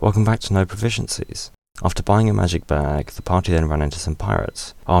Welcome back to No Proficiencies. After buying a magic bag, the party then ran into some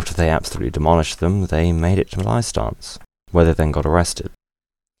pirates. After they absolutely demolished them, they made it to Lystance, where they then got arrested.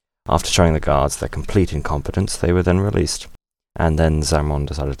 After showing the guards their complete incompetence, they were then released. And then Zamron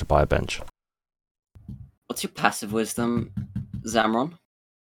decided to buy a bench. What's your passive wisdom, Zamron?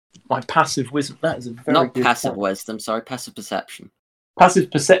 My passive wisdom, that is a very Not good passive point. wisdom, sorry, passive perception.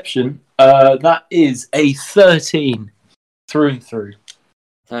 Passive perception, that is a 13 through and through.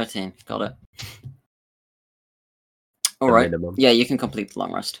 13, got it. Alright, Minimum. yeah, you can complete the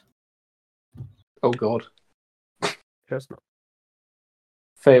long rest. Oh god. Just not.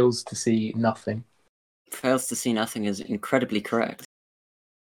 Fails to see nothing. Fails to see nothing is incredibly correct.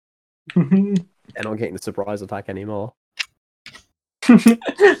 They're not getting the surprise attack anymore.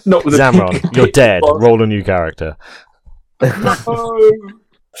 Not with Zamron, you're dead. Roll a new character.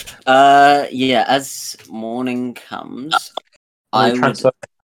 Yeah, as morning comes, I would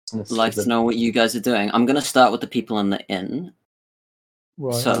like to know what you guys are doing. I'm going to start with the people in the inn.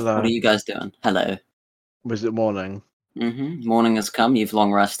 Right. So, Hello. what are you guys doing? Hello. Was it morning? Morning has come, you've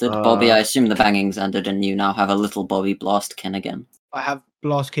long rested. Bobby, I assume the banging's ended and you now have a little Bobby Blastkin again. I have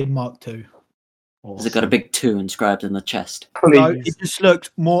Blastkin Mark II. Has it got a big 2 inscribed in the chest? No, it just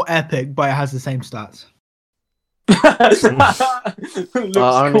looked more epic, but it has the same stats. I'm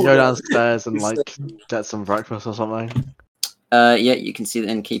gonna go downstairs and get some breakfast or something. Yeah, you can see the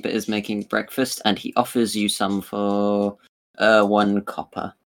innkeeper is making breakfast and he offers you some for 1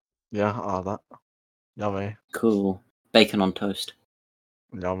 copper. Yeah, that. Yummy. Cool. Bacon on toast.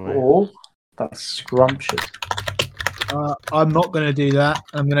 Yummy. Oh, that's scrumptious. I'm not going to do that.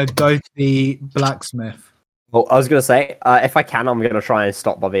 I'm going to go to the blacksmith. Well, I was going to say, if I can, I'm going to try and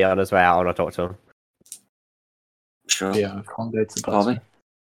stop Bobby on his way out. I want to talk to him. Sure. Yeah, I can't go to the Bobby, blacksmith.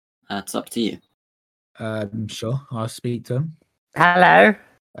 that's up to you. Sure, I'll speak to him. Hello.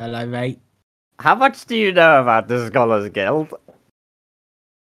 Hello, mate. How much do you know about the Scholars Guild?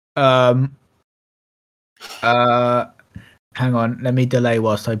 Hang on, let me delay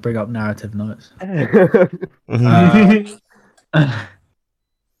whilst I bring up narrative notes.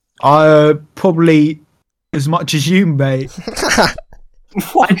 I probably as much as you, mate.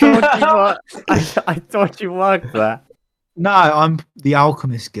 I thought you worked there. No, I'm the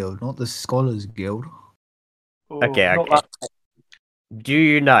Alchemist Guild, not the Scholars Guild. Okay, not okay. Do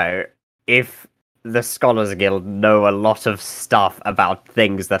you know if the Scholars Guild know a lot of stuff about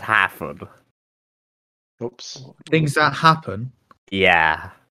things that happen? Oops. Things that happen. Yeah.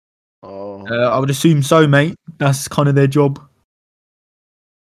 Oh. I would assume so, mate. That's kind of their job.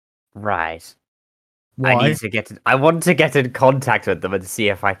 Right. Why? I want to get in contact with them and see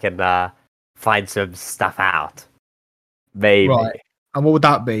if I can find some stuff out. Maybe. Right. And what would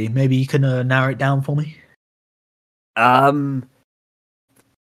that be? Maybe you can narrow it down for me.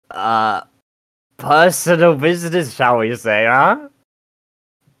 Personal business, shall we say, huh?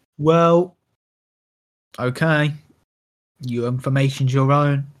 Well, okay. Your information's your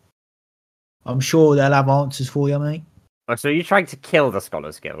own. I'm sure they'll have answers for you, mate. Oh, so you're trying to kill the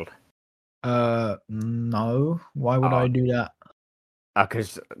Scholars Guild? No. Why would I do that?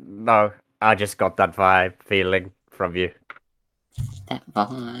 No, I just got that feeling from you. That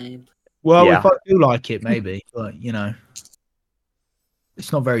vibe. Well, Yeah. if I feel like it, maybe. But, you know.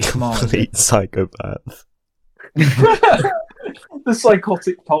 It's not very smart. is it? Complete psychopath. The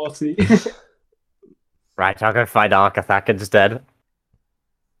psychotic party. Right, I'll go find Arkathak instead.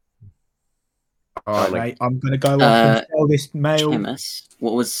 Alright, like- mate. I'm going to go off and sell this mail. Chemist,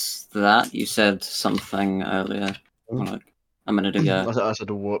 what was that? You said something earlier, like a minute ago. I said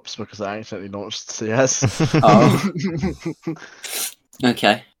whoops because I accidentally launched CS. Oh.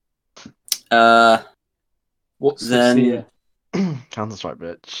 Okay. What's Then- this here? Counter Strike,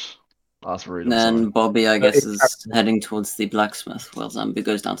 bitch. That's rude. I'm Then sorry. Bobby, I guess, it's is heading towards the blacksmith. Well, Zambi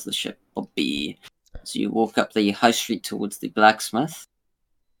goes down to the ship. Bobby. So you walk up the high street towards the blacksmith.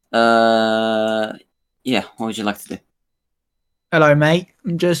 Yeah, what would you like to do? Hello, mate.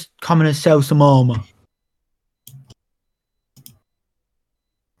 I'm just coming to sell some armor.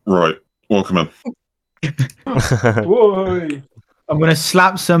 Right, welcome in. Whoa! I'm going to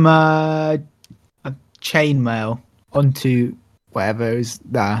slap some chainmail onto whatever is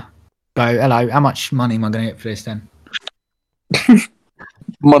there. Go, hello, how much money am I going to get for this then?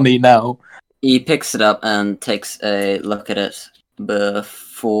 Money now. He picks it up and takes a look at it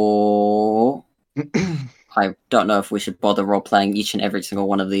before... I don't know if we should bother role-playing each and every single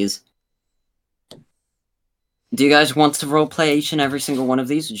one of these. Do you guys want to role-play each and every single one of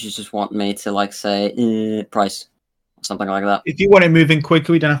these, or do you just want me to, like, say, price? Or something like that? If you want it moving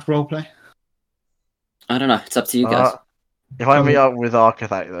quicker, we don't have to roleplay. I don't know, it's up to you guys. If I meet up with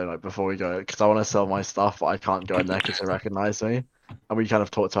Architect though, like before we go, because I want to sell my stuff, but I can't go in there because they recognize me, and we kind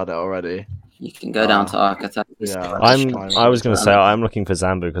of talked about it already. You can go down to Architect. Yeah, I was going to say I'm looking for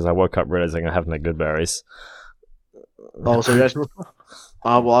Zambu because I woke up realizing I haven't had good berries. Oh, so you actually...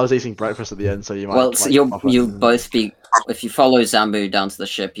 well, I was eating breakfast at the end, so you might... Well, so you'll both be... If you follow Zambu down to the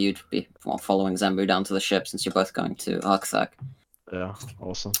ship, you'd be following Zambu down to the ship since you're both going to Arcthak. Yeah,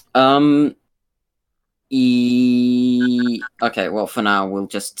 awesome. Okay, well, for now, we'll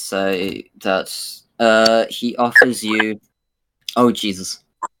just say that he offers you... Oh, Jesus.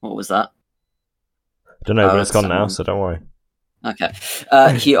 What was that? Don't know, but it's gone now, so don't worry. Okay.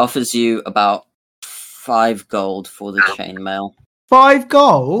 He offers you about 5 gold for the chainmail. 5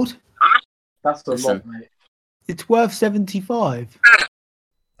 gold? That's a lot, mate. It's worth 75.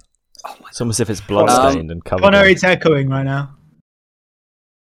 Oh my it's almost as if it's bloodstained and covered. Oh no, it's echoing right now.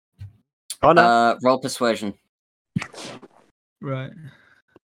 Oh no. Roll persuasion. Right.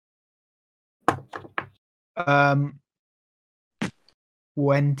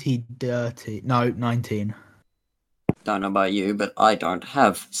 20 dirty. No, 19. Don't know about you, but I don't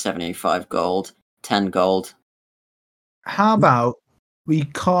have 75 gold. 10 gold. How about we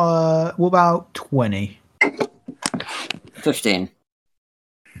what about 20? 15.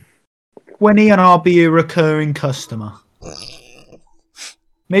 20 and I'll be a recurring customer.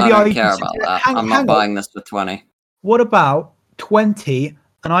 Maybe I don't care about that. I'm not buying this for 20. What about 20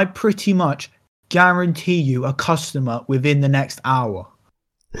 and I pretty much guarantee you a customer within the next hour?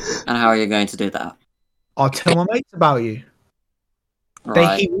 And how are you going to do that? I'll tell my mates about you.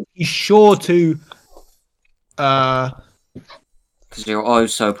 Right. He's sure to... Because you're oh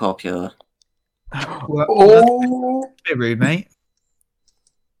so popular. Well, that's a bit rude, mate.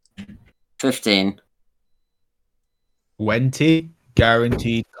 15. 20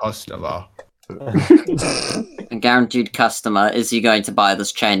 guaranteed customer. A guaranteed customer, is he going to buy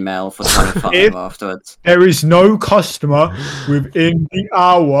this chainmail for 25 afterwards? There is no customer within the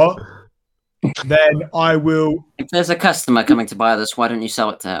hour, then I will... If there's a customer coming to buy this, why don't you sell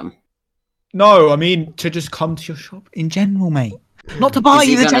it to him? No, I mean to just come to your shop in general, mate. Not to buy Is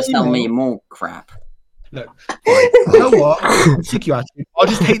he you the going to sell chainmail. me more crap? Look, you know what? I'm sick of you asking. I'll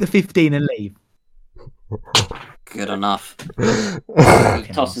just take the 15 and leave. Good enough.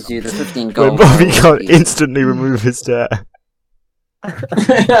 He tosses you the 15 When gold. Bobby can't instantly remove his hair.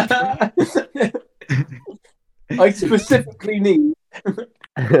 I specifically need.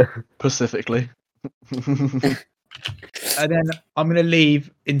 Specifically. And then I'm going to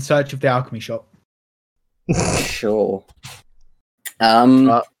leave in search of the alchemy shop. Sure.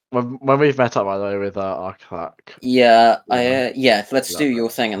 When we've met up, by the way, with Arcthak. Yeah, let's do your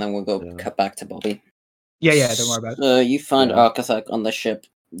thing and then we'll go cut back to Bobby. Yeah, don't worry about it. You find Arcthak on the ship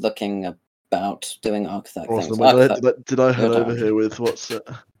looking about doing Arcthak things. Awesome. Did I head over here with what's it?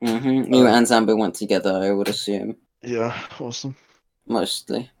 Mm-hmm. You and Zambu went together, I would assume. Yeah, awesome.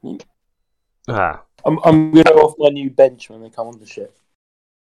 Mostly. Ah. I'm gonna go off my new bench when they come on the ship.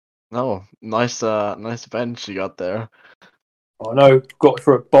 Oh, nice bench you got there. I know, got it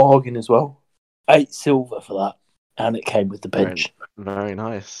for a bargain as well. 8 silver for that, and it came with the bench. Very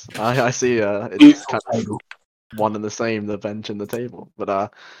nice. I see. It's kind of one and the same, the bench and the table.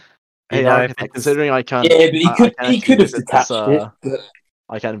 But considering I can, yeah, but he could have detached it. But...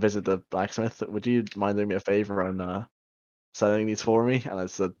 I can visit the blacksmith. Would you mind doing me a favor and selling these for me? And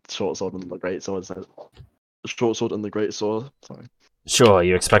it's the short sword and the great sword. So the short sword and the great sword. Sorry. Sure. Are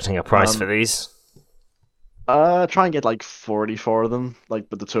you expecting a price for these? Try and get like 44 of them. Like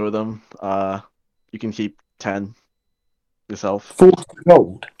with the 2 of them. You can keep 10 yourself. 40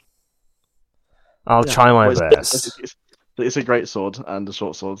 gold. I'll try my best. It's a great sword and a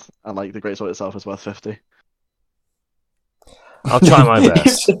short sword, and like the great sword itself is worth 50. I'll try my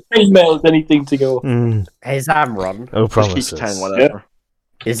best. If the female is anything to go. Hey Zamron. Oh, Just promises. keep 10, whatever.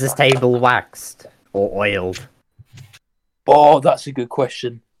 Is this table waxed or oiled? Oh, that's a good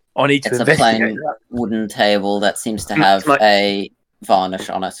question. I need to It's a investigate plain that. wooden table that seems to have a varnish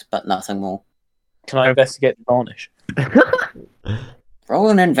on it, but nothing more. Can I investigate the varnish? Roll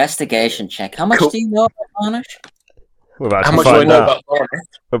an investigation check. How much do you know about varnish? We're about How to much do I find know out. about varnish?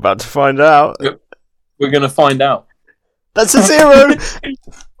 We're about to find out. We're gonna find out. That's a 0.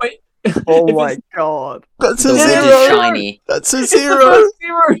 Wait. Oh If my it's- god. That's The a wood 0. is shiny. That's a It's the 0. first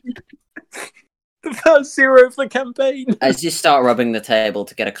 0. The first 0 of the campaign. As you start rubbing the table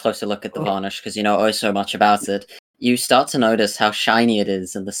to get a closer look at the varnish, because you know oh so much about it, you start to notice how shiny it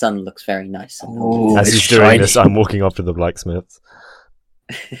is, and the sun looks very nice. Ooh, As he's doing this, I'm walking up to the blacksmith.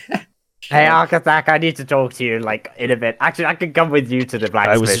 Hey Arkathak, I need to talk to you like in a bit. Actually, I can come with you to the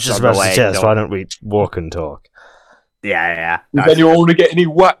blacksmith. I was just on the about to way, suggest, so- why don't we walk and talk? Yeah. Does anyone want to get any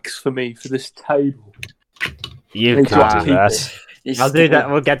wax for me for this table? You Need can to do keep that. I'll do that.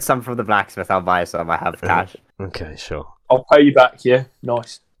 We'll get some from the blacksmith. I'll buy some. I have cash. Okay, sure. I'll pay you back, yeah?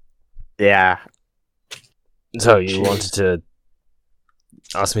 Nice. Yeah. So you wanted to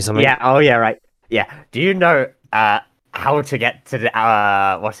ask me something? Yeah. Oh, yeah. Right. Yeah. Do you know how to get to the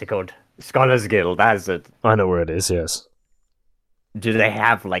what's it called? Scholars Guild. That's it. I know where it is. Yes. Do they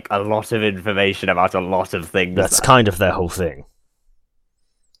have like a lot of information about a lot of things? That's kind of their whole thing.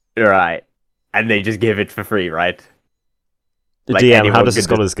 Right. And they just give it for free, right? The Like DM, how anyone does the could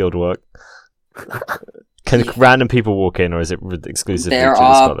Scholars Guild work? Can random people walk in, or is it exclusively There to the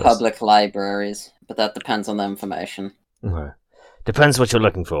are scholars? public libraries, but that depends on the information. Okay. Depends what you're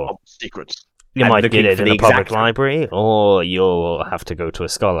looking for. Secrets. You I'm might looking get it for in the a public exact- library, or you'll have to go to a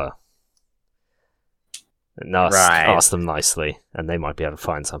scholar. And Right. ask them nicely, and they might be able to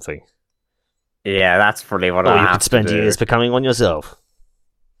find something. Yeah, that's probably what Or I you have could spend to do. years becoming one yourself.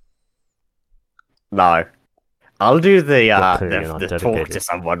 No. I'll do the Well, clearly you're not talk dedicated. to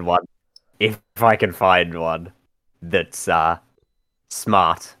someone one. If I can find one that's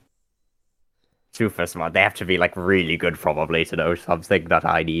smart. Super smart. They have to be like really good probably to know something that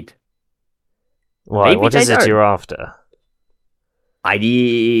I need. Why? Maybe What they is it don't. you're after? I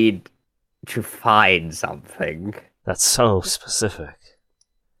need to find something. That's so specific.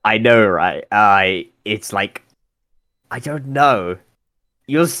 I know, right? It's like I don't know.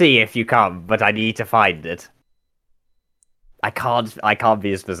 You'll see if you come, but I need to find it. I can't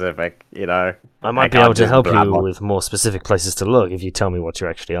be specific, you know. I might be can't able to just help you blabber. with more specific places to look if you tell me what you're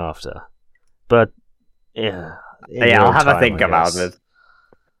actually after. But, yeah. in Yeah, your I'll have a time, think I about guess. it.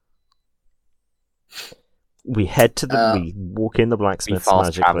 We head to the. We walk in the blacksmith's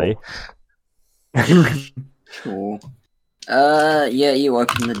fast magically. Sure. Yeah, you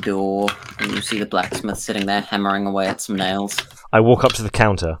open the door and you see the blacksmith sitting there hammering away at some nails. I walk up to the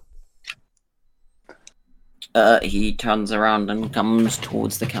counter. He turns around and comes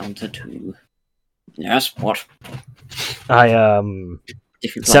towards the counter too. Yes, what? Different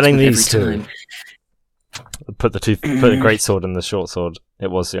Selling blacksmith these every two. time. Put the great sword and the short sword.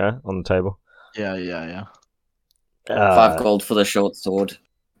 It was, yeah, on the table. Yeah. 5 gold for the short sword,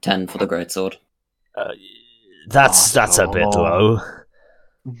 10 for the great sword. That's a bit low.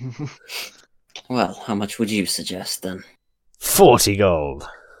 Well, how much would you suggest then? 40 gold.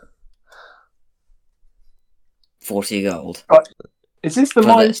 40 gold. Is this the For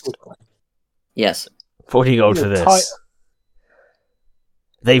mine? this. Yes. 40 gold for this.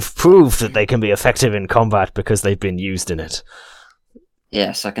 They've proved that they can be effective in combat because they've been used in it.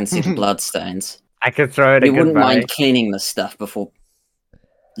 Yes, I can see the bloodstains. I could throw it a You wouldn't goodbye. mind cleaning the stuff before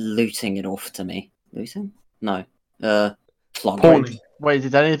looting it off to me. Looting? No. Flogging. Wait,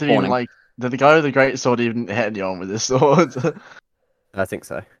 did anything even Pawning. like? Did the guy with the great sword even hit anyone with his sword? I think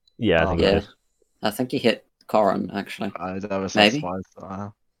so. Yeah, I think Yeah. it is. I think he hit Corin, actually. I never Maybe.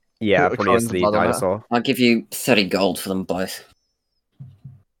 surprised. Yeah, Put a probably a coin sleep blood on it. dinosaur. I'll give you 30 gold for them both.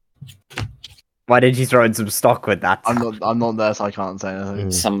 Why did you throw in some stock with that? I'm not there, so I can't say anything.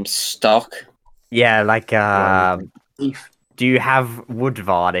 Mm. Some stock. Yeah, like Beef. do you have wood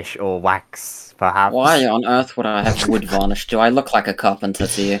varnish or wax, perhaps? Why on earth would I have wood varnish? Do I look like a carpenter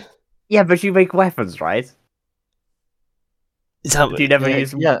to you? Yeah, but you make weapons, right? Is that, Do you never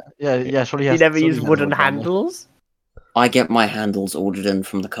use? Yeah. Surely You never use wooden handles. I get my handles ordered in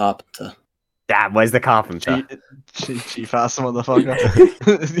from the carpenter. Damn, where's the carpenter? Cheap ass motherfucker.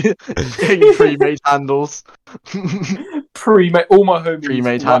 Getting pre-made handles. Pre-made. All my homies.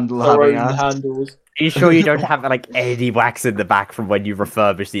 Pre-made wax handle their having own ass. handles. Are you sure you don't have like any wax in the back from when you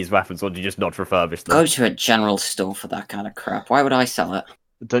refurbish these weapons, or do you just not refurbish them? Go to a general store for that kind of crap. Why would I sell it?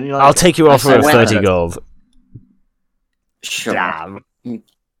 Don't you like? I'll take your I offer of said 30 weapons. gold. Sure. Damn.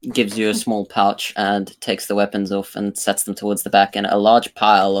 Gives you a small pouch and takes the weapons off and sets them towards the back in a large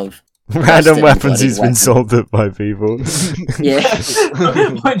pile of Random and weapons bloody he's been weapons. sold at by people. Yeah.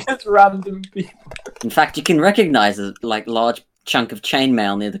 Just random people. In fact, you can recognize a large chunk of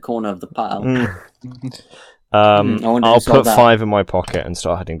chainmail near the corner of the pile. Mm. I wonder who I'll sold put that. 5 in my pocket and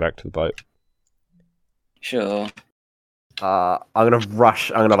start heading back to the boat. Sure. I'm gonna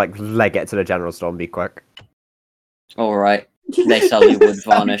rush. I'm gonna like leg it to the general store and be quick. All right. They sell you wood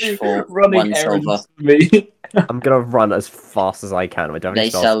varnish for Running 1 silver. errands for me. I'm gonna run as fast as I can. I don't. They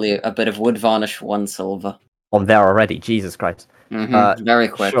sell you a bit of wood varnish for 1 silver. I'm there already. Jesus Christ. Very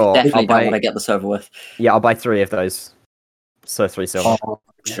quick. sure, Definitely I'll don't buy- want to get this over with. Yeah, I'll buy 3 of those. So 3 silver. Oh,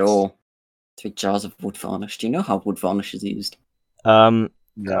 Sure. 3 jars of wood varnish. Do you know how wood varnish is used? Yeah,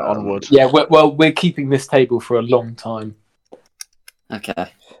 onward. Yeah, we're keeping this table for a long time.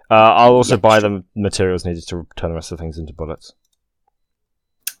 Okay. I'll also buy the materials needed to turn the rest of the things into bullets.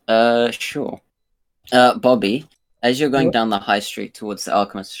 Sure. Bobby, as you're going down the high street towards the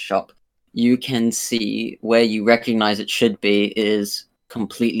alchemist's shop, you can see where you recognize it should be is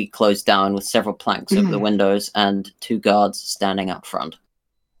completely closed down with several planks over the windows and 2 guards standing out front.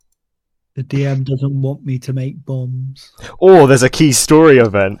 The DM doesn't want me to make bombs. Oh, there's a key story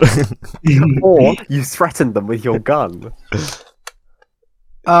event. Or you threatened them with your gun.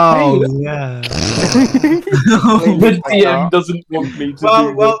 Oh, yeah. The DM doesn't want me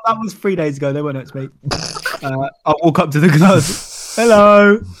to. Well, that was 3 days ago. They weren't next week. I'll walk up to the guards.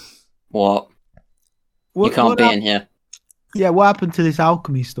 Hello. What? You can't be in here. Yeah, what happened to this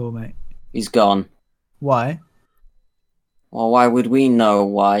alchemy store, mate? He's gone. Why? Well, why would we know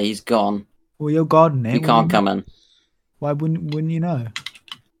why he's gone? Well, you're gardening. You can't come in. Why wouldn't you know?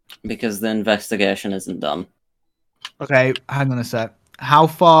 Because the investigation isn't done. Okay, hang on a sec. How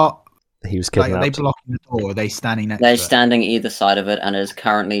far? He was Like, kidnapped. are they blocking the door? Or are they standing next They're to it? standing either side of it and is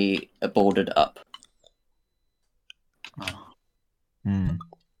currently boarded up.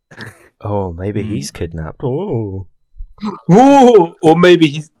 Oh, maybe he's kidnapped. Oh. Ooh, or maybe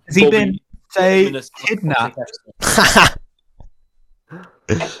he's. Has he been, Bobby- say, kidnapped?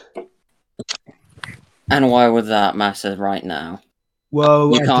 And why would that matter right now? Well,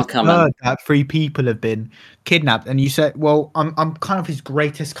 You I can't just come heard in. that 3 people have been kidnapped, and you said, "Well, I'm kind of his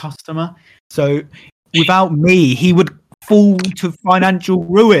greatest customer, so without me, he would fall to financial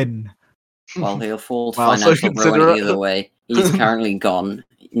ruin." Well, he'll fall to Wow, so financial ruin considerate. either way. He's currently gone.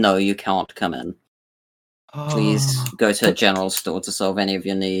 No, you can't come in. Please Oh. go to a general store to solve any of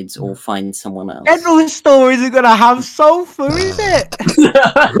your needs or find someone else. General store isn't gonna have sulfur, is it?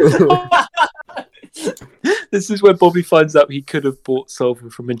 This is where Bobby finds out he could have bought sulfur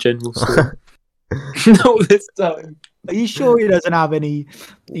from a general store. Not this time. Are you sure he doesn't have any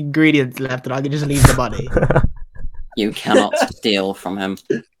ingredients left, and I can just leave the money? You cannot steal from him.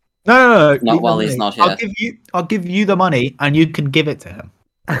 No. Not leave the while he's money. not here. I'll give you the money, and you can give it to him.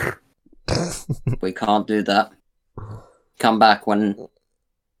 We can't do that. Come back when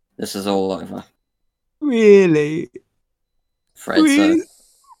this is all over. Really? Fred, so Really?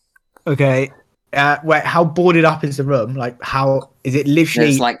 Okay. Wait, how boarded up is the room? Like, how is it literally?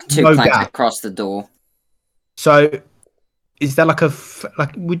 there's like 2 no planks gap? across the door. So, is there like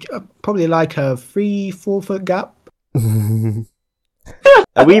would you, probably like a 3-4 foot gap?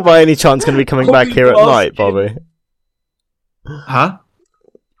 Are we by any chance going to be coming back here at night, Bobby? Huh?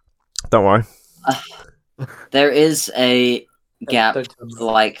 Don't worry. There is a gap, Don't tell me.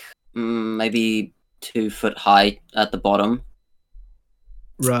 like maybe 2 foot high at the bottom.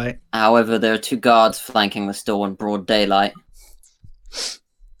 Right. However, there are 2 guards flanking the store in broad daylight.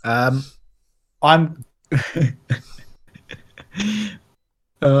 I'm.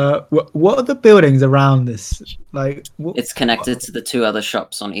 What are the buildings around this? Like, what? It's connected to the 2 other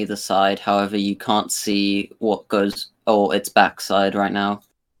shops on either side. However, you can't see what goes or its backside right now.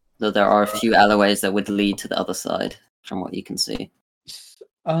 Though there are a few alleyways that would lead to the other side, from what you can see.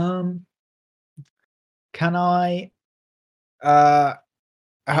 Can I?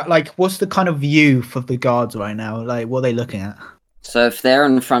 Like, what's the kind of view for the guards right now? Like, what are they looking at? So if they're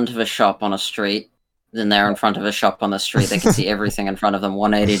in front of a shop on a street, then they're in front of a shop on the street. They can see everything in front of them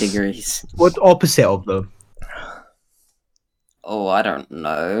 180 degrees. What's opposite of them? Oh, I don't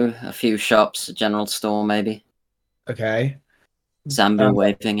know. A few shops, a general store maybe. Okay. Zambu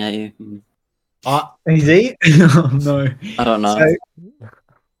waving at you. Is he? Oh, no. I don't know. So,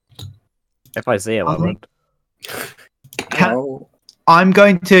 If I see him, I would. Oh. I'm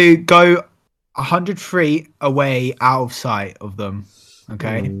going to go 100 feet away out of sight of them.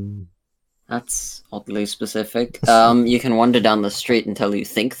 Okay. That's oddly specific. You can wander down the street until you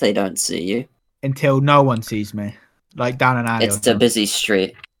think they don't see you. Until no one sees me. Like down an alley. It's a busy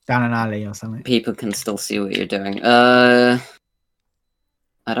street. Down an alley or something. People can still see what you're doing.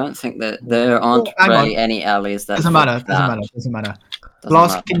 I don't think that there aren't Hang really on. any alleys that Doesn't fit matter. that. Doesn't matter. Doesn't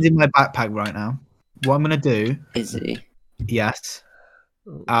Last matter. skin's in my backpack right now. What I'm gonna do? Is he? Yes.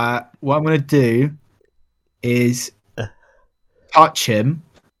 What I'm gonna do is touch him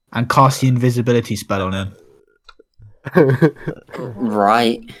and cast the invisibility spell on him.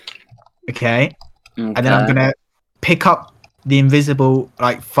 Right. Okay. And then I'm gonna pick up the invisible,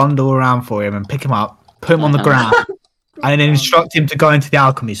 like fondle around for him and pick him up, put him on the ground, and then instruct him to go into the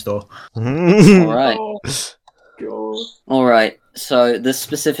alchemy store. Alright. Oh, God. Alright. So the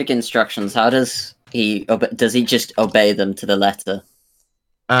specific instructions, how does he just obey them to the letter?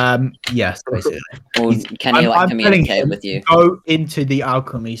 Yes, basically. Or can he I'm telling communicate him with you? Go into the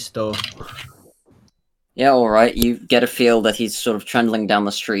alchemy store. Yeah, alright. You get a feel that he's sort of trundling down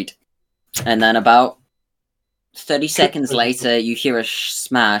the street. And then about 30 seconds later, you hear a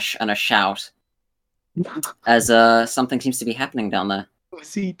smash and a shout. As something seems to be happening down there.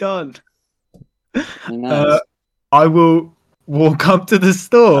 What's he done? Who knows? I will walk up to the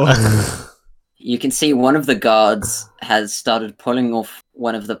store. You can see one of the guards has started pulling off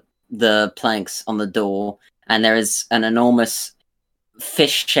one of the planks on the door, and there is an enormous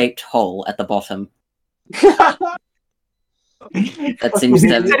fish-shaped hole at the bottom. That seems to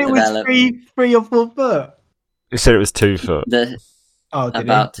have You said it was developed 3 or 4 foot. You said it was 2 foot.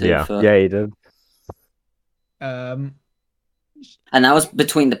 About 2 Yeah. foot. Yeah, he did. And that was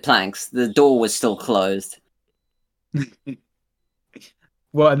between the planks. The door was still closed.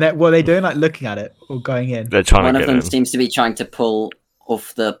 What are they doing? Like looking at it or going in? They're trying One to of get them in. seems to be trying to pull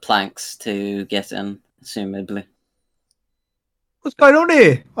off the planks to get in, assumably. What's going on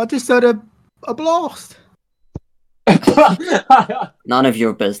here? I just heard a blast. None of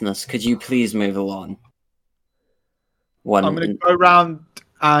your business. Could you please move along? I'm going to go around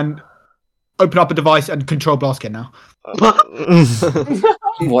and open up a device and control Blaskin now.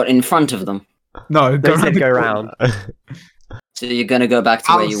 What, in front of them? No, They said go around. So you're going to go back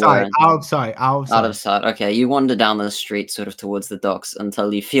to where you were? Outside. Out of sight. Okay, you wander down the street sort of towards the docks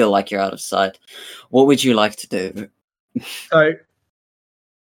until you feel like you're out of sight. What would you like to do? So,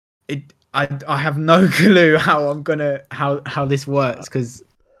 I have no clue how this works because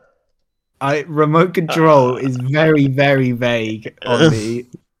remote control is very, very vague on the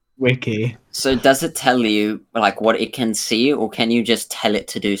wiki. So does it tell you like what it can see, or can you just tell it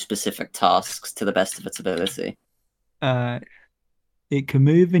to do specific tasks to the best of its ability? It can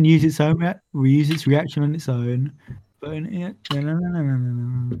move and use its reaction on its own.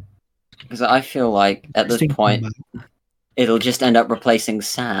 Because I feel like at this point it'll just end up replacing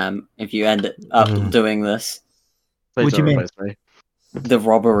Sam if you end up doing this. What do you mean? The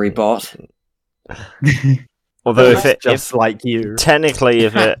robbery bot. Although Just like you. technically,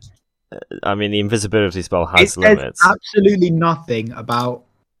 I mean, the invisibility spell It has says limits. absolutely nothing about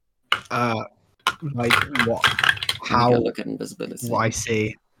like How look at invisibility. what I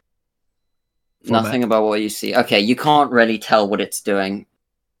see. Nothing about what you see. Okay, you can't really tell what it's doing.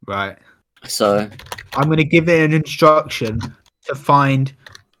 Right. So I'm going to give it an instruction to find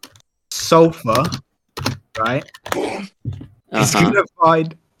sulfur. Right. It's going to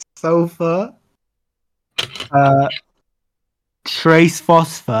find sulfur, trace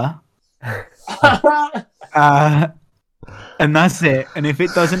phosphor, and that's it. And if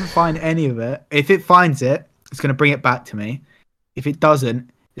it doesn't find any of it, if it finds it, it's going to bring it back to me. If it doesn't,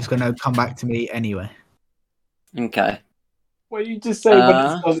 it's going to come back to me anyway. Okay. Well, you just say when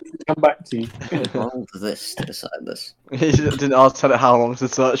it doesn't come back to you. Roll this to decide this. He didn't ask tell it how long to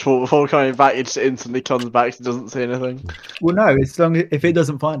search for before coming back. It just instantly comes back. He doesn't see anything. Well, no, as long as if it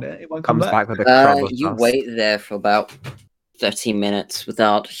doesn't find it, it won't come Comes back. back with a crumb of You dust. wait there for about 30 minutes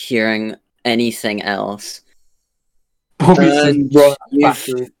without hearing anything else. Obviously,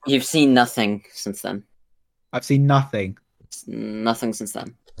 You've seen nothing since then. I've seen nothing, Nothing since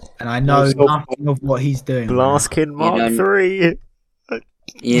then. and I know nothing of what he's doing. Blaskin Mark don't- 3.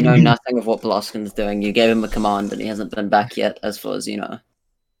 You know nothing of what Blaskin's doing. You gave him a command and he hasn't been back yet, as far as you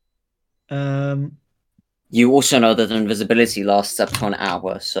know. You also know that invisibility lasts up to an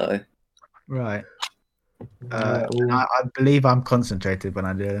hour, so... Right. I believe I'm concentrated when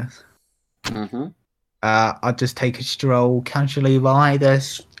I do this. Mm-hmm. I'll just take a stroll casually by there,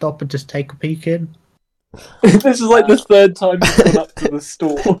 stop and just take a peek in. This is like the third time you've gone up to the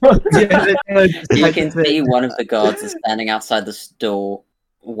store. You can see one of the guards is standing outside the store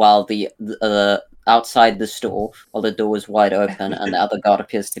while the outside the store while the door is wide open, and the other guard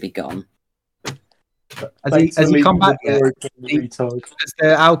appears to be gone. Has he come back yet? Retard. Has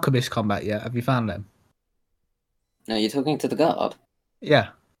the alchemist come back yet? Have you found them? No, you're talking to the guard. Yeah.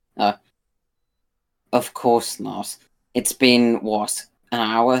 Of course not. It's been what, an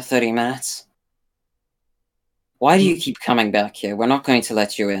hour, 30 minutes? Why do you keep coming back here? We're not going to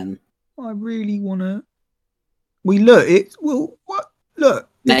let you in. I really wanna. Look. Look.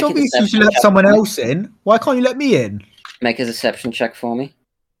 Make It's a obvious you should deception let check. someone else in. Why can't you let me in? Make a deception check for me.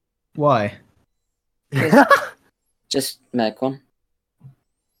 Why? Just make one.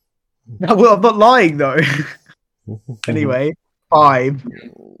 No, well, I'm not lying though. Anyway, 5.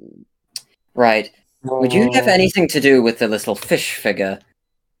 Right. Would you have anything to do with the little fish figure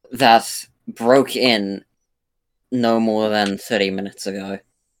that broke in no more than 30 minutes ago?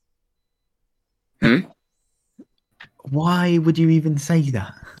 Why would you even say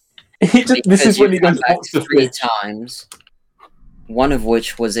that? This is when he come goes back lots of 3 fish. times one of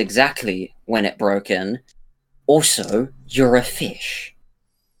which was exactly when it broke in. Also, you're a fish.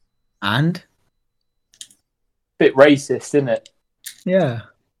 And Bit racist, isn't it? yeah.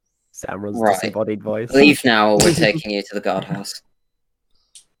 Samron's Right. disembodied voice. Leave now, or we're taking you to the guardhouse.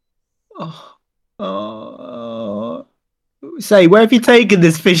 Say, where have you taken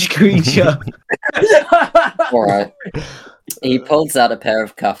this fish creature? Alright. He pulls out a pair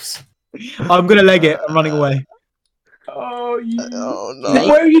of cuffs. I'm gonna leg it. I'm running away. Oh, you. Oh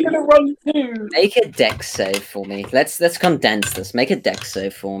Where are you going to run to? Make a dex save for me. Let's condense this. Make a dex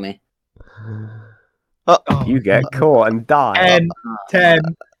save for me. Oh, You get caught and die. 10.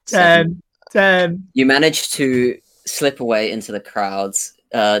 You manage to slip away into the crowds,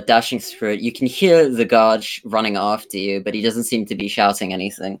 dashing through it. You can hear the guard running after you, but he doesn't seem to be shouting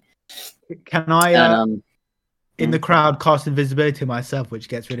anything. Can I, And, in the crowd, cast invisibility myself, which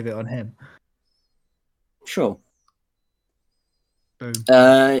gets rid of it on him? sure. Boom.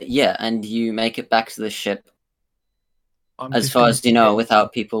 Yeah, and you make it back to the ship, I'm as just far gonna as you know, sit-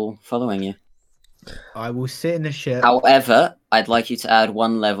 without people following you. I will sit in the ship. However, I'd like you to add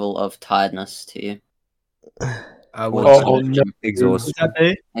 1 level of tiredness to you. I Or will. Oh, no. Exhaust. What's that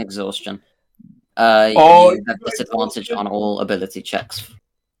do? Exhaustion. Oh, You have disadvantage on all ability checks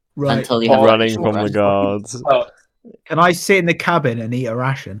Right. until you have Running additional from the rest. guards. Can I sit in the cabin and eat a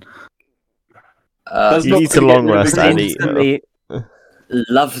ration? That's You not eat a gonna long get rid of rest it and eat. Instantly,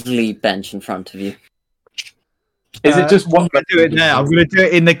 Lovely bench in front of you. Is it just one? I'm gonna do it there. I'm gonna do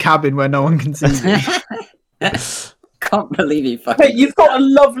it in the cabin where no one can see me. Can't believe you fucking. Mate, you've got a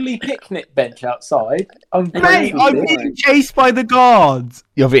lovely picnic bench outside. I'm Mate, grateful. I'm being chased by the guards.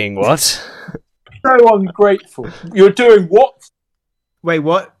 You're being what? so ungrateful. You're doing what? Wait,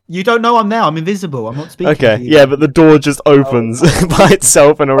 what? You don't know I'm there. I'm invisible. I'm not speaking. Okay, to you. yeah, but the door just opens by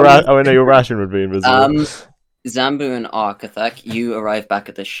itself, and your ration would be invisible. Zambu and Arkathak, you arrive back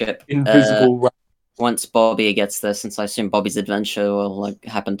at the ship. Invisible. Once Bobby gets there, since I assume Bobby's adventure will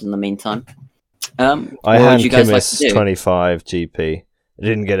happen in the meantime. I what would hand you guys like Kimis to do? 25 GP. I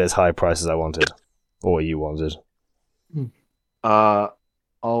didn't get as high price as I wanted, or you wanted.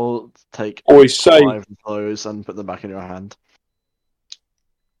 I'll take Oi, say. 5 of those and put them back in your hand.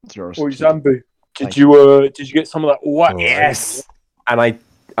 It's yours. Oi, Zambu. Thank Did you get some of that wax? yes. And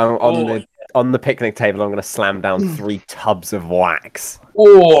on the picnic table, I'm going to slam down 3 tubs of wax.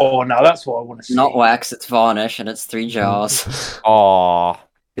 Oh, now that's what I want to see. Not wax, it's varnish, and it's 3 jars. Oh,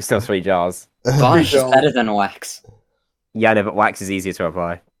 it's still 3 jars. Varnish is better than wax. Yeah, no, but wax is easier to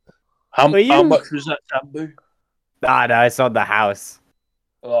apply. How Are you- much was that, Zambu? Ah, no, it's on the house.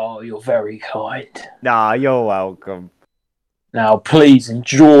 Oh, you're very kind. Nah, you're welcome. Now, please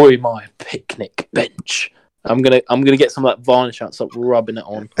enjoy my picnic bench. I'm gonna get some of that varnish out, start rubbing it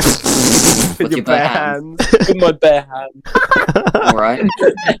on With your bare hands. with my bare hand. Alright.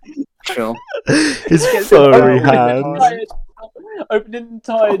 Sure. His furry hand. Open an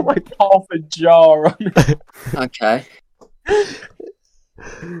entire half a jar on it. Okay.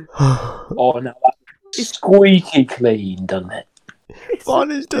 Oh, now that's squeaky clean, doesn't it?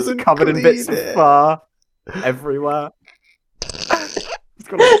 Varnish doesn't Covered in bits of clean it. fur everywhere. It's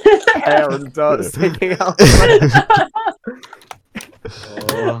got like hair and dirt sticking out.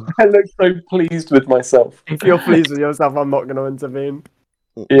 I look so pleased with myself. If you're pleased with yourself, I'm not going to intervene.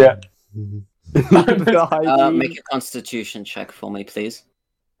 Yeah. The hygiene. Make a constitution check for me, please.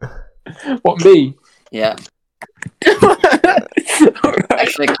 What, me? Yeah.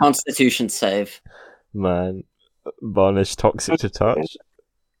 Actually, a constitution save. Man, Varnish toxic to touch.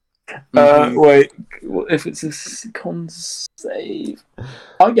 Wait. If it's a con save,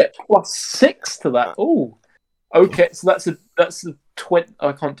 I get +6 to that. Oh. Okay, so that's a 20.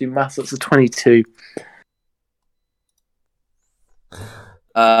 I can't do maths. That's a 22.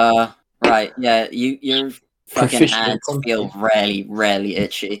 Right, yeah, your fucking Proficient hands in feel really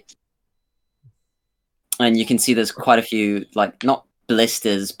itchy. And you can see there's quite a few, like, not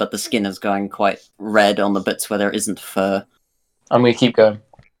blisters, but the skin is going quite red on the bits where there isn't fur. I'm gonna keep going.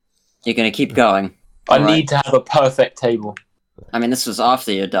 You're gonna keep going. I Alright. need to have a perfect table. I mean, this was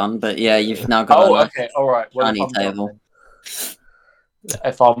after you're done, but yeah, you've now got Oh, a okay, all right. Well, shiny if I'm done, table.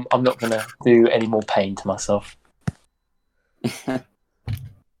 if I'm not gonna do any more pain to myself.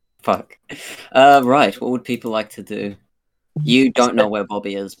 Fuck. Right, what would people like to do? You don't know where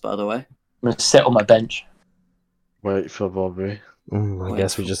Bobby is, by the way. I'm gonna sit on my bench. Wait for Bobby. I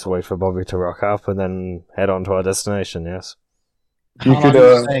guess we just wait for Bobby to rock up and then head on to our destination, yes? You How could, loud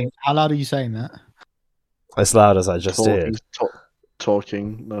are you saying- how loud are you saying that? As loud as I just Talking, did.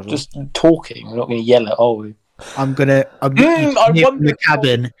 talking. Never. just talking. We're not gonna yell at, are we? I'm gonna I in the wonder-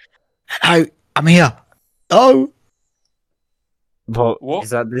 cabin. Oh, I'm here. Oh, What?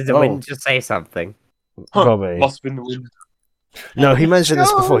 Did the wind just say something? Bobby. Must have been the wind. No, he mentioned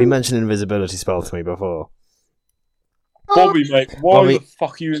this before. He mentioned an invisibility spell to me before. Bobby, mate, why Bobby. the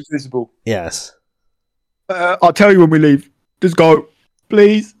fuck are you invisible? Yes. I'll tell you when we leave. Just go,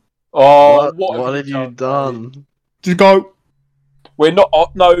 please. Oh, What have you done? Just go. We're not.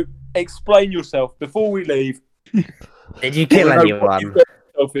 No, explain yourself before we leave. Did you kill What anyone? you've got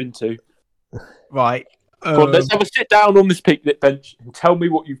yourself into. Right. Go on, let's have a sit down on this picnic bench and tell me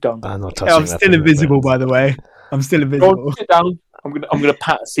what you've done. I'm not touching I'm that still thing, invisible, man. by the way. I'm still Go invisible. on, sit down. I'm gonna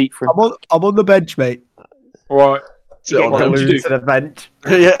pat a seat for him. I'm on the bench, mate. Right. Sit Yeah, on what him. would you do? To the bench.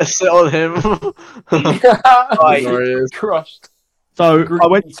 Yeah, sit on him. Right. There he is. Crushed. So I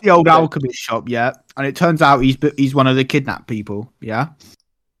went to the old Okay. alchemist shop, yeah, and it turns out he's one of the kidnapped people, yeah.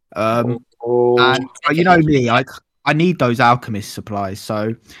 And you know me, I need those alchemist supplies,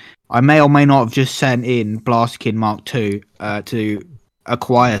 so I may or may not have just sent in Blastkin Mark II to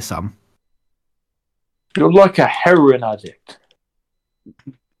acquire some. You're like a heroin addict.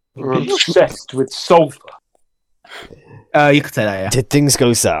 You're obsessed with sulfur. You could say that, yeah. Did things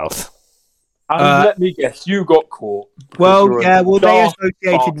go south? And let me guess, you got caught. because Well, you're a yeah, well, they daft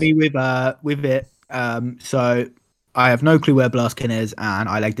associated bastard. me with it, so I have no clue where Blastkin is, and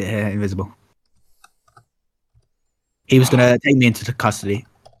I legged it here, invisible. He was going to take me into custody.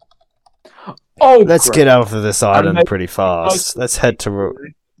 Oh, Let's great. get out of this island make- pretty fast. Let's head to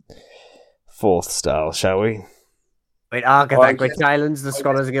fourth style, shall we? Wait, Architect, which islands the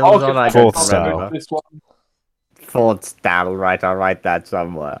Scholars Guild I'll on? I get Fourth don't style. remember. this one. Fourth style, right? I'll write that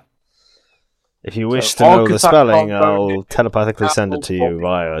somewhere. If you wish So, to know the architect spelling, can't go I'll telepathically send it to you Apple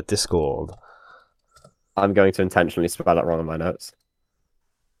via Discord. I'm going to intentionally spell it wrong in my notes.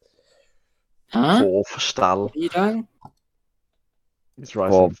 Huh? Fourth stall. What are you doing? He's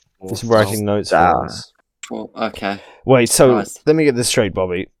writing. He's fourth writing notes for Ah. us. Oh, okay. Wait, so Nice. let me get this straight,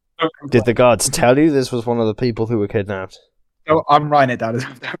 Bobby. Did the guards tell you this was one of the people who were kidnapped? Oh, I'm writing it down as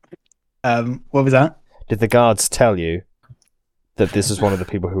well. What was that? Did the guards tell you that this is one of the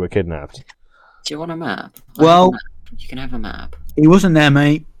people who were kidnapped? Do you want a map? I Well- have a map. You can have a map. He wasn't there,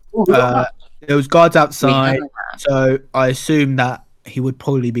 mate. There was guards We have outside, a map. so I assume that he would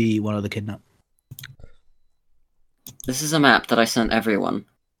probably be one of the kidnapped. This is a map that I sent everyone.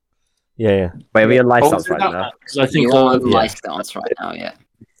 Yeah. Wait, are we on life Oh, stance is it right that now? one? 'Cause I think You're on yeah. my stance right now, yeah.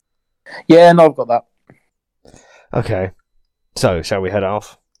 Yeah, no, I've got that. Okay. So, shall we head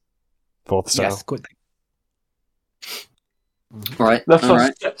off? Fourth style. Yes, quickly. Right, Let's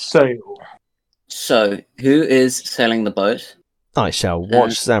alright. set sail. So, who is sailing the boat? I shall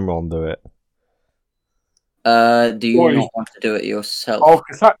watch Zamron do it. Do you Boy. not want to do it yourself?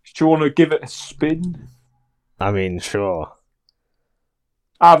 Architect, do you want to give it a spin? I mean, sure.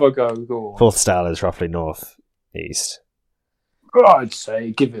 Have a go, go on. Fourth style is roughly northeast. I'd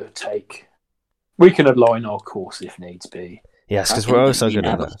say give it a take. We can align our course if needs be. Yes, because I we're think oh so we good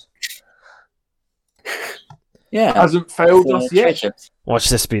at have that. Yeah. Hasn't failed that's, us yet. treasure. Watch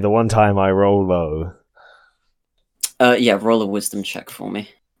this be the one time I roll low. Yeah, roll a wisdom check for me.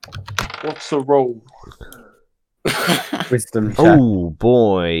 What's a roll? Wisdom check. Oh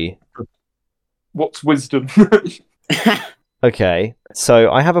boy. What's wisdom? Okay,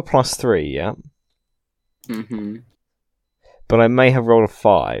 so I have a +3, yeah? hmm But I may have rolled a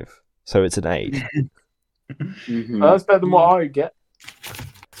 5, so it's an 8. hmm That's better than what I get.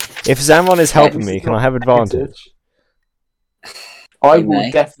 If Zamron is helping me, can I have advantage? I You will may.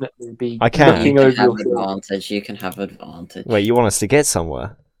 definitely be I can. looking You over can your have shoulder. advantage. You can have advantage. Wait, you want us to get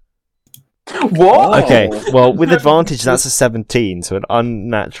somewhere? What? Okay, Oh. well, with advantage, that's a 17, so an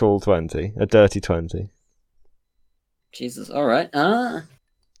unnatural 20. A dirty 20. Jesus. All right.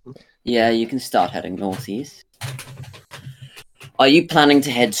 Yeah, you can start heading northeast. Are you planning to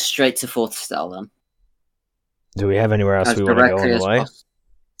head straight to Fourth Style then? Do we have anywhere else As we want to go on directly the as way?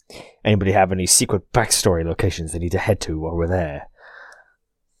 possible. Anybody have any secret backstory locations they need to head to while we're there?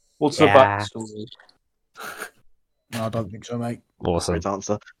 What's Yeah. the backstory? No, I don't think so, mate. Awesome. Great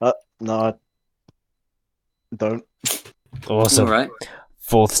answer. No, I don't. Awesome. All right.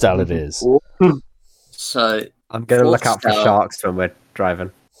 Fourth style it is. So I'm going to look Fourth out for style. sharks when we're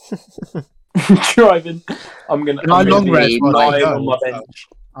driving. Driving. I'm gonna. Can I I'm gonna long be rest while lying I go? on my bench.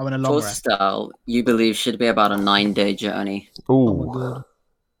 I want a long Fourth rest. Style, you believe should be about a 9-day journey. Ooh.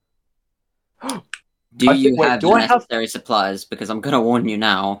 Do I you think- wait, have do the I have- necessary supplies? Because I'm going to warn you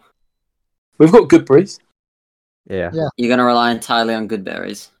now. We've got good breeze. Yeah. You're going to rely entirely on good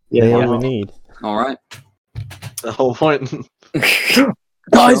berries. Yeah, why we not? need. All right. The whole point.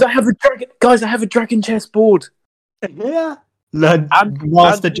 Guys, I have a dragon. Guys, I have a dragon chess board. Yeah.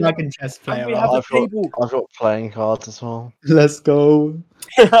 Master Dragon chess player. we have a I've got, table. I've got playing cards as well. Let's go.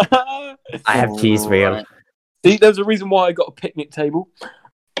 I have cheese wheel. Alright. See, there's a reason why I got a picnic table.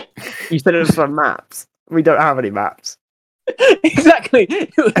 You said it was for maps. We don't have any maps. Exactly.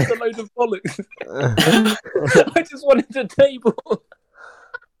 It was a load of bollocks. I just wanted a table.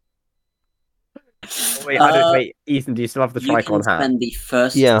 Wait, I don't. Wait, Ethan, do you still have the You can tricon hat? spend the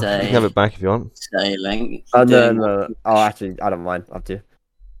first Yeah, you day can have it back if you want. sailing. Oh no, doing no. Oh, actually, I don't mind. Up to you.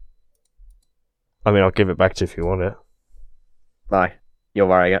 I mean, I'll give it back to you if you want it. No, you're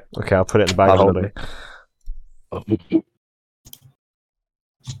wearing it. Okay, I'll put it in the bag. I'll of hold holding.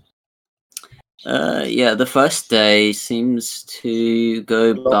 Yeah, the first day seems to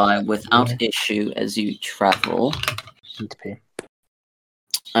go by without issue as you travel.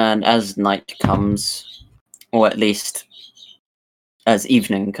 And as night comes, or at least as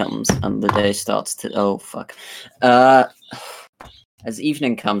evening comes and the day starts to as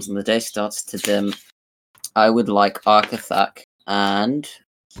evening comes and the day starts to dim, I would like Arkathak and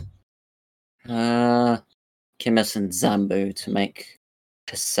Kimis and Zambu to make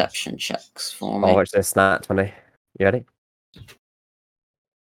perception checks for me. I'll watch this snap 20. You ready?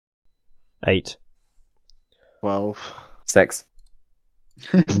 8. 12. 6.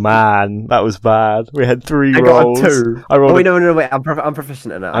 Man, that was bad. We had 3 I rolls. got a 2. I rolled. Oh, wait, no, wait. I'm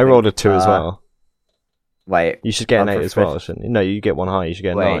proficient in it. I rolled a 2 as well. Wait. You should get an I'm 8 as well, shouldn't you? No, you get one high. You should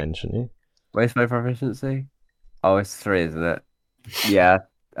get a Wait. 9, shouldn't you? Where's my proficiency? Oh, it's 3, isn't it? Yeah.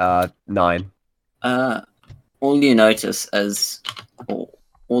 9. All you notice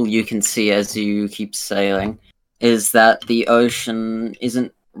all you can see as you keep sailing is that the ocean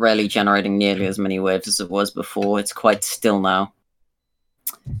isn't really generating nearly as many waves as it was before. It's quite still now.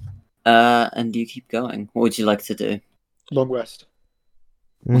 And you keep going. What would you like to do? Long rest.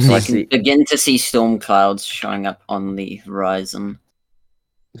 So Mm-hmm. you can begin to see storm clouds showing up on the horizon.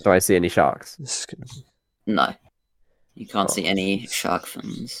 Do I see any sharks? This is gonna be- No. You can't see any shark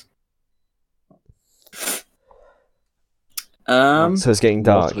fins. So it's getting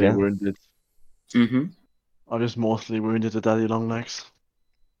dark, Mortally yeah? wounded. Mm-hmm. I just mortally wounded a daddy long legs.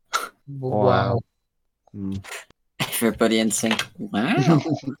 Wow. Mm. Everybody in sync. Wow.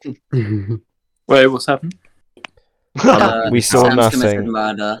 Wait, what's happened? We saw Sam's nothing. committed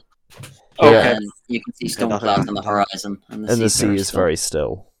murder. Okay. And you can see storm nothing clouds on the happened. horizon. And And the seas sea are is still. very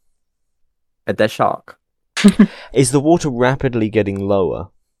still. A dead shark. Is the water rapidly getting lower?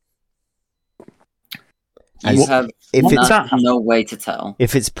 You As- have if What's it's that? no way to tell.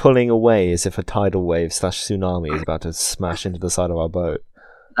 if it's pulling away as if a tidal wave / tsunami is about to smash into the side of our boat.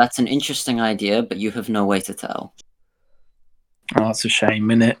 That's an interesting idea, but you have no way to tell. Oh, that's a shame,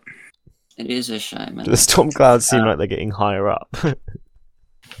 innit? It is a shame. The storm clouds seem like they're getting higher up.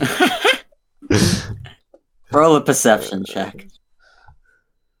 Roll a perception check.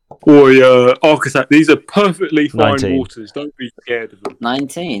 Oi, Architect, these are perfectly fine 19. waters. Don't be scared of them.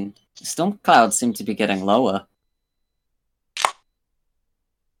 19. Storm clouds seem to be getting lower.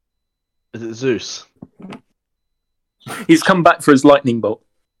 Is it Zeus? He's come back for his lightning bolt.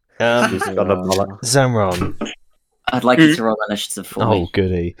 Got a bollock. Zamron. I'd like you to roll initiative for Oh, me.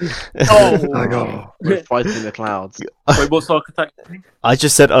 goody. Oh, We're fighting the clouds. Wait, what's Architect? I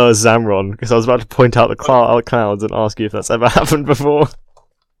just said, Zamron, because I was about to point out the clouds and ask you if that's ever happened before.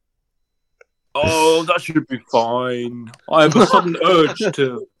 Oh, that should be fine. I have a sudden urge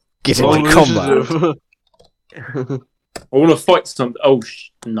to. Get Oh, into combat. I want to fight some. Oh,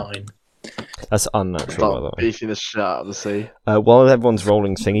 9. That's unnatural, by Start the way. beating the shit out of the sea. While everyone's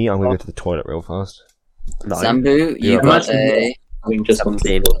rolling thingy, I'm going to go to the toilet real fast. No. Zambu, you Yeah. got Imagine a... just on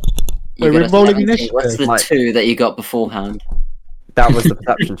 17. You Wait, got a we're rolling 17. initiative. What's the Like- 2 that you got beforehand? That was the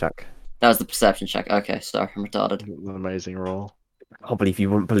perception check. That was the perception check. Okay, sorry, I'm retarded. An amazing roll. I can't believe you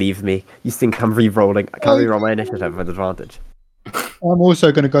wouldn't believe me. You think I'm re-rolling? I can't re-roll my initiative with advantage. I'm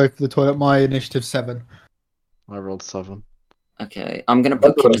also going to go for the toilet. My initiative 7. I rolled 7. Okay, I'm gonna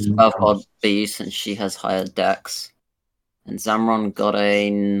put Kim above Oddbee since she has higher dex. And Zamron got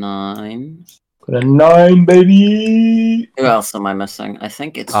a 9. Got a 9, baby. Who else am I missing? I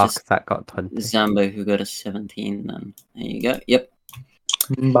think it's just That got 20. Zambo who got a 17 then. There you go. Yep.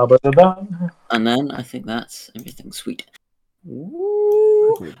 Ba-ba-da-da. And then I think that's everything sweet.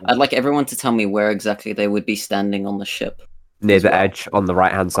 Ooh. I'd like everyone to tell me where exactly they would be standing on the ship. Near as the well. edge on the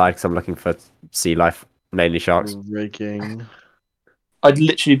right-hand side, because I'm looking for sea life, mainly sharks. Rigging. I'd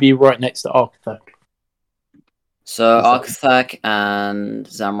literally be right next to Architect. So Arkathak and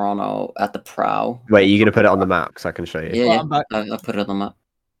Zamron are at the prow. Wait, you're gonna put it on the map so I can show you? Yeah, I'm back. I put it on the map.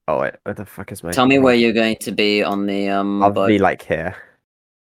 Oh wait, where the fuck is my? Tell me where you're going to be on the I'll boat. be like here.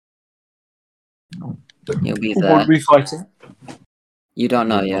 You'll be What there. are we fighting? You don't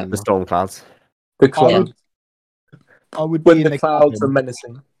know yet. The storm clouds. The cloud. I would be When in the the clouds cabin. are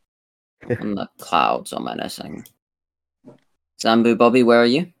menacing. And the clouds are menacing. Zambu, Bobby, where are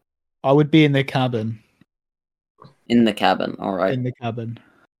you? I would be in the cabin. In the cabin. All right. In the cabin.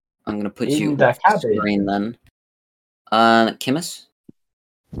 I'm gonna put In you the off cabin? screen then. Kimus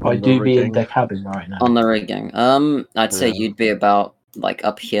I the do be in rigging. the cabin right now. on the rigging. I'd say Yeah. you'd be about like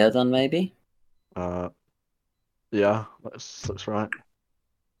up here then maybe. Yeah, looks right.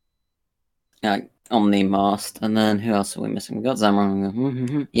 Yeah, on the mast. And then who else are we missing? We got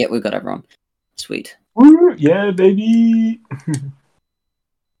Zamron. Yeah, we've got everyone. Sweet. Woo, yeah, baby.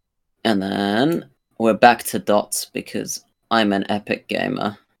 And then we're back to dots because I'm an epic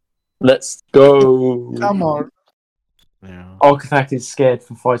gamer. Let's go. Come on. Yeah. Architect is scared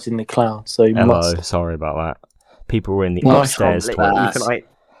for fighting the cloud, so he Hello, must. sorry about that. People were in the Well, upstairs I can't toilet. believe- Ethan,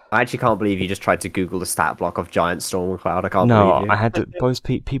 I actually can't believe you just tried to Google the stat block of giant storm cloud. I can't No, believe you. I had to. Both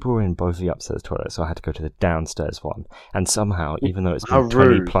people were in both the upstairs toilets, so I had to go to the downstairs one. And somehow, even though it's How been 20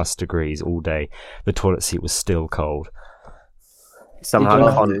 rude. plus degrees all day, the toilet seat was still cold. Somehow, You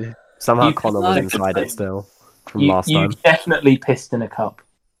Connor was can't- inside it still from You, last you time. definitely pissed in a cup.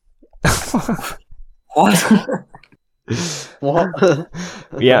 What? What?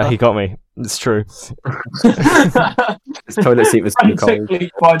 Yeah, he got me. It's true. His toilet seat was too cold.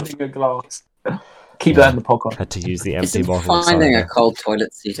 Frantically finding a glass. Keep that in the podcast. Had to use the empty Isn't bottle. of finding a cider. cold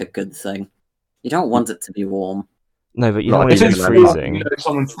toilet seat a good thing? You don't want it to be warm. No, but you Not don't want If it even to it's be freezing. freezing. You know,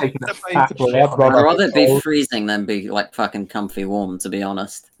 someone's taking a That's fat basically shit. I'd rather- I'd rather it be cold. freezing than be like fucking comfy warm, to be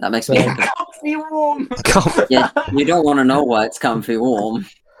honest. That makes me Yeah. think of, Comfy warm. yeah, you don't want to know why it's comfy warm.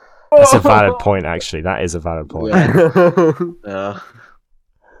 That's a valid point, actually. That is a valid point. Yeah.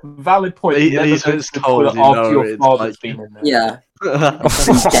 Valid point. At Never least go when to it's the cold, toilet you after know your it's father's like- been in there. Yeah,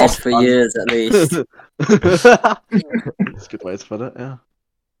 been dead for years at least. That's a good way to put it, yeah.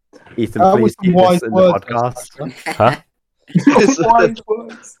 Ethan, That please was some keep wise this in the words. podcast. Huh? Wise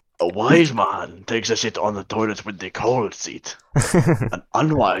words. A wise man takes a shit on the toilet with the cold seat. An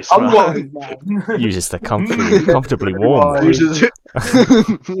unwise man Unwise man. Uses the comfortably warm. Wise. uses it.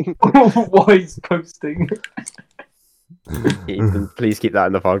 Wise coasting. Ethan, please keep that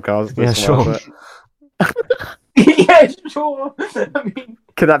in the podcast. Yeah, It's sure. worth it. Yeah, sure. I mean,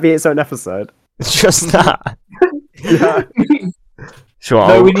 Could that be its own episode? Just that. Yeah. Sure.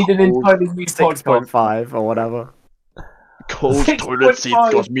 no, I'll- we need an entirely new podcast. 6.5 or whatever. Cold 6.5, toilet seat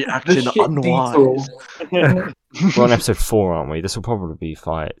got me The acting shit unwise. detour. We're on episode 4, aren't we? This will probably be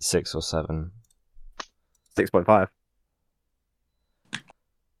 5, 6 or 7. 6.5.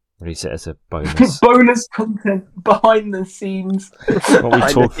 Release it as a bonus. Bonus content behind the scenes. What we Behind the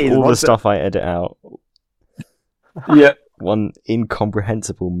talk, scenes, all the what's it? stuff I edit out. Yeah. One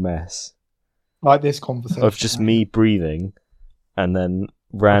incomprehensible mess Like this conversation. of just me breathing and then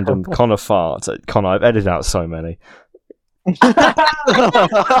random Connor farts. Connor, I've edited out so many. Please have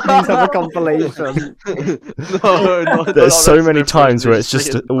a compilation. No, There's so many times where it's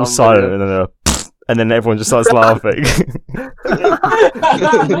just all silent and then and then everyone just starts laughing.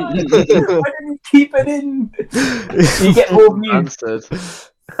 Why didn't you keep it in? You get more views. Answered.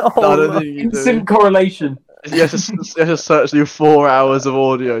 No, I don't think you do. Instant correlation. You have to search through 4 hours of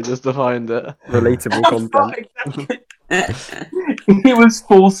audio just to find it. Relatable content. He was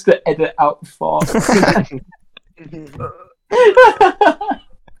forced to edit out farts.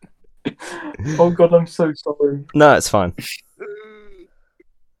 Oh god, I'm so sorry. No, it's fine.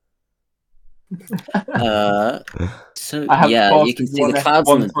 So I have yeah, you farted can see one the clouds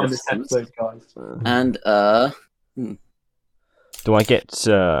in one the time this distance, episode, guys. and Do I get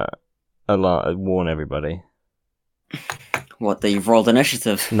warn everybody? what? That you've rolled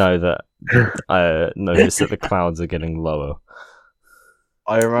initiative. No, that I noticed that the clouds are getting lower.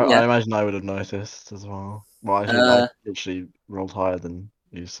 I Yeah. imagine I would have noticed as well. Well, I literally rolled higher than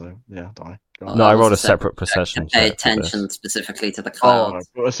you, so yeah, die. Go on. No, I that was rolled a a separate check procession to pay check for this. attention specifically to the Oh, clouds.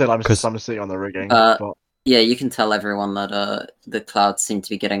 but still, I'm 'Cause- sitting on the rigging. Uh, but Yeah, you can tell everyone that the clouds seem to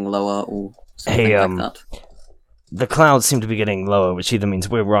be getting lower or something Hey, like that. The clouds seem to be getting lower, which either means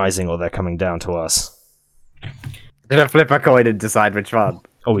we're rising or they're coming down to us. Gonna flip a coin and decide which one.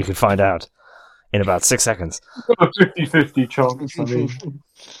 Or we could find out in about 6 seconds. A 50-50 chance, I mean.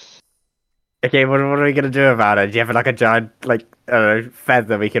 Okay, what are we gonna do about it? Do you have like a giant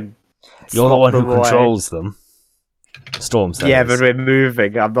feather we can? You're the swap one who them away? controls them. Storms. that Yeah, is. but we're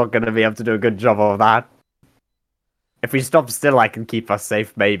moving. I'm not gonna be able to do a good job of that. If we stop still, I can keep us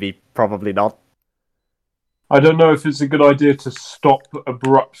safe. Maybe, probably not. I don't know if it's a good idea to stop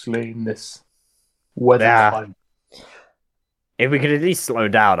abruptly in this weather Yeah. time. If we could at least slow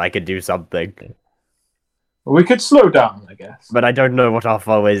down, I could do something. We could slow down, I guess. But I don't know what our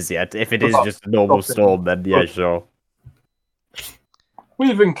foe is yet. If it is just a normal storm, then yeah, sure.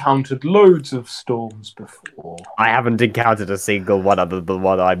 We've encountered loads of storms before. I haven't encountered a single one other than the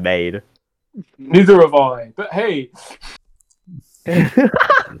one I made. Neither have I. But hey,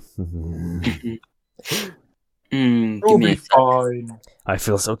 we'll be fine. I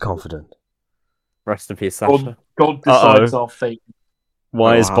feel so confident. Rest in peace, Sasha. God decides our fate.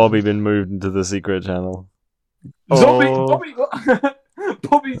 Why has Bobby been moved into the secret channel? Bobby's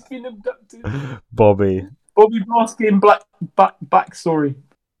been abducted. Bobby Baskin backstory.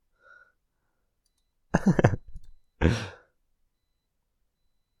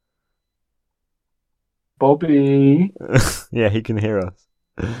 Bobby. Yeah, he can hear us.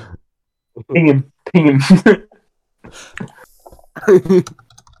 Ping him.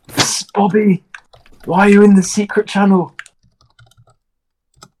 Bobby, why are you in the secret channel?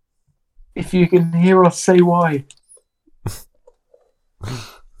 If you can hear us, say why.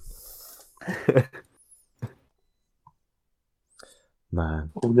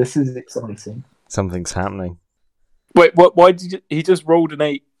 Man, Oh, this is exciting. something's happening. Wait, what? Why did he just rolled an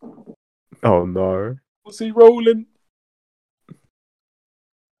 8? Oh no. What's he rolling?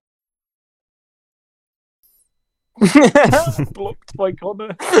 Blocked by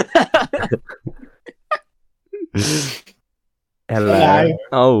Connor. Hello.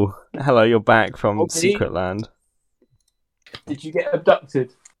 Oh, hello, you're back from Bobby? Secret Land. Did you get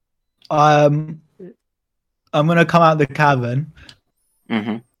abducted? I'm gonna come out the cavern.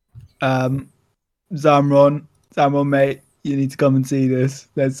 Mm-hmm. Zamron, mate, you need to come and see this.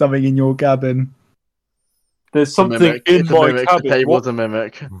 There's something in your cabin. There's something in It's a my mimic. cabin. The table's What? a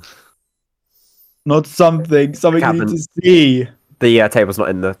mimic. Not something you Cabin. need to see. The table's not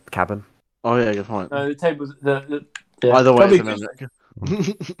in the cabin. Oh yeah, good point. The table's yeah. Either way, Probably it's a just-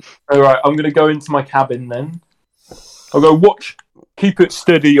 mimic. Alright, I'm gonna go into my cabin then. I'll go watch. Keep it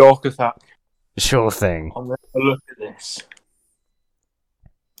steady, Arkathak. Sure thing. I'm gonna have a look at this.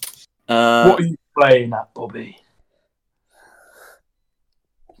 Uh, What are you playing at, Bobby?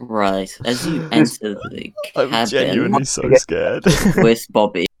 right. As you enter the cabin so scared. with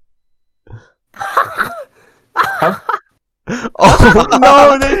Bobby, Oh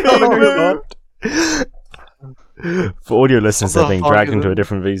no, they're Oh being my moved! For audio listeners, What they're the being fuck dragged is into it? a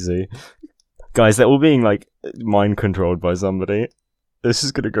different VC. Guys, they're all being like mind controlled by somebody. This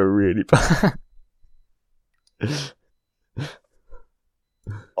is gonna go really bad.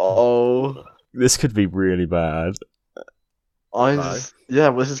 Oh, This could be really bad. yeah,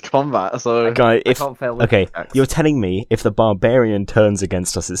 well, this is combat, so Guy, if can't fail with okay, attacks. you're telling me if the barbarian turns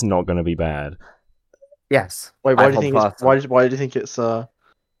against us, it's not gonna be bad. Yes. wait, I why do you think hold it's fast. why do you think it's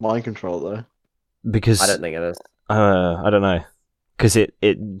mind control though? Because I don't think it is. I don't know. Because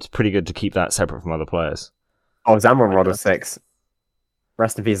it's pretty good to keep that separate from other players. Oh, Zamron rolled a 6.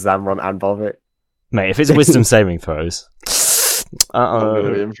 Rest in peace, Zamron and Bobby. Mate, if it's wisdom saving throws. I'm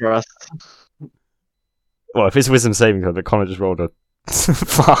gonna be impressed. Well, if it's wisdom saving throw, that Connor just rolled a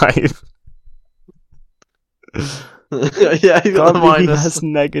 5. Yeah, he got Can't the believe he minus. has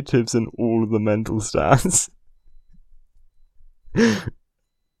negatives in all of the mental stats.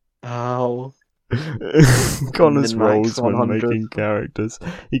 Ow. Connor's Min-max rolls when 100. making characters.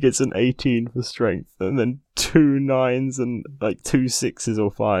 He gets an 18 for strength, and then 2 9s and like 2 6s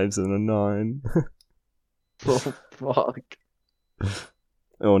or 5s and a 9. Oh fuck.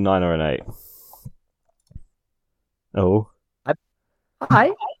 Or 9 or an 8. Oh.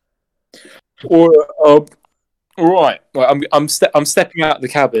 Hi. Or right. I'm stepping out of the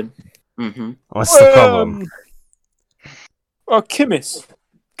cabin. mm-hmm. What's the problem? Kimmis,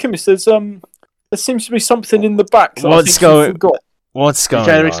 there seems to be something in the back. That What's I think you forgot. What's You going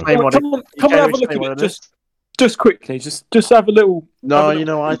can't on? explain what Come it. on, You come and can't have a look explain at what it. it is. Just quickly. Just have a little. No, have a you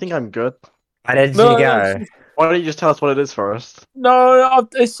know, little- I think I'm good. Why did No, you go? no, Why don't you just tell us what it is first? no,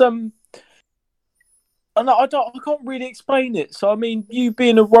 it's I can't really explain it. So I mean, you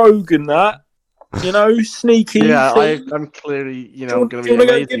being a rogue and that, you know, sneaky. Yeah, thing, I'm clearly, Do going to you be wanna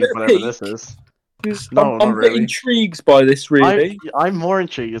go amazing give it a whatever peek? this is. 'cause No, I'm not a bit really. intrigued by this. Really, I'm more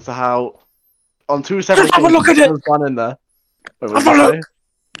intrigued as to how, on 2 separate have a look at it! someone's gone in there. Wait, what Have did a you look! say?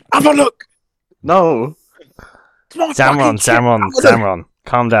 Have a look. No. It's my fucking shit. Have a look. Samron,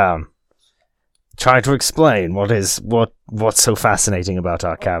 calm down. Try to explain what's so fascinating about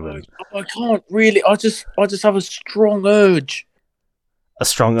our cabin. I can't really. I just have a strong urge A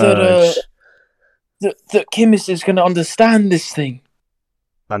strong that urge. that Kimmis is going to understand this thing.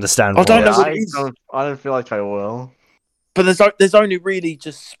 Understand I don't what? know what it is. I don't feel like I will. But there's only really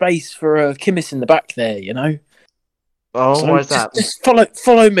just space for Kimmis in the back there, you know. Oh, So why is that? Just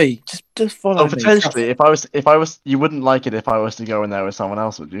follow me. Just follow Oh, me. potentially, if I was, you wouldn't like it if I was to go in there with someone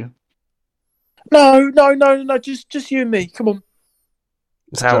else, would you? No. Just you and me. Come on.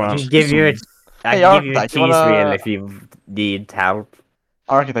 Someone I else. can give you a, I Hey, can give you a Architect, you cheese wanna- wheel if you need help.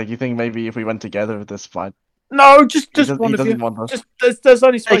 Architect, you think maybe if we went together with this fight? No, just He one of you. doesn't want us. Just there's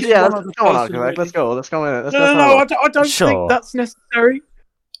only Hey, space yeah, for one let's other go on, person. Architect. Really. Let's go. Let's go in. Let's No, go. no, I don't Sure. think that's necessary.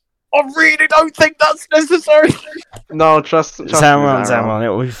 I really don't think that's necessary. No, trust me, Zamron, it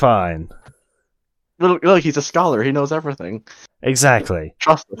will be fine. Look, he's a scholar. He knows everything. Exactly.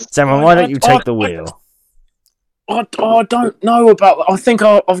 Trust us. Zamron, why don't you take the wheel? I don't know about that. I think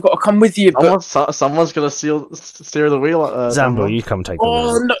I've got to come with you. But Someone's gonna steer the wheel. Zambo, you come take the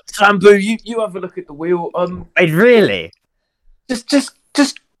wheel. no, Sambu, you have a look at the wheel. Wait, really?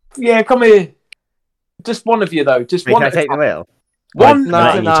 Just yeah, come here. Just one of you though. Just Wait, one. can I at a take the time. wheel? One. No,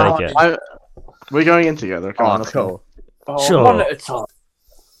 let you take it. We're going in together. Come Oh, on, let's go. cool. Sure. One at a time.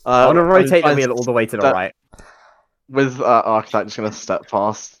 I want to rotate the I'm wheel all the way to the that- right. With Architect just gonna step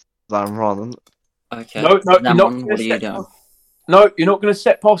past Zamron. Okay. No, you're Zamon, not what gonna are you step doing? past- No, you're not going to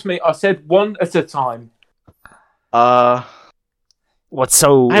step past me. I said one at a time. What's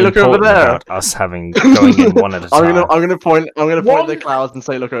so Hey, look over important there. about us having going in one at a time? I'm gonna point at One- the clouds and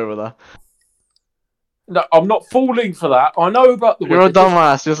say, "Look over there." No, I'm not falling for that. I know about the You're a weather.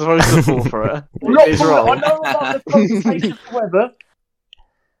 dumbass. You're supposed to fall for it. I'm not He's falling. wrong. I know about the conversation of the weather.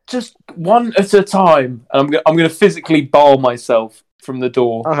 Just one at a time. And I'm going to physically bar myself from the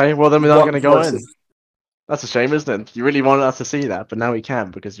door. Okay, well then we're not One gonna go person. in. That's a shame, isn't it? You really wanted us to see that, but now we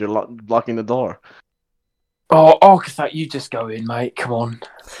can because you're blocking the door. Oh, Architect, you just go in, mate. Come on.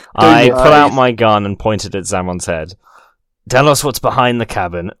 I you? pull out my gun and pointed at Zamon's head. Tell us what's behind the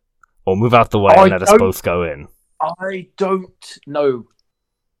cabin, or move out the way I and let us don't- both go in. I don't know.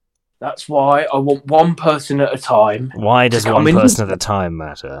 That's why I want one person at a time. Why does Come one in. person at a time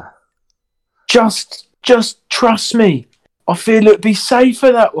matter? Just trust me. I feel it'd be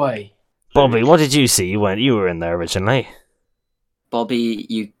safer that way. Bobby, what did you see? You were in there originally. Bobby,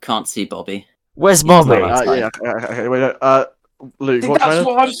 you can't see Bobby. Where's He's Bobby? not Yeah. Okay. Wait. Luke, See, what that's kind of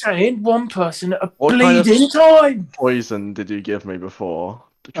what I'm saying. One person at a What kind of- bleeding time. poison did you give me before?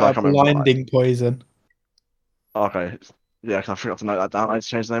 Can I come in? Blinding poison. Okay. Yeah, 'cause I forgot to note that down. I need to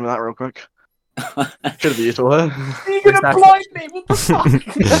change the name of that real quick. Could be useful there. You're gonna That's- blind me. What the fuck?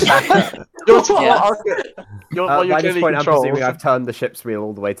 You're Yeah. You're By this clearly point, I'm controlled. presuming I've turned the ship's wheel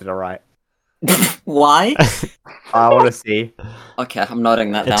all the way to the right. Why? I want to see. Okay, I'm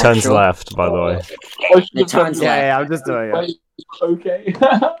noting that It down. turns sure. left, by the way. I should It have done turns that. Yeah, I'm just doing it. Wait, okay.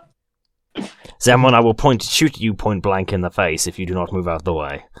 Zamon, I will shoot you point blank in the face if you do not move out the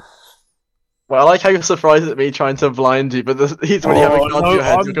way. Well, I like how you're surprised at me trying to blind you, but he's when you have a gun to no, your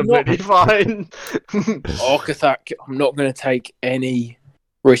head, I'm you're completely fine. Architect, I'm not going to take any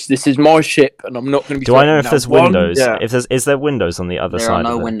risk. This is my ship, and I'm not going to be. Do I know if threatened. there's Now, one- windows? yeah. Is there windows on the other There side are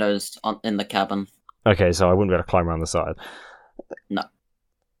no of it? windows in the cabin. Okay, so I wouldn't be able to climb around the side.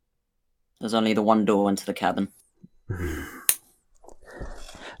 There's only the one door into the cabin.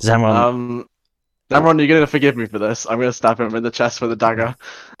 Zamon, Damron, you're gonna forgive me for this. I'm gonna stab him in the chest with a dagger.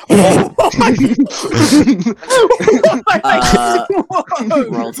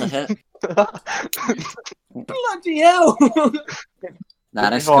 Roll to hit. Bloody hell!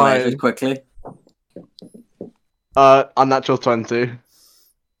 That Fine. escalated quickly. Unnatural 20.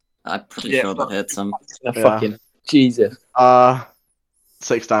 I'm pretty Yeah, sure that hits him. Yeah. Fucking Jesus!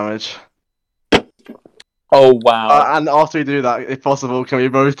 6 damage. Oh wow! And after we do that, if possible, can we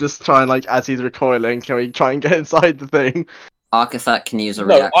both just try and, like, as he's recoiling, can we try and get inside the thing? Architect can use a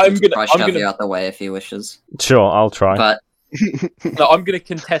No, reaction to try I'm shove gonna- you out the way if he wishes. sure, I'll try. But No, I'm going to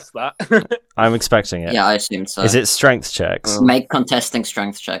contest that. I'm expecting it. yeah, I assume so. Is it strength checks? Make contesting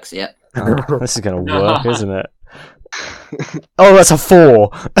strength checks, yeah. Oh, this is gonna work, isn't it? Oh, that's a 4!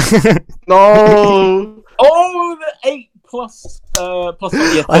 No! Oh, the 8 plus yeah,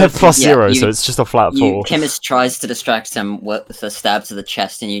 I have plus Yeah, 0, you- so it's just a flat 4. Chemist tries to distract him with a stab to the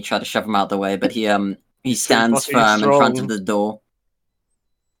chest, and you try to shove him out the way, but he stands fucking firm in front strong. of the door.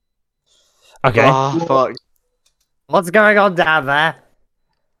 Okay. Ah, fuck. What's going on down there?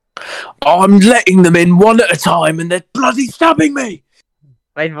 I'm letting them in one at a time, and they're bloody stabbing me.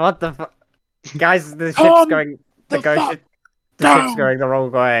 Wait, what the fuck? Guys, the ship's Calm going. The, the go fuck ship, the ship's down. going the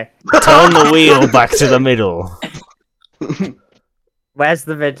wrong way. Turn the wheel back to the middle. Where's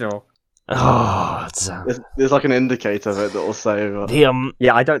the vigil? Oh, it's, There's like an indicator of it that will say. the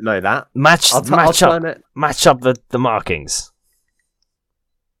Yeah, I don't know that. match I'll match up turn it. the markings.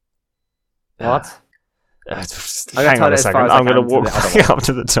 What? Hang turn on it a as second. far as I I'm gonna can to walk the other one. up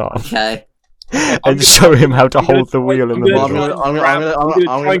to the top. Okay. and show him how to hold the wheel in the I'm middle. gonna try and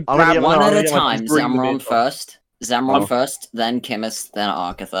One at a grab time. bring them in. Zamron first. Zamron Oh. first, then Kimis, then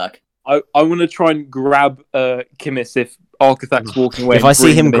Arkathak. I want to try and grab Kimis if Arkathak's walking away. If and I see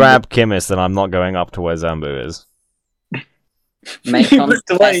bring him them in. grab Kimis, then I'm not going up to where Zambu is. Make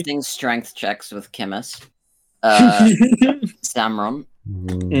contesting strength checks with Kimis. Zamron.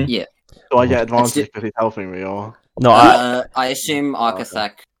 Mm. Yeah. Do I get Let's advantage do- because he's helping me, or? No, I assume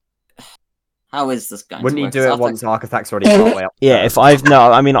Arkathak. How is this going Wouldn't to he work? do it once Arkathak's already got way up? yeah. If I've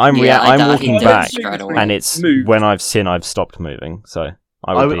no, I mean I'm Yeah, I I'm doubt he'd walking do it back, straight away. and it's Move. when I've seen I've stopped moving. So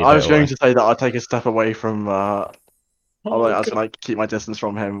I I would be. I was going to. to say that I'd take a step away from. I was gonna like keep my distance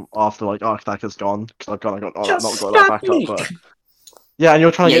from him after like Arctic has gone because I've kind of got not got that backed up. But yeah, and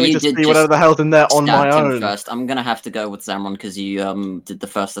you're trying to get me you to did see whatever just the hell's in there on my Stabbed him own. first. I'm gonna have to go with Zamron because you did the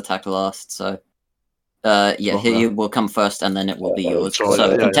first attack last. So yeah, Okay. he will come first, and then it will be yours. Sure,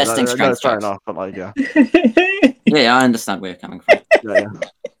 So contesting no, strength fair checks. enough, but like yeah, Yeah, I understand where you're coming from. yeah.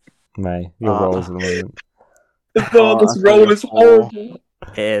 May your rolls at the moment. This roll is horrible.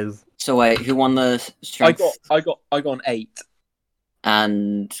 It is. So wait, who won the I strength? got an 8.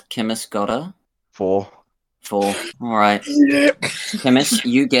 And Kimis got a 4. 4. All right, Kimis,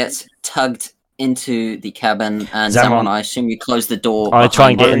 you get tugged into the cabin, and Zamron. Zamron, I assume you close the door. I try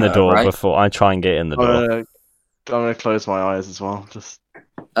and behind get in you, the door right? before I try and get in the door. I'm gonna close my eyes as well. Just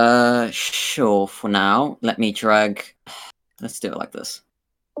Sure. For now, let me drag. Let's do it like this.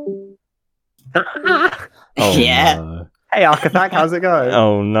 Oh, Yeah. No. Hey, Arkathak, how's it going?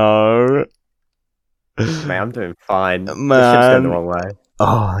 Oh no. Man, I'm doing fine. The ship's Man. going the wrong way.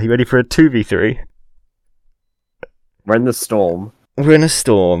 Oh, you ready for a 2v3? We're in the storm. We're in a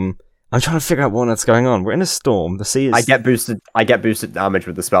storm. I'm trying to figure out what's going on. We're in a storm. The sea is. I get boosted damage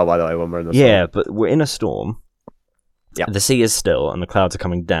with the spell, by the way, when we're in the storm. Yeah, but we're in a storm. Yeah. The sea is still, and the clouds are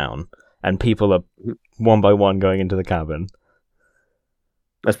coming down, and people are one by one going into the cabin.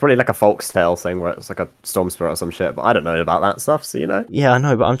 It's probably like a folk's tale thing where it's like a storm spirit or some shit, but I don't know about that stuff, so you know. Yeah, I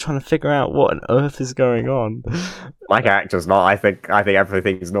know, but I'm trying to figure out what on earth is going on. My character's not. I think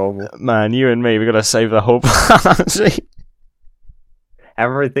everything's normal. Man, you and me, we gotta save the whole party.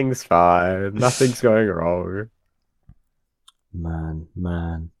 Everything's fine. Nothing's going wrong.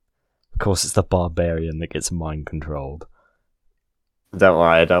 Man. Of course, it's the barbarian that gets mind controlled. Don't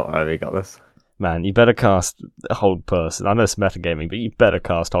worry, we got this. Man, you better cast Hold Person. I know it's metagaming, but you better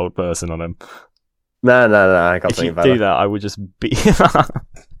cast Hold Person on him. No, I got If you something better. do that, I would just be.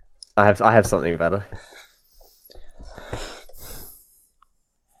 I have something better.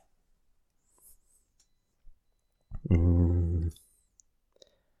 Mm.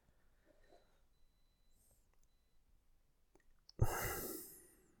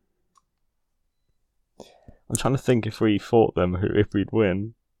 I'm trying to think if we fought them, if we'd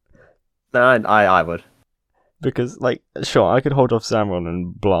win. No, I would. Because, like, sure, I could hold off Zamron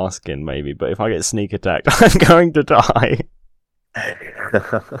and Blaskin, maybe, but if I get sneak attacked, I'm going to die.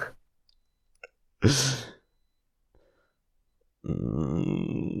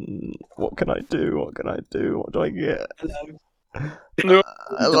 What can I do? What do I get? No.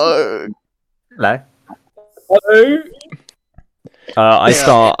 Hello. Hello. Hello. I Yeah.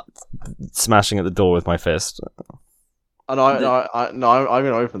 start smashing at the door with my fist. and I'm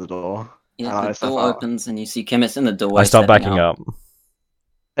gonna open the door. Yeah, I the step door out. opens and you see Kimis in the doorway. I start stepping backing out. up.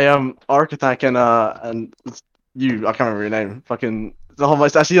 Hey, Architect and you, I can't remember your name. Fucking,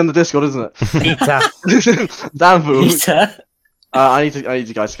 it's actually on the Discord, isn't it? Peter. Damn fool. Peter. I need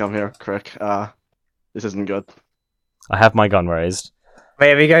you guys to come here, quick. This isn't good. I have my gun raised.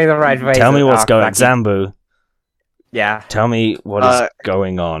 Wait, are we going the right way? Tell me what's going on. Arkathak? Zambu, Yeah. tell me what is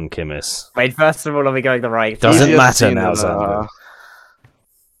going on, Kimis. Wait, first of all, are we going the right? Doesn't Easier matter seen now, than, Zambu.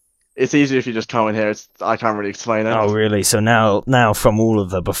 It's easier if you just come in here. I can't really explain it. Oh, really? So now from all of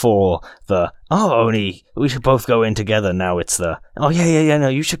the before, only we should both go in together. Now it's yeah, no,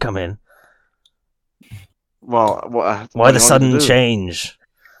 you should come in. Well, what Why do the you want me to sudden do? change?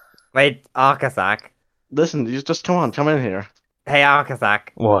 Wait, Arkathak. Listen, you just come in here. Hey, Arkathak.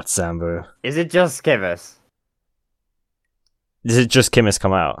 What, Zambu? Is it just Kivis? Did it just Kimis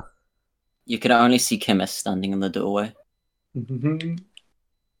come out? You could only see Kimis standing in the doorway.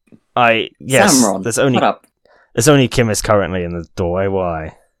 Yes. Samron, There's only what up? Kimis currently in the doorway.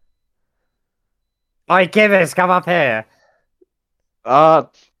 Why? Oi, Kivis, come up here. I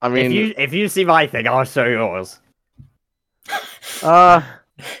mean, If you see my thing, I'll show yours.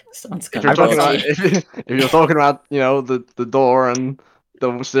 Sounds if kind you're of talking about dodgy. if you're talking about the door and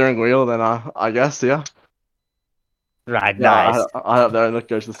the steering wheel, then I guess yeah. Right, Yeah, nice. I up there and look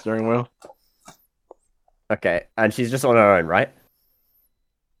goes the steering wheel. Okay, and she's just on her own, right?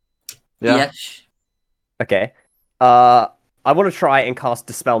 Yeah. Okay. I want to try and cast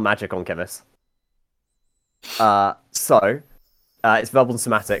Dispel Magic on Kivis. It's verbal and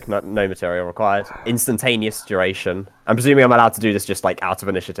somatic, no material required. Instantaneous duration. I'm presuming I'm allowed to do this just like out of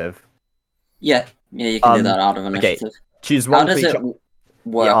initiative. Yeah, you can do that out of initiative. Okay. Choose How one does creature. it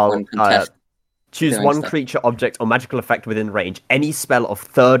work when contest? Choose doing one stuff? creature, object, or magical effect within range. Any spell of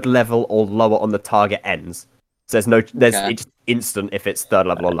 3rd level or lower on the target ends. So it's instant if it's 3rd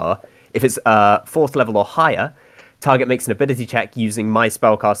level or lower. If it's 4th level or higher, target makes an ability check using my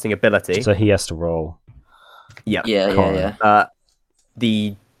spellcasting ability. So he has to roll. Yeah. Yeah.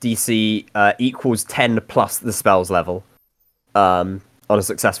 The DC equals 10 plus the spell's level. On a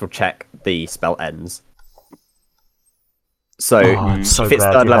successful check, the spell ends. So, I'm so if it's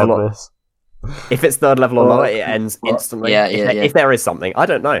glad 3rd you level, have this. if it's 3rd level or lower, it ends instantly. Yeah. If there is something, I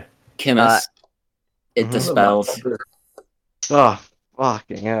don't know. Kimis, it dispels. Oh,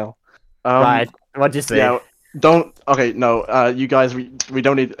 fucking hell. Right, what'd you say? Yeah, don't. Okay, no. You guys, we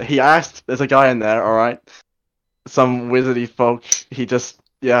don't need. He asked. There's a guy in there. All right. Some wizardy folk. He just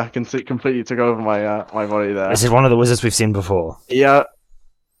completely took over my my body there. Is it one of the wizards we've seen before? Yeah.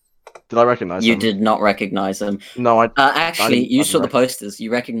 Did I recognize You him? did not recognize them. No, Actually, you saw the recognize- posters. You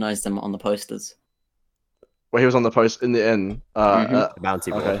recognized them on the posters. Well, he was on the post in the inn. Mhm.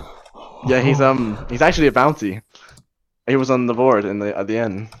 Bounty board. Okay. Yeah, he's actually a bounty. He was on the board at the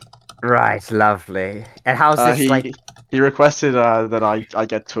end. Right, lovely. And how's this He requested that I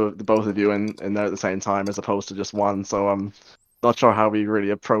get the both of you in there at the same time as opposed to just one. So I'm not sure how we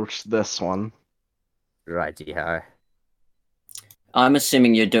really approach this one. Right, yeah. I'm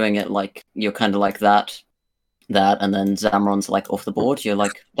assuming you're doing it like you're kind of like that, and then Zamron's like off the board. You're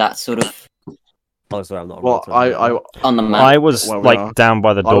like that sort of Oh, sorry, I'm not. Well, I on the map. I was down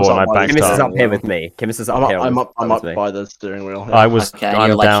by the I was door and up I by the backed Kimis is up. up here with me. Kimis is up here. I'm up with me. by the steering wheel. I was. Okay, I'm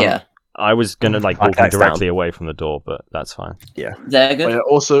you're like down. here. I was gonna walking Okay, directly away from the door, but that's fine. They're But good. yeah,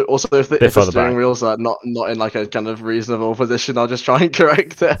 also if the further steering back. wheels are not in like a kind of reasonable position, I'll just try and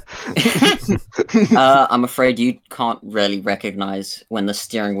correct it. I'm afraid you can't really recognize when the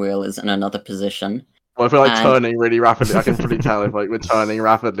steering wheel is in another position. Well, if we're like And- turning really rapidly, I can pretty tell if like we're turning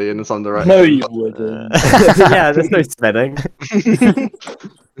rapidly in some direction. No, you wouldn't. Yeah, there's no spinning.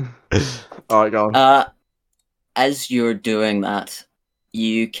 Alright, go on. As you're doing that,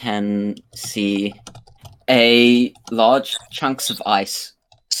 you can see a large chunks of ice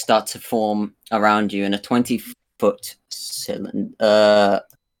start to form around you in a 20-foot cylinder.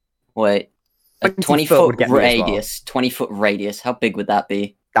 Wait, a 20 foot would 20-foot get me as well. radius. 20-foot radius. How big would that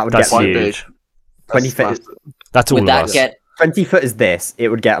be? That would That's get me. huge. 20 foot. That's all Would of that us. get? 20 foot is this. It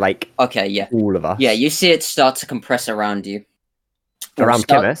would get like Okay, yeah, all of us. yeah. You see it start to compress around you. Or Around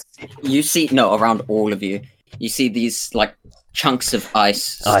start- Kimis. You see, no, around all of you. You see these like chunks of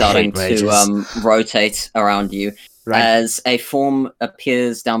ice I starting hate to mages. rotate around you Right. as a form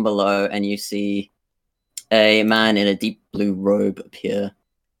appears down below, and you see a man in a deep blue robe appear.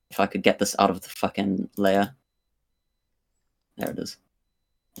 If I could get this out of the fucking layer, there it is.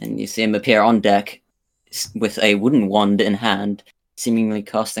 And you see him appear on deck with a wooden wand in hand, seemingly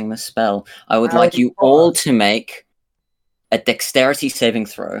casting the spell. I would like you all to make a dexterity saving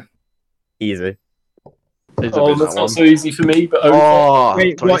throw. Easy. It's a Oh, bit that's that not one. so easy for me, but okay. Oh,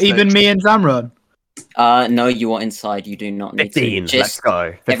 Wait, what? 26. Even me and Zamron? No, you are inside. You do not need 15. to. Let's Just go.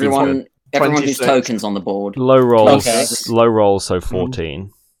 15's everyone, good. everyone whose 26. tokens on the board. Low rolls. Okay. Low rolls. So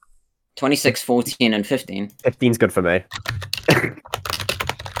 14. 26, 14, and 15. 15's good for me.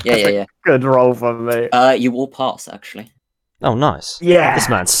 Yeah. Good roll for me. You all pass, actually. Oh, nice. Yeah. This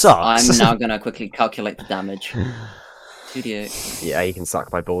man sucks. I'm now gonna quickly calculate the damage. 2d8. Yeah, he can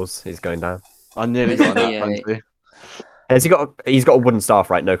suck my balls. He's going down. I nearly got that Yeah. 20. Has he got? He's got a wooden staff,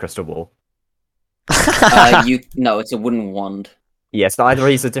 right? No crystal ball. No, it's a wooden wand. Yes. Either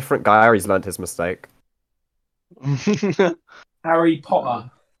he's a different guy or he's learned his mistake. Harry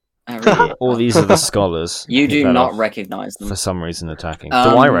Potter. All these are the scholars. You do that not are recognize them. for some reason attacking. Do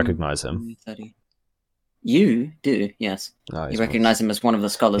I Um, recognize him? 30. You do, yes. No, You recognize him as one of the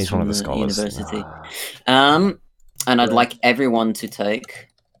scholars He's from one of the scholars. university. Ah. And I'd like everyone to take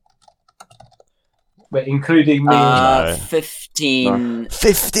But including me. No. 15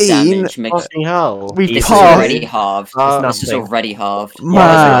 15? damage mixed. Fucking hell. We This is passed. already halved. This is nothing. already halved. I'm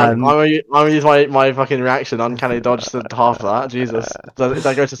Man. gonna use my fucking reaction. Uncanny dodge to half that. Jesus. Does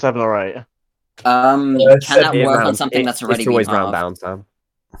that go to 7 or 8? Can that seven work on round. something that's already It's always been round halved? down, Sam.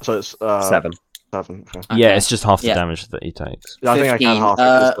 So it's 7. 7. Okay. Yeah, Okay. it's just half the Yeah. damage that he takes. Yeah, I think I 15. can half it.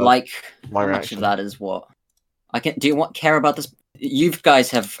 Just Like, my how much reaction. of that is what? I can. Do you care about this? You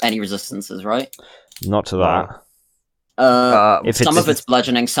guys have any resistances, right? Not to No. that. If Some it's- of it's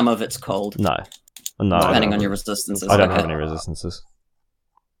bludgeoning, some of it's cold, No. depending No. on your resistances. I don't okay. have any resistances.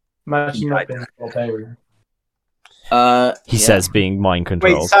 Imagine not being a barbarian. He Yeah. says being mind Wait,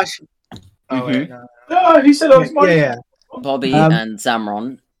 controlled. Sash. Mhm. Wait, no. No, who said I was Yeah. Bobby and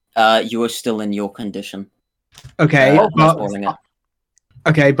Zamron, you are still in your condition. Okay, but Spoiling it.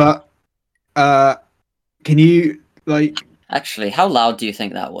 okay, but can you like? Actually, how loud do you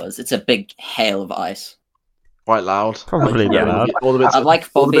think that was? It's a big hail of ice. Quite loud. Probably a bit loud. All the bits, I'd like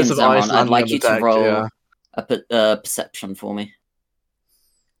all the Bobby and bits of ice Zamron. I'd landing like on you the to deck, roll yeah. a perception for me.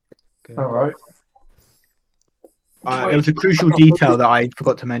 All right. There was a crucial detail that I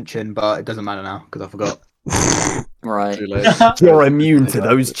forgot to mention, but it doesn't matter now because I forgot. Right. Too late. You're immune to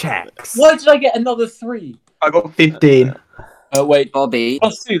those checks. Why did I get another 3? I got 15. Wait, Bobby,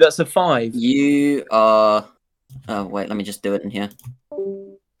 +2. That's a 5. you are. Oh wait, let me just do it in here.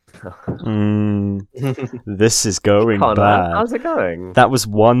 This is going Come on, man. bad. How's it going? That was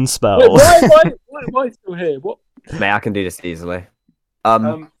one spell. Wait, why am I still here? What? Mate, I can do this easily.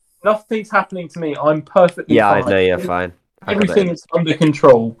 Nothing's happening to me. I'm perfectly Yeah, I fine. know you're fine. I got Everything it. is under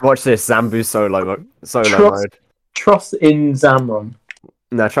control. Watch this, Zambu solo Trust- mode. Trust in Zamron.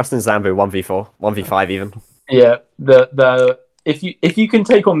 No, trust in Zambu 1v4, 1v5 even. Yeah, if you can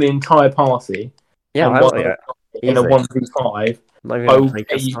take on the entire party Yeah, and I one don't know. in a Easy. 1v5, Not even I gonna will take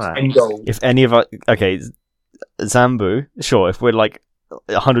pay a you stat. 10 gold. If any of us... Okay, Zambu, sure, if we're like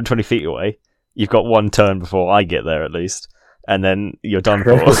 120 feet away, you've got one turn before I get there at least, and then you're done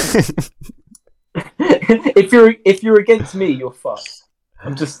for. if you're against me, you're fucked.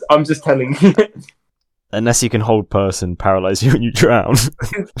 I'm just telling you. Unless you can hold person, paralyze you, and you drown.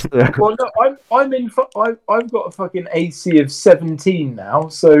 Well, no, I've got a fucking AC of 17 now,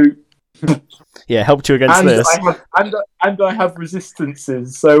 so Yeah, helped you against and this. I have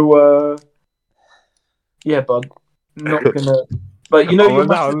resistances, so yeah, bud, not gonna. But you know your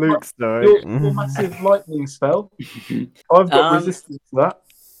massive, Luke's your massive lightning spell. I've got resistance to that.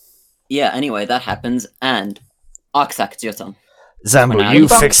 Yeah. Anyway, that happens, and Arksak, it's your turn. Zambu, Now, you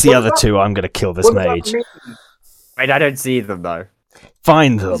what fix the about- other two. I'm gonna kill this What does that mage. mean? Wait, I don't see them though.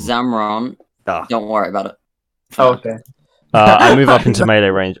 Find them. Zamron, Ah. don't worry about it. Oh, okay. I move up into melee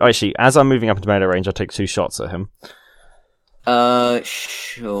range. Actually, as I'm moving up into melee range, I take 2 shots at him.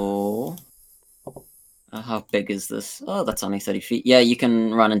 Sure. How big is this? Oh, that's only 30 feet. Yeah, you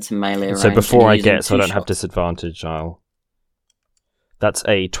can run into melee range. So before and I using get, so I 2 don't have shots. disadvantage, That's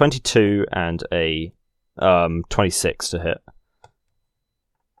a 22 and a 26 to hit.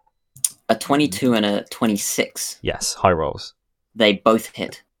 A 22 and a 26. Yes, high rolls. They both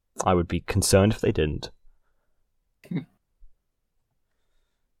hit. I would be concerned if they didn't.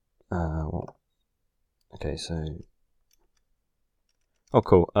 Okay, so... Oh,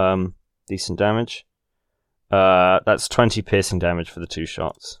 cool. Decent damage. That's 20 piercing damage for the 2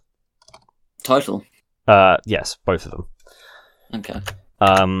 shots. Total. Yes, both of them. Okay.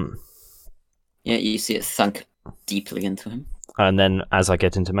 Um, Yeah, you see it sunk deeply into him. and then as I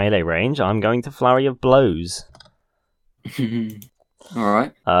get into melee range, I'm going to flurry of blows.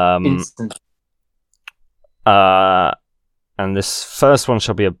 Alright. Instant. And this first one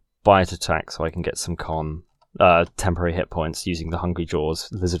shall be a bite attack, so I can get some temporary hit points using the Hungry Jaws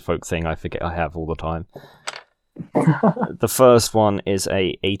lizard folk thing I forget I have all the time. The first one is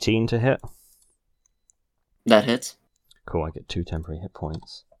a 18 to hit. That hits. Cool, I get 2 temporary hit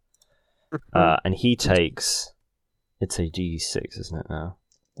points. And he takes... It's a D6, isn't it now?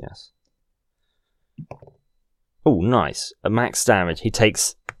 Yes. Oh, nice. A max damage. He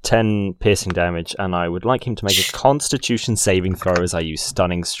takes 10 piercing damage, and I would like him to make a Constitution saving throw as I use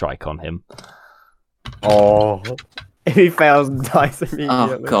Stunning Strike on him. Oh, if he fails and dies Oh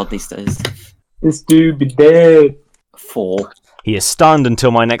immediately. god, these days. This dude be dead. 4. He is stunned until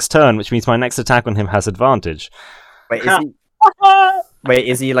my next turn, which means my next attack on him has advantage. Wait,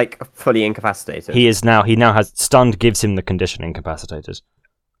 is he like fully incapacitated? He now has stunned, gives him the condition incapacitated.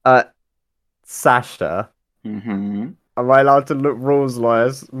 Sashta, Mm-hmm. am I allowed to look rules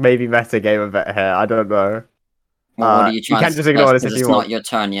lawyers? Maybe metagame a bit here. I don't know. Well, what are you you trying can to just ignore suggest? this if 'Cause you it's want. not your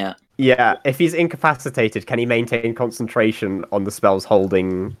turn yet. Yeah, if he's incapacitated, can he maintain concentration on the spells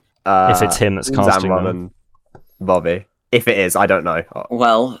holding? If it's him that's casting Zamron them. and Bobby. If it is, I don't know.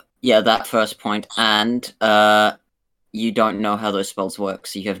 Well, yeah, that first point, and you don't know how those spells work,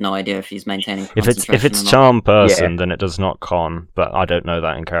 so you have no idea if he's maintaining If concentration it's or not. charm person, Yeah. then it does not con, but I don't know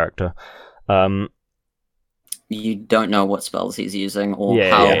that in character. You don't know what spells he's using or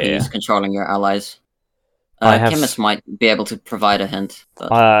Yeah, how yeah, he's yeah. controlling your allies. I have Chemist might be able to provide a hint.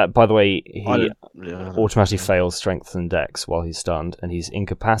 But... by the way, he Yeah. automatically fails strength and dex while he's stunned, and he's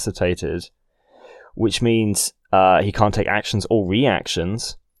incapacitated which means he can't take actions or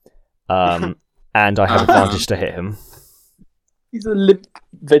reactions, and I have advantage to hit him. He's a limp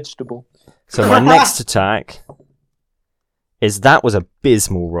vegetable. So my next attack that was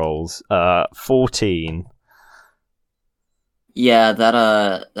abysmal rolls. 14. Yeah,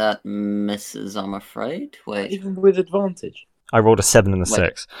 that misses, I'm afraid. Wait. Even with advantage. I rolled a 7 and a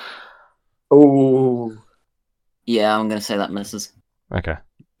 6. Oh. Yeah, I'm gonna say that misses. Okay.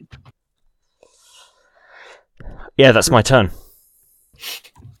 Yeah, that's my turn.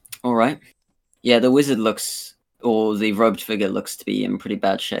 Alright. Yeah, the wizard looks, or the robed figure looks to be in pretty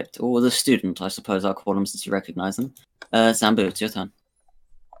bad shape. Or the student, I suppose I'll call him since you recognize him. Zambu, it's your turn.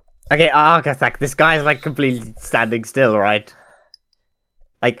 Okay, Arkathak, this guy's like completely standing still, right?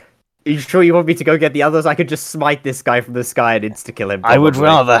 Like, are you sure you want me to go get the others? I could just smite this guy from the sky and insta-kill him. I would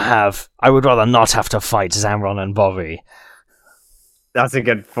probably. rather not have to fight Zamron and Bobby. That's a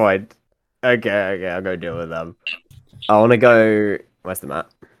good point. Okay, I'll go deal with them. I want to go... Where's the map?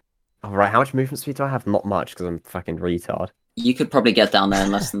 Alright, how much movement speed do I have? Not much, because I'm fucking retard. You could probably get down there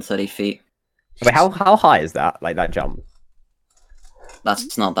in less than 30 feet. Wait, how high is that? Like, that jump?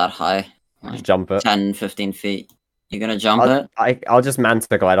 That's not that high. Just Like jump it. 10, 15 feet. You're gonna jump it? I'll just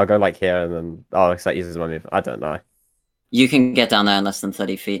manta glide. I'll go like here and then... Oh, that uses my move. I don't know. You can get down there in less than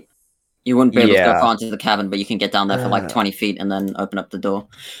 30 feet. You wouldn't be able to Yeah. go far into the cabin, but you can get down there for like 20 feet and then open up the door.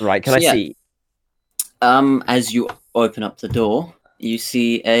 Right, can So, I yeah. see? As you open up the door, you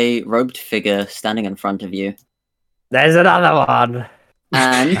see a robed figure standing in front of you. There's another one!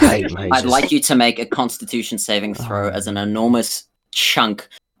 And hate I'd mages. like you to make a constitution saving throw as an enormous chunk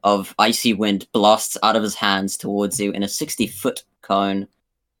of icy wind blasts out of his hands towards you in a 60-foot cone.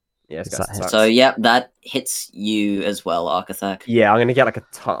 Yes, Is guys, that sucks. So, yeah, that hits you as well, Arkathak. Yeah, I'm gonna get like a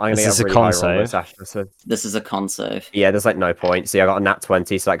ton. I'm gonna This get is a a really con high roll save. this Asher, so... This is a con save. Yeah, there's like no points. See, I got a nat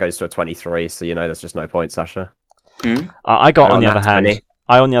 20, so that goes to a 23. So you know, there's just no points, Sasha. I got, I on the got other nat hand... 20.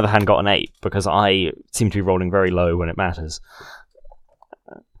 I, on the other hand, got an 8, because I seem to be rolling very low when it matters.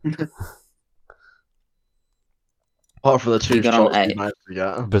 Apart from the 2 You got on shots we A. managed to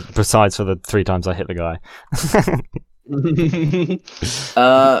get. Besides for the 3 times I hit the guy.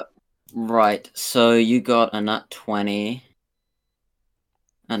 Right, so you got a nat 20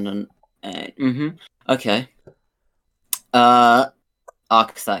 and an 8. Okay.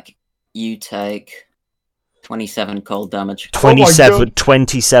 Arkathak, you take 27 cold damage.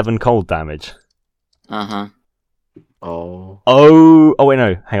 27 cold damage. Uh-huh. Oh. Oh, wait,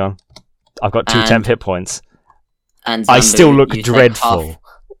 no, hang on. I've got 2 And- temp hit points. And I Zambu, still look you take dreadful.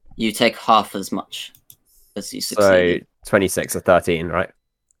 you take half as much as you So succeeded. 26 or 13, right?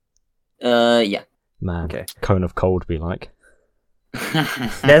 Yeah. Man, Okay. cone of cold be like.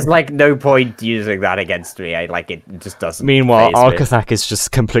 There's like no point using that against me. Like it just doesn't. Meanwhile, faze me. Arkathak is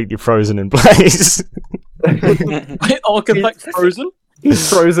just completely frozen in place. Wait, Arkathak's frozen? He's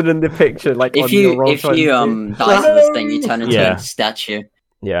frozen in the picture. Like on if your you roll die to this thing, you turn into Yeah. a statue.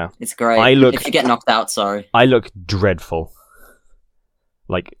 Yeah, It's great. I look- If you get knocked out, sorry. I look dreadful.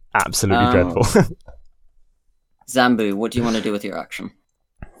 Like, absolutely Oh. dreadful. Zambu, what do you want to do with your action?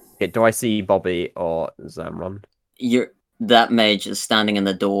 Okay, do I see Bobby or Zamron? That mage is standing in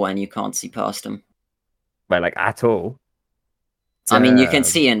the door and you can't see past him. Wait, like at all? I mean, you can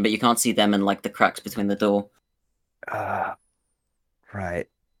Damn. see in, but you can't see them in like the cracks between the door. Right.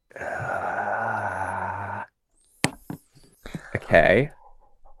 Okay.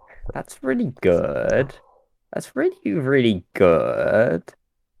 That's really good. That's really, really good.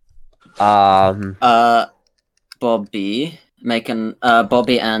 Bobby, Bobby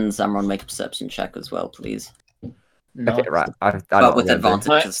and Zamron make a perception check as well, please. Okay, right. I But don't with remember.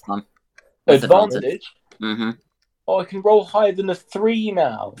 advantage this time. With Advantage? Mm-hmm. Oh, I can roll higher than a 3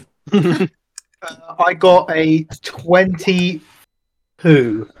 now. I got a 22.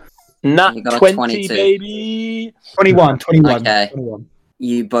 Nat You got a 20, 22. baby! 21. Okay. 21.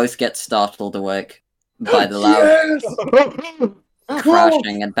 You both get startled awake by the loud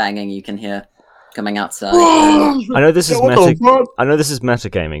crashing and banging you can hear coming outside. I know this is What the fuck? I know this is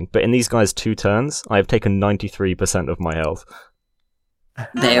metagaming, but in these guys' 2 turns, I have taken 93% of my health.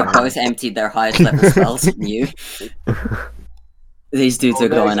 They have both emptied their highest level spells on you. These dudes are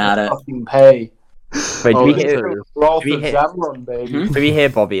going at it. Fucking pay. Wait, Oh, do we it's hear, true. Wrath we of hit- Zamron, baby. Hmm? do we hear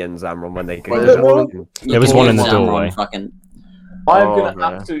Bobby and Zamron when they go? Wait, there's one? You There was can one hear in the Zamron doorway. Fucking... I'm Oh, gonna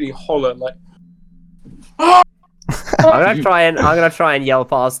man. absolutely holler like. I'm gonna try and yell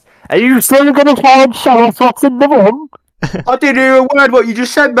past. Are you still gonna try and show us what's in the room? I didn't hear a word what you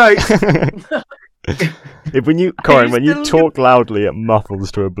just said, mate. When you, Corin, when you still talk loudly, it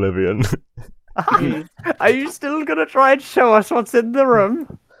muffles to oblivion. Are you still gonna try and show us what's in the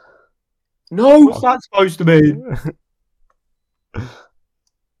room? No. What's that supposed to mean?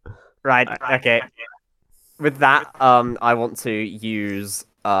 Right. Okay. With that, I want to use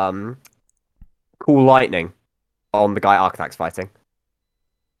cool lightning on the guy Architect's fighting.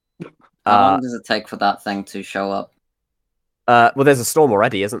 How long does it take for that thing to show up? Well, there's a storm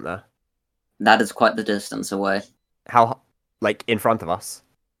already, isn't there? That is quite the distance away. How, like, in front of us?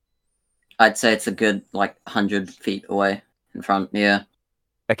 I'd say it's a good, 100 feet away in front, yeah.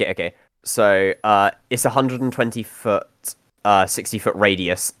 Okay. So, it's 120 foot, 60 foot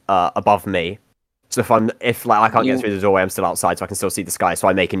radius, above me. So if I can't get through the doorway, I'm still outside, so I can still see the sky, so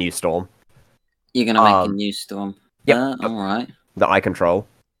I make a new storm. You're gonna make a new storm. Yep. Alright. That I control.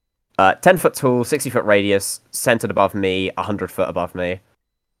 10 foot tall, 60 foot radius, centered above me, 100 foot above me.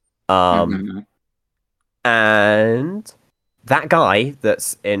 And that guy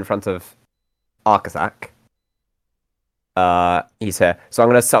that's in front of Arkathak, he's here. So I'm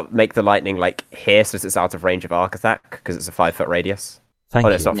gonna make the lightning here, so it's out of range of Arkathak because it's a 5 foot radius. Thank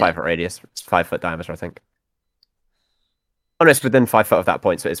you. It's not 5 foot radius; it's 5 foot diameter, I think. Oh no, it's within 5 foot of that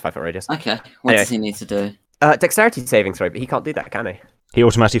point, so it is 5 foot radius. Okay. What does he need to do? Dexterity saving throw, but he can't do that, can he? He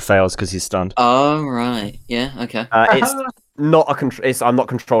automatically fails because he's stunned. Oh right. Yeah. Okay. It's not a I'm not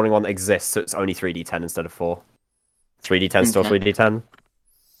controlling one that exists, so it's only 3d10 instead of 4. 3d10 still 3d10.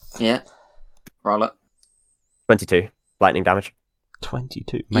 Yeah. Roll it. 22 lightning damage.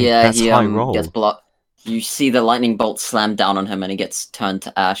 22. Mate, Yeah, that's he high roll. gets blocked. You see the lightning bolt slam down on him, and he gets turned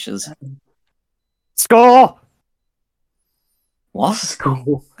to ashes. Score! What?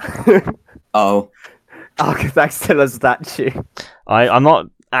 School. Oh. Architect's still a statue. I'm not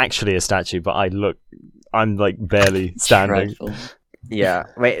actually a statue, but I'm barely standing. Dreadful. Yeah.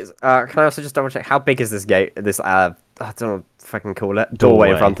 Wait, can I also just double check? How big is this gate? This, I don't know if I can call it. Doorway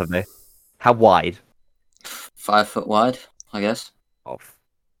in front of me. How wide? 5 foot wide, I guess. Oh,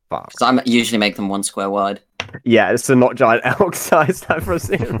 fuck. Because I usually make them 1 square wide. Yeah, it's a not giant elk size, I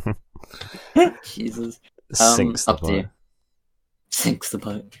presume. Jesus. Sinks the Up to you. boat. Sinks the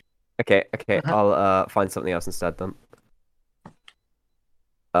boat. Okay, I'll find something else instead then.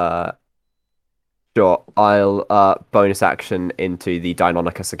 Sure, I'll bonus action into the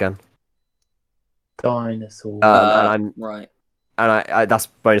Deinonychus again. Dinosaur. Right. And I that's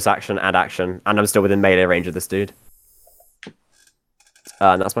bonus action, and I'm still within melee range of this dude.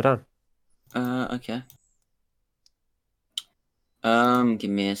 And that's my turn. Okay.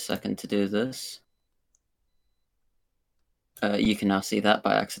 Give me a second to do this. You can now see that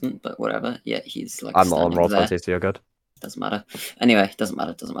by accident, but whatever. Yeah, he's I'm not on standing roll there. 20, so you're good. Doesn't matter. Anyway, doesn't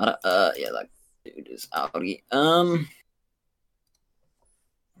matter. Yeah, that dude is outie.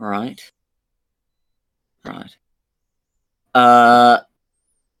 Right.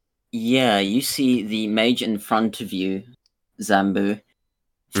 Yeah, you see the mage in front of you, Zambu,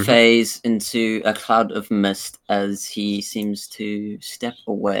 phase into a cloud of mist as he seems to step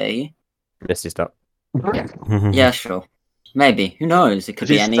away. Misty step. Yeah, sure. Maybe. Who knows? It could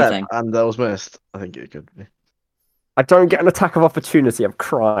be anything. And that was missed. I think it could be. I don't get an attack of opportunity. I'm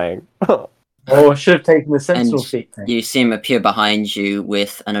crying. Oh, I should have taken the sentinel And feat thing. you see him appear behind you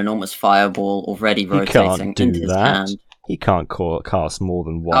with an enormous fireball already He rotating can't in do his that. hand. He can't cast more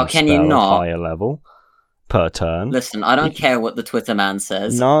than one Oh, can spell you not? of higher level per turn. Listen, I don't care what the Twitter man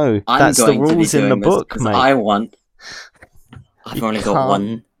says. No, I'm that's the going to be rules in the doing this book, 'cause mate. I've You only got can't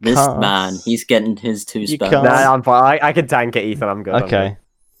one. This cast. man, he's getting his 2 You spells. can't. Nah, I'm fine. I can tank it, Ethan. I'm good. I'm Okay. good.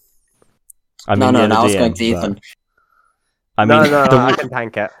 I No, mean, you're the I was DM, going to but- Ethan. I mean, No, the, I can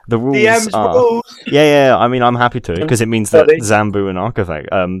tank it. the rules DM's are... rules. Yeah, I mean, I'm happy to, because it means that Bobby. Zambu and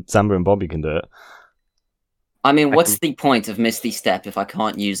Zambu and Bobby can do it. I mean, I what's can- the point of Misty Step if I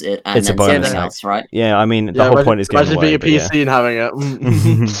can't use it and It's a then bonus something action. else, right? Yeah, I mean, the Yeah, whole imagine- point is giving imagine away, being a but PC and having it.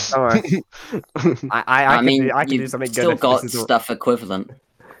 Don't worry. I can do something good. still if got this is stuff equivalent.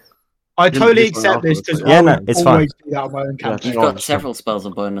 I Didn't totally use one accept this afterwards, because but yeah. I Yeah, no, would it's always do that on my own Yeah, campaign. You've sure. got several spells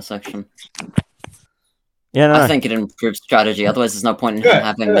of bonus section. yeah, no, I think it improves strategy. Otherwise, there's no point in Yeah,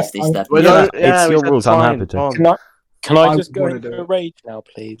 having yeah, Misty I- Step. We Yeah, don't- it's we your said rules, I'm fine, happy to. fine. Can I I just go wanna into do a it. rage now,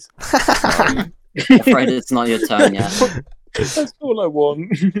 please? I'm afraid it's not your turn yet. That's all I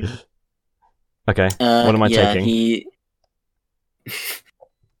want. Okay, what am I yeah, taking? He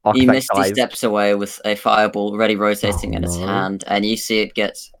Architect Misty dies. steps away with a fireball already rotating in his no. hand, and you see it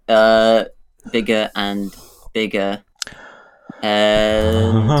gets bigger and bigger.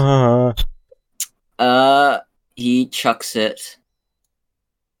 And he chucks it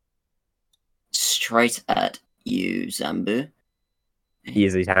straight at you, Zambu.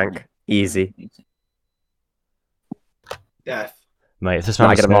 Easy tank. Easy. Death. Mate, if this No, man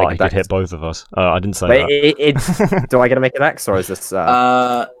I was gotta smart, make he it could back. hit both of us. I didn't say Wait, that. do I get to make an X or is this?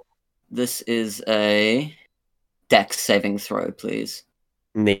 No, This is a dex saving throw, please.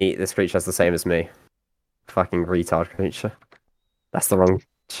 Neat. This creature's the same as me. Fucking retard creature. That's the wrong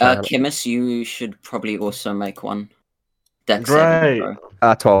channel. Kimus, you should probably also make one. Dex saving Great.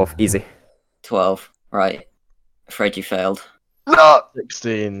 throw. 12. Easy. 12. Right. Afraid you failed. No!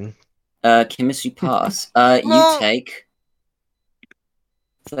 16. Kimus, you pass. You take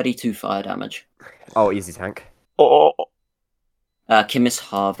 32 fire damage. Oh, easy tank. Oh, Kimus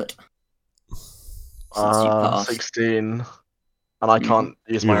Harvard. Since you passed. 16. And I can't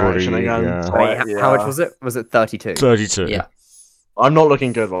use my You've already- action again. yeah. so Wait, I- how much was it? Was it 32? 32. Yeah. I'm not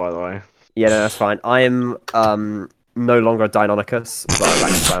looking good, by the way. Yeah, no, that's fine. I am no longer a Deinonychus, but I'm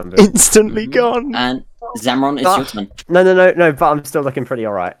back to Bamboo. Instantly gone. And Zamron, it's your turn. No, but I'm still looking pretty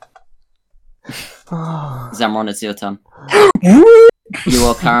alright. Zamron, it's your turn. You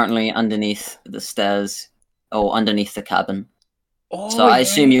are currently underneath the stairs, or underneath the cabin. So I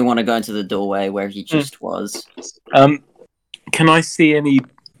assume you want to go into the doorway where he just was. Can I see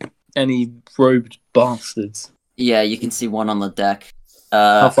any robed bastards? Yeah, you can see one on the deck.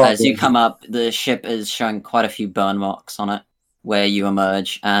 How far As you away? come up, the ship is showing quite a few burn marks on it where you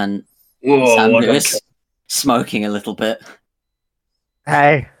emerge, and Whoa! Samu is smoking a little bit.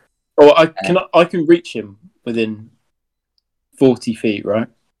 Hey. Oh, I can reach him within 40 feet, right?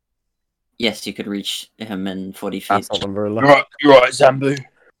 Yes, you could reach him in 40 feet. That's not umbrella. You're right, Zambu.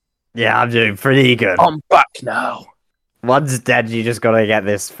 Yeah, I'm doing pretty good. I'm back now. One's dead, you just gotta get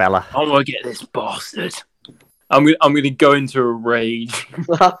this fella. I'm gonna get this bastard. I'm gonna go into a rage.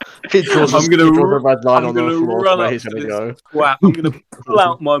 He draws I'm gonna a red line I'm on the gonna floor run where up he's to gonna this go. twat. I'm gonna pull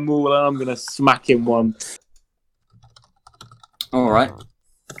out my maul and I'm gonna smack him one. Alright.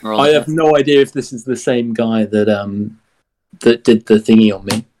 I have no idea if this is the same guy that did the thingy on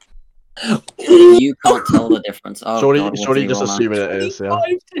me. You can't tell the difference. Oh, Surely, God, what surely did he just roll now? assuming it is, yeah.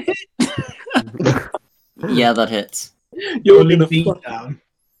 25 to hit. Yeah, that hits. You're Bully gonna beat fuck- down.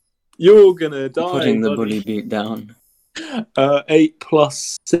 You're gonna die. Putting the buddy. bully beat down. 8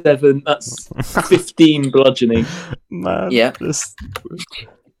 plus 7. That's 15 bludgeoning. Man. Yeah. This...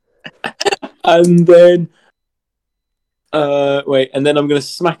 And then, and then I'm gonna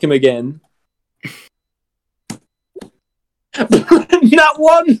smack him again. That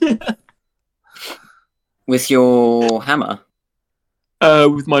one. With your hammer.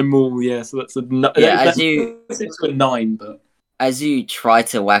 With my maul, yeah. So that's a Yeah, it's a 9, but As you try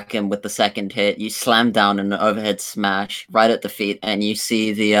to whack him with the second hit, you slam down an overhead smash right at the feet, and you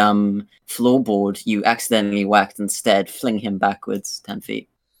see the floorboard you accidentally whacked instead fling him backwards 10 feet.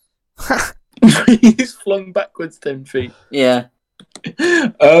 he's flung backwards 10 feet. Yeah.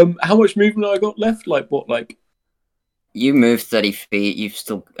 How much movement I got left? Like what? Like You moved 30 feet,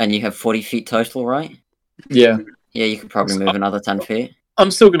 and you have 40 feet total, right? yeah. Yeah, you could probably move another 10 feet.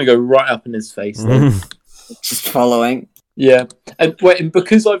 I'm still gonna go right up in his face. Though. Just following. Yeah, and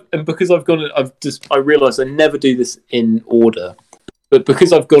because I've gone, I realised I never do this in order, but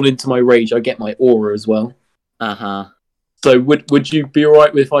because I've gone into my rage, I get my aura as well. Uh-huh. So would you be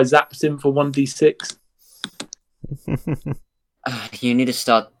alright if I zapped him for 1d6? You need to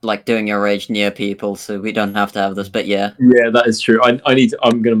start doing your rage near people, so we don't have to have this. But yeah, Yeah, that is true. I need to.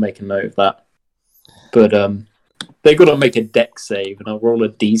 I'm gonna make a note of that. But they got to make a dex save, and I'll roll a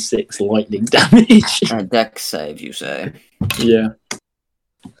d6 lightning damage. a dex save, you say? Yeah.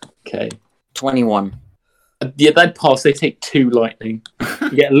 Okay. 21. Yeah, they'd pass. They take 2 lightning.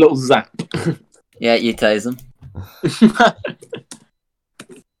 You get a little zap. Yeah, you tase him.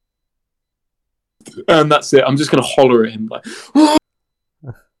 And that's it. I'm just gonna holler at him like,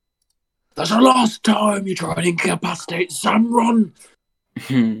 "That's the last time you try and incapacitate Samron."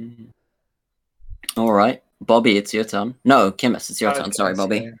 All right, Bobby, it's your turn. No, Kimus, it's your turn. Sorry,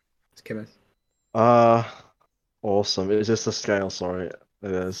 Bobby. Yeah. It's Kimmeth. Awesome. Is this the scale? Sorry,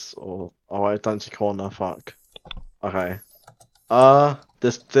 it is. Oh, I don't see corner. Fuck. Okay.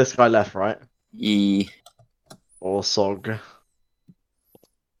 This guy left, right? Or Sog.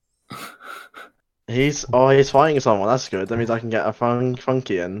 He's fighting someone. That's good. That means I can get a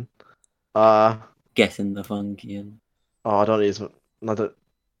funky in. Get in the funky in. Oh, I don't use. I don't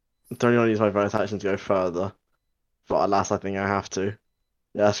want to use my bonus action to go further. But alas, I think I have to.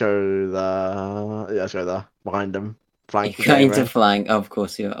 Yeah, let's go there. Yeah, let's go there. Behind him. Flank. You're going to flank. Of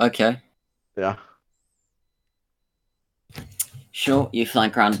course you are. Okay. Yeah. Sure, you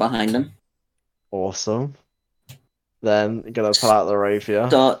flank around behind him. Awesome. Then gonna pull out the rapier.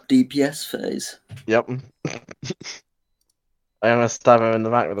 Start DPS phase. Yep. I'm gonna stab him in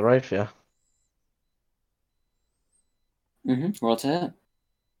the back with the rapier. Roll to hit.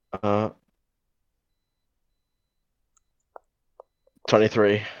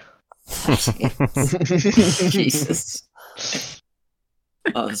 23. Jesus.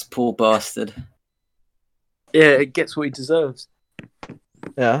 Oh, this poor bastard. Yeah, it gets what he deserves.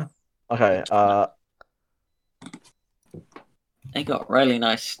 Yeah. Okay. They got really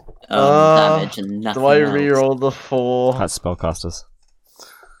nice damage and nothing Do I else. reroll the 4? That's spellcasters.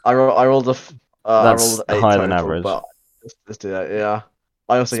 I rolled the. I That's rolled 8 higher total, than average. But let's do that. Yeah.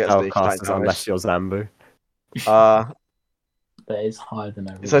 I also get sneak attack Spellcasters unless damage. you're Zambu. That is higher than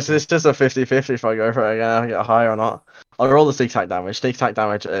average. So it's just a 50-50 if I go for it again. I get a high or not. I'll roll the sneak attack damage. Sneak attack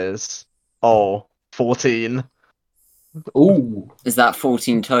damage is 14. Ooh. Is that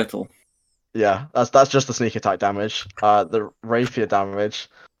 14 total? Yeah, that's just the sneak attack damage. The rapier damage.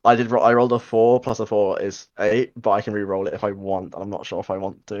 I rolled a 4 plus a 4 is 8, but I can re-roll it if I want. I'm not sure if I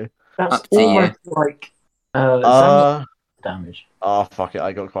want to. That's Up to you. almost like Zambot damage. Oh fuck it,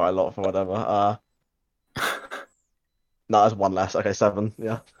 I got quite a lot for whatever. No, that's 1 less. Okay, 7.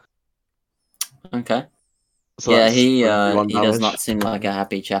 Yeah. Okay. So Yeah, that's he 21 does damage. not seem like a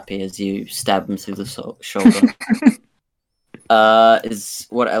happy chappy as you stab him through the shoulder.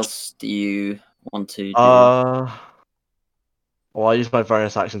 What else do you want to do? Well, I used my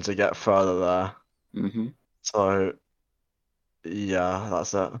bonus action to get further there. Mm-hmm. So, yeah,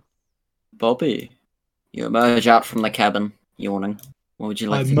 that's it. Bobby, you emerge out from the cabin, yawning. What would you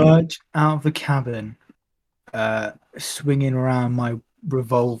like I to do? emerge out of the cabin, swinging around my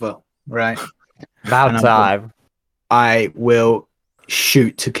revolver. Right. About And time. I will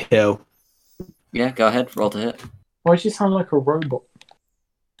shoot to kill. Yeah, go ahead, roll to hit. Why does she sound like a robot?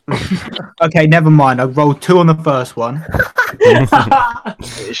 Okay, never mind. I rolled 2 on the first one.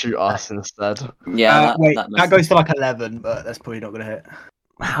 You shoot us instead. Yeah, Wait, that that goes for like 11, but that's probably not going to hit.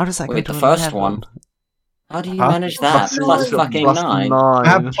 How does that go Wait, to the first 11? one? How do you Huh? manage that? Plus fucking Plus 9. I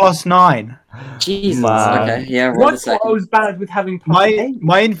have +9. Jesus. Man. Okay, yeah, roll the What? I second. was bad with having plus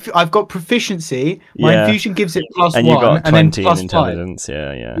 8. I've got proficiency. My Yeah. infusion gives it +1, And you got and then 20 in +5. intelligence.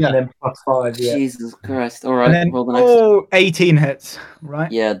 Yeah. Yeah. And then plus 5, yeah. Jesus Christ. And Alright, then roll the next. 18 hits.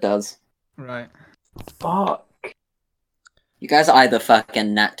 Right. Yeah, it does. Right. Fuck. You guys either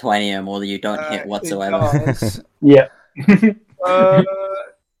fucking nat 20 him or you don't hit It whatsoever. does. Yeah. Uh,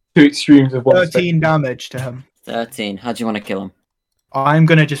 Two extremes of one 13 damage to him. 13. How do you want to kill him? I'm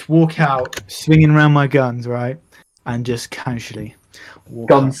gonna just walk out, swinging around my guns, right, and just casually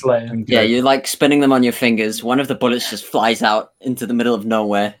walk up Gunslayer. and go. Yeah, you're like spinning them on your fingers. One of the bullets just flies out into the middle of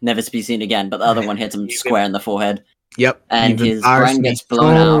nowhere, never to be seen again, but the other one hits him square in the forehead. Yep. And you've his embarrassed brain me. gets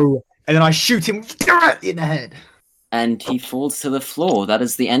blown out. Oh. And then I shoot him in the head. And he falls to the floor. That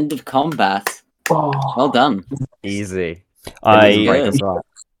is the end of combat. Oh. Well done. Easy. Good. Break as well.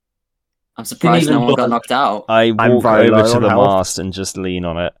 I'm surprised no even one got bother. knocked out. I I'm walk very over low to on the health. mast and just lean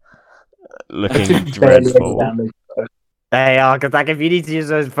on it, looking Barely any dreadful. damage. Hey, Architect, if you need to use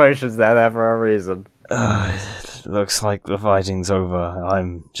those potions, they're there for a reason. It looks like the fighting's over.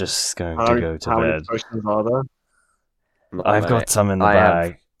 I'm just going to go to How many bed. potions are there? I've got some in the I have-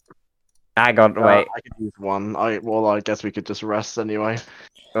 bag. Hang on, wait, I could use 1. I guess we could just rest anyway.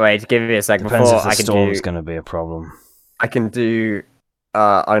 wait, give me a sec. Depends Before if the I can storm's do, going to be a problem. I'm gonna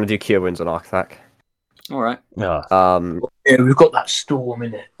do Cure Wounds on Architect. Alright. Yeah. Yeah, we've got that storm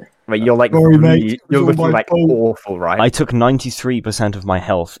in it. Wait, you're like, Sorry, mate. really- It was you're all looking my like fault. awful, right? I took 93% of my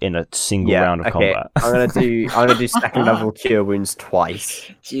health in a single round of okay. combat. I'm gonna do second level Cure Wounds twice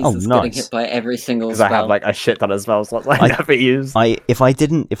Jesus, getting nice. hit by every single because I spell. have like a shit ton of spells that I I- never use. If I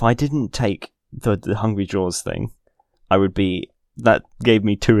didn't take the Hungry Jaws thing, I would be. That gave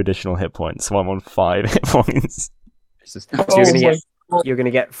me 2 additional hit points, so I'm on 5 hit points. So Oh you're gonna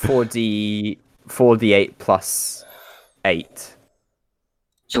my get 4d8 plus 8.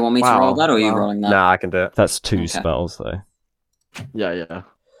 Do you want me to roll that or are you rolling that? Nah, I can do it. That's 2 Okay. spells though. Yeah.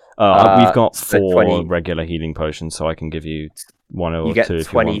 We've got so 4 20 regular healing potions, so I can give you 1 or You get 2 if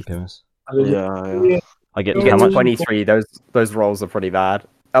 20. you want, Pimus. Yeah. I get You how get much? 23. Those rolls are pretty bad.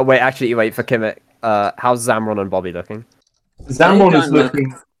 Oh wait, actually, wait for Kimmik. How's Zamron and Bobby looking? Zamon is don't look-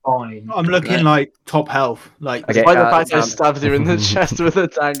 looking fine. I'm looking like top health. Like Okay, Despite the fact I Sam, stabbed you in the chest with a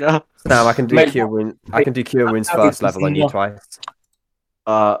dagger. Sam, I can do Mate, Cure Wound. I can do Cure Wounds I've first never level on seen you one. twice.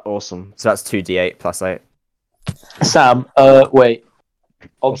 Awesome. So that's 2d8 plus 8. Sam, wait.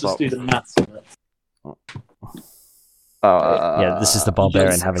 I'll What's just up? do the maths on it. Yeah, this is the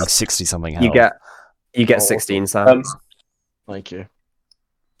barbarian yes. having 60 something health. You get Oh, 16, Sam. Thank you.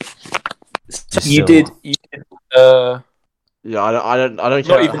 Just You still- did. Yeah, I don't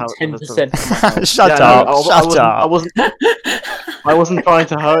care Not even how 10%. Shut Yeah, no, up! I Shut up! I wasn't trying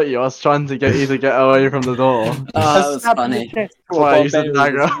to hurt you. I was trying to get you to get away from the door. Oh, that was funny. That's why I used the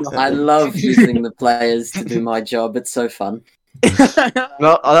dagger. I love using the players to do my job. It's so fun.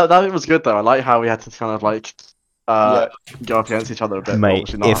 No, that bit was good though. I like how we had to kind of like go up against each other a bit.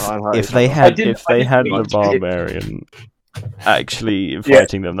 Mate, obviously not if each they other. had I the didn't- barbarian actually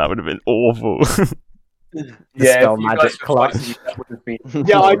fighting them, that would have been awful. spell if you magic guys were clutch. fighting, that would have been.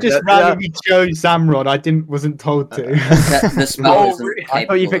 Yeah, I just Yeah. randomly chose Zamrod. I wasn't told to. The spell Oh, isn't really? I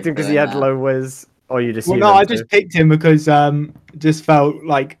thought you capable picked him of because he doing had that. low whiz, or you just Well, knew no, them I to. just picked him because just felt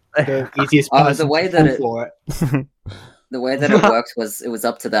like the easiest Oh, the person way to that fall it- for it. The way that it worked was it was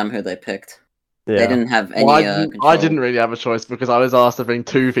up to them who they picked. Yeah. They didn't have any Well, I control. didn't really have a choice because I was asked to bring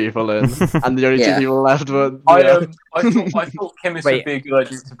 2 people in, and the only Yeah. 2 people left were. I yeah. I thought chemist Wait. would be a good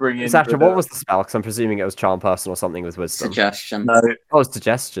idea to bring in. Sasha, but, what was the spell? Because I'm presuming it was charm person or something with wisdom. Suggestion. no? Oh, it's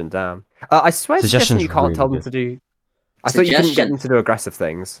suggestion. Damn. I swear suggestion Suggestion's you can't tell really them to do. I thought you couldn't get Suggestion. them to do aggressive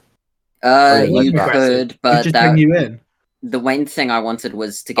things. it You wasn't aggressive. could, He'd but just bring you in. the main thing I wanted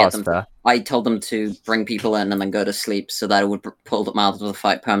was to Oh, get it's them. fair. I told them to bring people in and then go to sleep, so that it would pull them out of the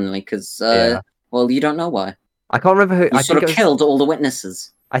fight permanently. Because, Yeah. well, you don't know why. I can't remember who. You I sort think of it was, killed all the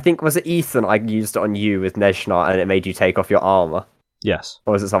witnesses. I think was it Ethan I used it on you with Nejnar and it made you take off your armor, Yes,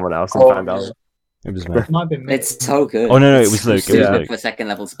 or was it someone else? Oh, Fandal? it was me. Might have been me. It's so good. Oh, no, it It's was so Luke, it was stupid Luke. for a second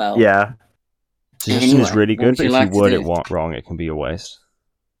level spell. Yeah, Suggestion is Anyway, really what good, would but you if like you to word do? it wrong, it can be a waste.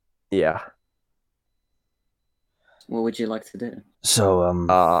 yeah. What would you like to do? So,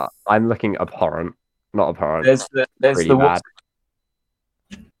 I'm looking abhorrent, not abhorrent. There's Really the bad.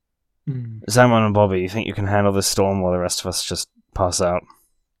 Zaman and Bobby, you think you can handle this storm while the rest of us just pass out?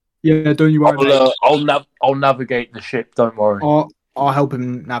 Yeah, don't you worry. mate. I'll navigate the ship. Don't worry. I'll help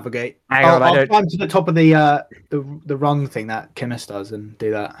him navigate. Hang on, I I'll don't- climb to the top of the rung thing that chemist does and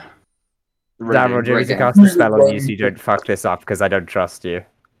do that. Damn, Roger, we rigging. can cast a spell on you so you don't fuck this up because I don't trust you.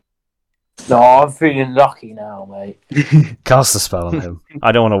 No, I'm feeling lucky now, mate. Cast a spell on him.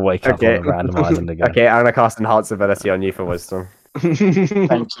 I don't want to wake up Okay. on a random island again. Okay, I'm gonna cast enhance ability on you for wisdom.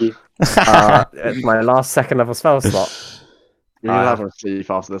 Thank you. It's my last second level spell slot. You'll have a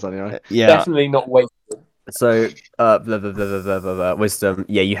sleep after this anyway. Yeah, Definitely not wasted. So, wisdom.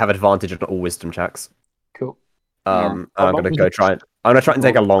 Yeah, you have advantage on all wisdom checks. Cool. I'm gonna go try it. I'm gonna try and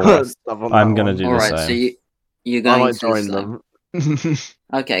take a long rest. I'm gonna do All the right, so same. you're I going might to join sleep. them.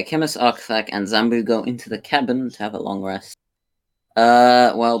 Okay, Chemist, Architect, and Zambu go into the cabin to have a long rest.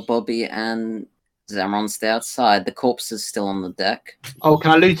 While Bobby and Zamron stay outside. The corpse is still on the deck. Oh,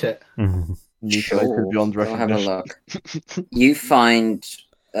 can I loot it? Mutilated beyond go have a recognition. look. You find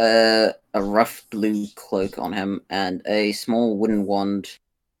a rough blue cloak on him and a small wooden wand.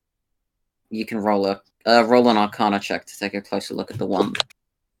 You can roll an Arcana check to take a closer look at the wand.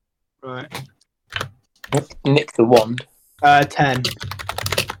 Right. Nick the wand. 10.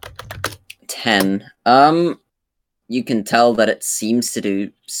 10. You can tell that it seems to do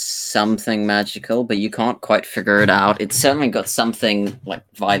something magical, but you can't quite figure it out. It's certainly got something like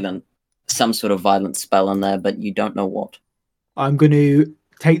violent, some sort of violent spell in there, but you don't know what. I'm going to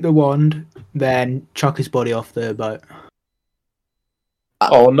take the wand, then chuck his body off the boat.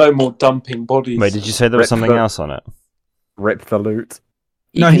 Oh, no more dumping bodies. Wait, did you say there was Rip something the- else on it? Rip the loot.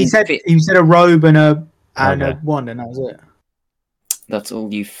 You No, can he said fi- a robe and a Okay. wand, and that was it. that's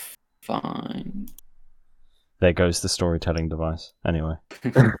all you find. There goes the storytelling device. Anyway.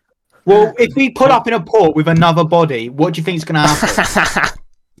 Well, if we put up in a port with another body, what do you think is going to happen?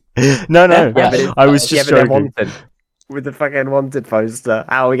 No. Yeah, but it's- I was just but they're joking. wanted. With the fucking wanted poster.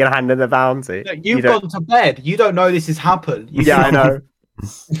 How are we gonna hand in the bounty? No, You you've don't- gone to bed. You don't know this has happened. Yeah, I know.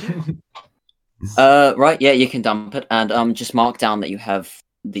 Right, yeah, you can dump it, and just mark down that you have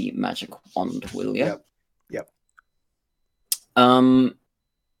the magic wand, will you? Yep.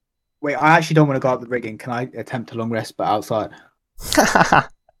 Wait, I actually don't want to go up the rigging. Can I attempt a long rest, but outside?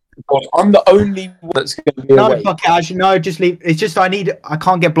 God, I'm the only one that's going to be No, awake. fuck it. Actually, no, just leave. It's just I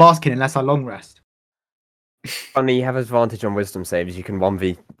can't get Blaskin unless I long rest. Only you have advantage on wisdom saves. You can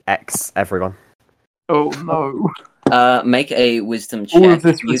 1v(x) everyone. Oh no. Make a wisdom All check. of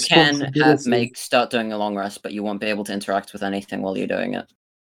this You can responsibility. start doing a long rest, but you won't be able to interact with anything while you're doing it.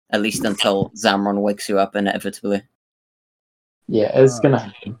 At least until Zamron wakes you up inevitably. Yeah, it's going to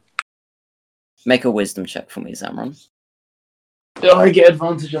happen. Make a wisdom check for me, Zamron. Do I get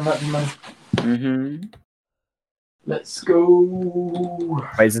advantage on that, man? Mm-hmm. Let's go.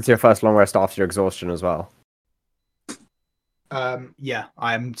 Wait, isn't your first long rest after your exhaustion as well? Yeah,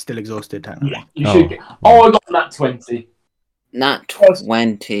 I am still exhausted. Technically. You Oh. should get. Oh, I got that 20. Nat First-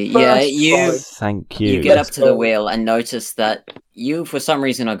 20. Yeah, first you five. Thank you. you get up Let's to the go. wheel and notice that you, for some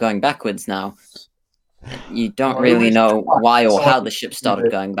reason, are going backwards now. You don't Oh, really it was know fine. why or So how I the ship can started do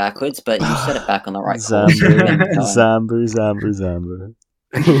it. going backwards, but you set it back on the right course. Zambu, Keep going. Zambu.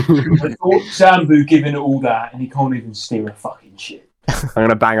 I thought Zambu giving it all that, and he can't even steer a fucking shit. I'm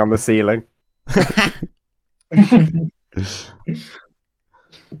gonna bang on the ceiling.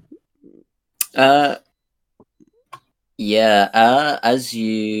 As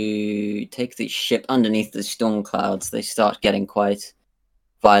you take the ship underneath the storm clouds, they start getting quite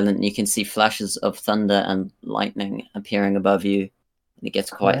violent, and you can see flashes of thunder and lightning appearing above you, and it gets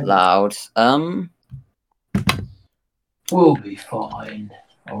quite loud. We'll be fine,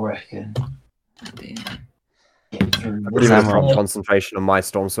 I reckon. Get through this. Zamron. Concentration on my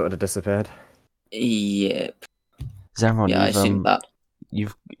storm sort of disappeared. Yep. Zamron, Yeah, I assume that.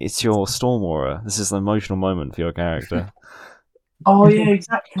 it's your storm aura. This is an emotional moment for your character. Oh yeah,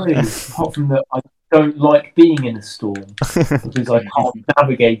 exactly. Apart from that, I don't like being in a storm because I can't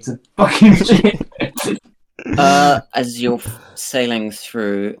navigate a fucking ship. As you're sailing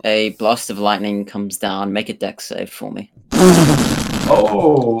through, a blast of lightning comes down. Make a dex save for me.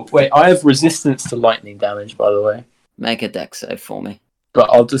 Oh wait, I have resistance to lightning damage, by the way. Make a dex save for me. But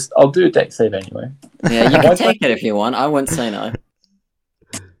I'll do a dex save anyway. Yeah, you can take it if you want. I won't say no.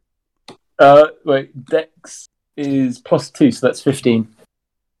 Wait, dex is +2, so that's 15.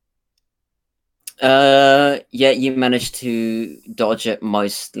 Yeah, you managed to dodge it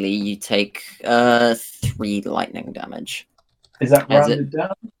mostly. You take 3 lightning damage. Is that rounded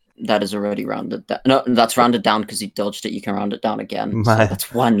down? That is already rounded down. No, that's rounded down because you dodged it. You can round it down again. So Man.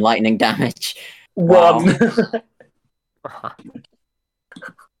 that's 1 lightning damage. 1. Huh.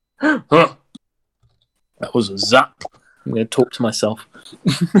 That was a zap. I'm going to talk to myself.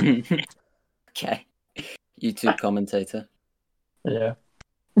 Okay. YouTube commentator. Yeah.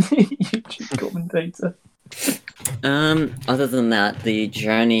 YouTube commentator. Other than that, the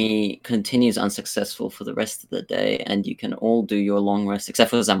journey continues unsuccessful for the rest of the day, and you can all do your long rest,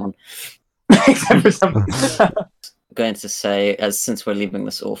 except for Zamron. Except for some. I'm going to say, as since we're leaving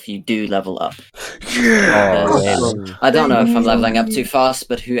this off, you do level up. I don't know if I'm leveling up too fast,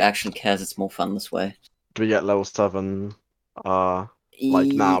 but who actually cares? It's more fun this way. Do we get level 7? Like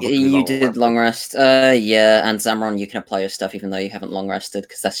now, because You I'm did long rest. Yeah, and Zamron, you can apply your stuff even though you haven't long rested,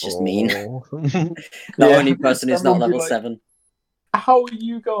 because that's just mean. The Yeah, only person who's not Zamron be level like, 7. How are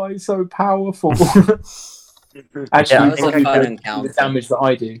you guys so powerful? Yeah, Actually, that's you a probably fun don't do encounter. the damage that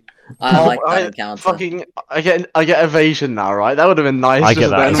I do. I like that I encounter. fucking I get evasion now, right? That would have been nice. I get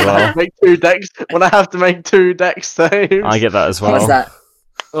just that then as when I well. have to make 2 decks when I have to make 2 dex saves. I get that as What's well. that?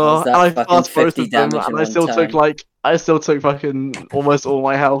 Oh, What's that and I fucking passed both 50 of them, damage in and I one still turn? took fucking almost all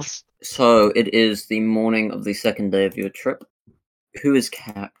my health. So it is the morning of the second day of your trip. Who is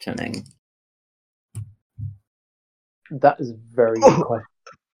captaining? That is a very good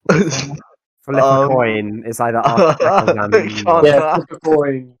question. Flip a coin. It's either architect or Zamron. Yeah, flip a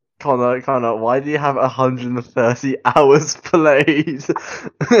coin. Connor, why do you have 130 hours played?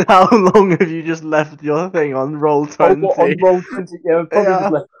 How long have you just left your thing on roll 20? Oh, on roll 20? Yeah, probably Yeah.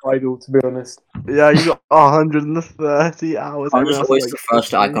 just left it idle, to be honest. Yeah, you got 130 hours. I'm Everyone just else always like the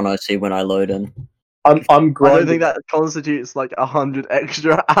first 50. icon I see when I load in. I'm I don't grinding. think that constitutes like 100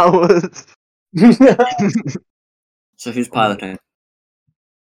 extra hours. So who's piloting?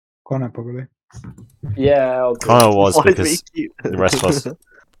 Connor, probably. Yeah, I'll do Connor it. was Why do we because keep- the rest of us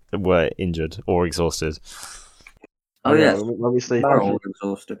were injured or exhausted. Oh yeah, Let me see. we're all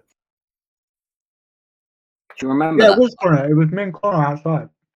exhausted. Do you remember Yeah, that? it was Connor. It was me and Connor outside.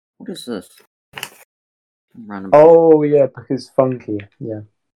 What is this? Random. Oh, yeah, because funky. Yeah.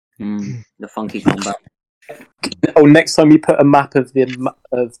 The funky combat. Oh, next time you put a map of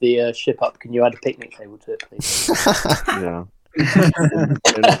the ship up, can you add a picnic table to it, please? Yeah.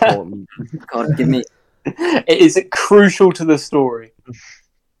 Important. God, give me. It is crucial to the story.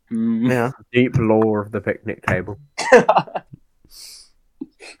 Yeah. Deep lore of the picnic table.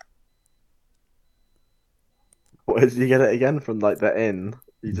 Where did you get it again from? Like the inn?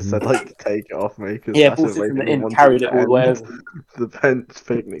 You just said like take it off me because Yeah, bought it from the inn, carried it all the way over. The bench,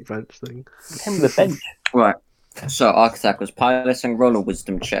 picnic bench thing. Came with a bench. Right. So Architect was piloting. Roll a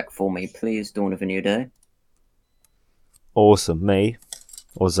wisdom check for me, please. Dawn of a new day. Awesome. Me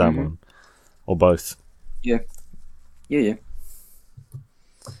or Zamron or both. Yeah. He's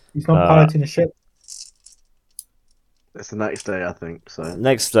not Uh, piloting a ship. It's the next day, I think. So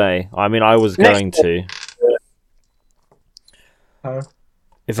Next day, I mean, I was Next going to. Oh.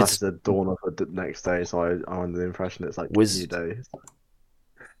 If that's it's the dawn of the next day. So I'm under the impression it's like Wiz- new day.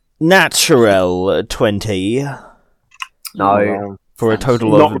 natural 20 No. for a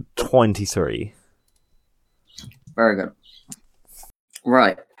total Not- of 23. Very good.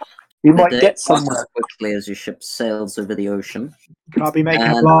 Right. You The might day get passes somewhere. quickly as your ship sails over the ocean. Can I be making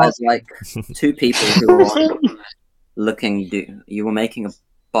a And blast? as like 2 people who are you were making a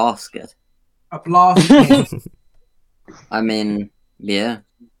basket. A blast. I mean, yeah,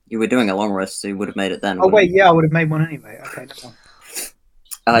 you were doing a long rest, so you would have made it then. Oh wouldn't wait, you? yeah, I would have made one anyway. Okay, never mind.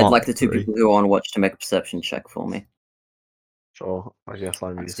 I'd Mark like the two 3. people who are on watch to make a perception check for me. Sure, I guess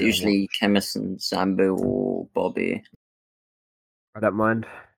I'm It's usually Chemist and Zambu or Bobby. I don't mind.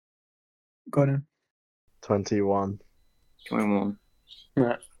 Go on. 21. 21.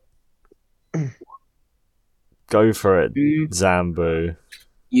 Go for it, Mm, Zambu.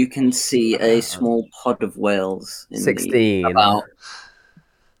 You can see a small pod of whales in 16. about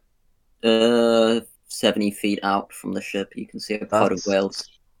 70 feet out from the ship. You can see a pod of That's whales.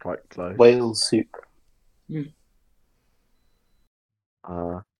 quite close. Whale soup.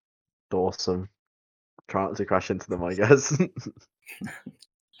 Awesome. Try not to crash into them, I guess.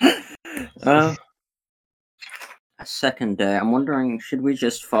 A second day. I'm wondering, should we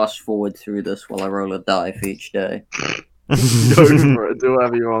just fast forward through this while I roll a die for each day? Go for it. Do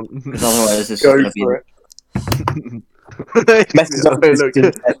whatever you want. Because otherwise, this is Go going to be. for it. Messes up Hey, his look,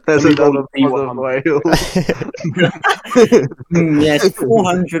 skin. there's Let me roll another a pod of D100. whales. Yes,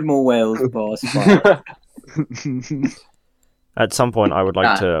 400 more whales, boss. Fine. At some point, I would like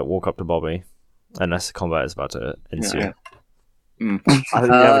Ah. to walk up to Bobby, unless combat is about to ensue. Yeah. Mm. I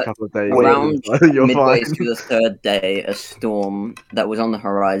think you have a couple of days. Around You're midway fine. through the third day, a storm that was on the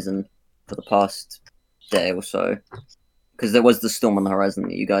horizon for the past day or so, because there was the storm on the horizon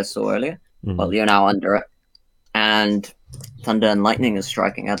that you guys saw earlier. Mhm. Well, you're now under it, and thunder and lightning is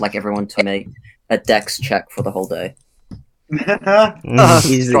striking. I'd like everyone to make a dex check for the whole day. That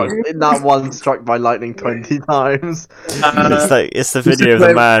one struck by lightning 20 times. It's the video of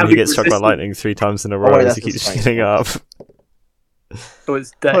the man who gets struck by lightning 3 times in a row wait, as that's he the keeps strength getting one. up. Oh,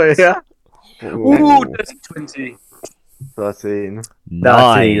 it's Oh, dex. yeah? Ooh, dirty 20. 13. 13 as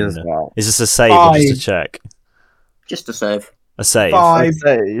 9. well. Is this a save or just a 5. check? Just to save. A save. 5.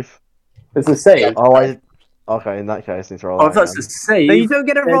 Save? It's a save. Oh, okay, in that case, I need to roll Oh, that if that's a again. save. No, you don't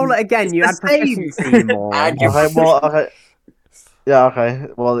get to roll it again. You It's add the same. proficiency more. Add your Okay, well, okay. Yeah, okay.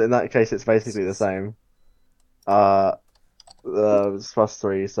 Well, in that case, it's basically the same. It's plus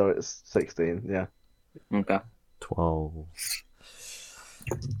 3, so it's 16, yeah. Okay. 12.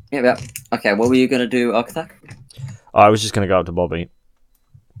 Yeah. Okay, what were you going to do, Architect? Oh, I was just going to go up to Bobby.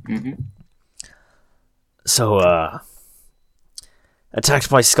 Mm-hmm. So, attacked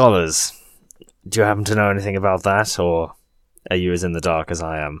by scholars. Do you happen to know anything about that, or are you as in the dark as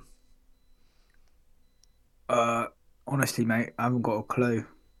I am? Honestly, mate, I haven't got a clue.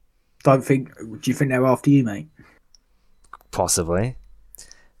 Do you think they're after you, mate? Possibly.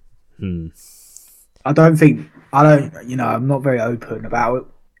 I'm not very open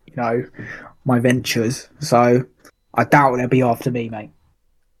about, my ventures, so I doubt they'll be after me, mate.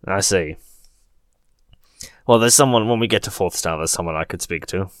 I see. Well, there's someone, when we get to 4th star, there's someone I could speak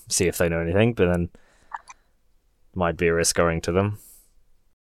to, see if they know anything, but then might be a risk going to them.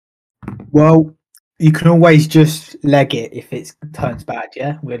 Well, you can always just leg it if it turns bad,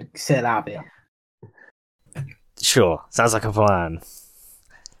 yeah? We'll sail out of it. Sure, sounds like a plan.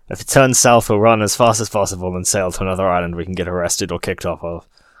 If it turns south, we'll run as fast as possible and sail to another island we can get arrested or kicked off of.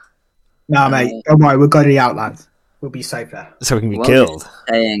 No, mate, don't worry, we'll go to the outlands. We'll be safe there. So we can be While you're killed.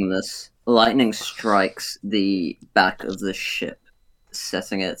 saying this, lightning strikes the back of the ship,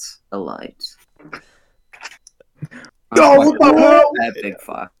 setting it alight. Oh, what the hell? A big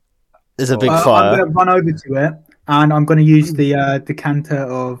fire. There's a big I'm fire. going to run over to it, and I'm going to use the decanter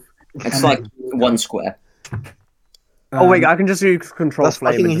of... It's like 1 square. Oh wait, I can just use control That's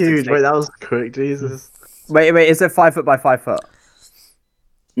flame. fucking and just huge. extinct- Wait, that was quick, Jesus. Wait, is it 5 foot by 5 foot?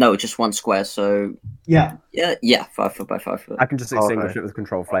 No, just 1 square, so... Yeah. Yeah, 5 foot by 5 foot. I can just extinguish Okay. it with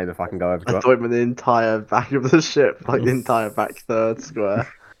control flame if I can go over I to it. thought it meant the entire back of the ship, like the entire back third square.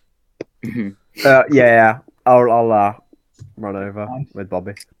 Yeah. I'll run over with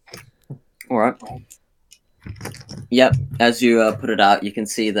Bobby. Alright. Yep, as you put it out, you can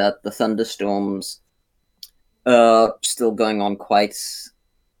see that the thunderstorms are still going on quite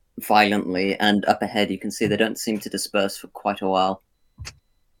violently, and up ahead you can see they don't seem to disperse for quite a while.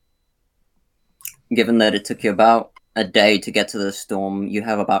 Given that it took you about a day to get to the storm, you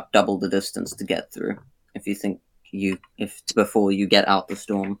have about double the distance to get through, if before you get out the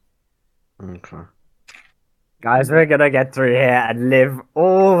storm. Okay. Guys, we're gonna get through here and live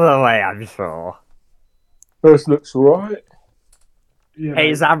all the way, I'm sure. This looks right.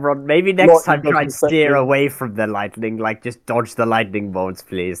 Hey, Zamron, maybe next time Lightning try and doesn't steer affect me. away from the lightning, like just dodge the lightning bolts,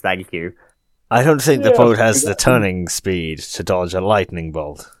 please. Thank you. I don't think the Yeah, boat has the exactly. turning speed to dodge a lightning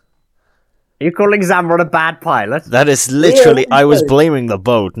bolt. Are you calling Zamron a bad pilot? That is literally... Yeah, I was okay. blaming the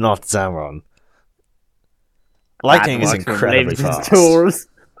boat, not Zamron. Lightning is Bad marksman incredibly blames his fast. tools.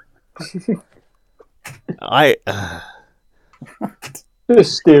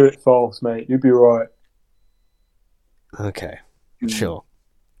 Just steer it fast, mate. You'll be right. Okay, sure.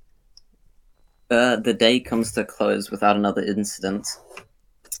 The day comes to a close without another incident.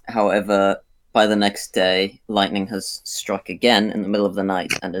 However, by the next day, lightning has struck again in the middle of the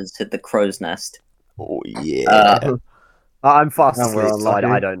night and has hit the crow's nest. Oh yeah. I'm fast And we're asleep, so I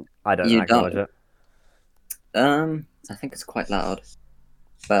unlucky. don't You acknowledge don't. it. I think it's quite loud,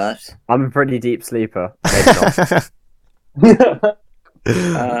 but I'm a pretty deep sleeper. Maybe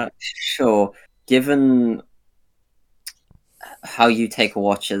not. sure. Given how you take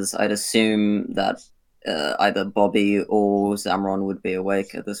watches, I'd assume that either Bobby or Zamron would be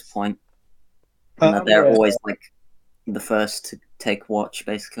awake at this point, and that they're Yeah. always like the first to take watch,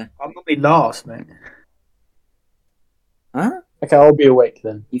 basically. I'm gonna be last, mate. Huh? Okay, I'll be awake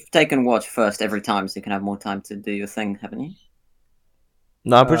then. You've taken watch first every time, so you can have more time to do your thing, haven't you?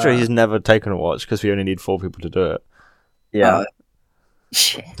 No, I'm pretty sure he's never taken a watch because we only need 4 people to do it. Yeah.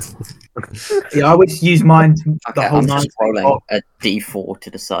 Shit. Yeah, I would use mine the Okay, whole I'm night. just rolling a d4 to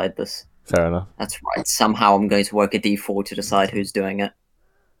decide this. Fair enough. That's right. Somehow I'm going to work a d4 to decide who's doing it.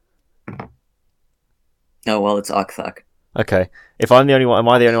 Oh well, it's Arkthak. Okay. If I'm the only one, am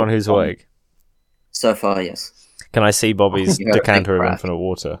I the only one who's awake? So far, yes. Can I see Bobby's You got a big decanter of crack. infinite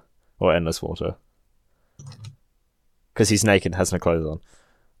water or endless water? Because he's naked, has no clothes on.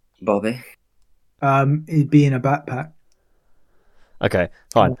 Bobby. It'd be in a backpack. Okay,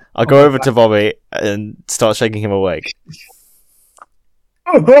 fine. I'll go over to Bobby and start shaking him awake.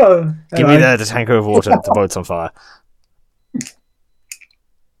 Give me the decanter of water. The boat's on fire.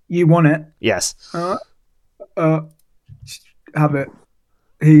 You want it? Yes, Have it.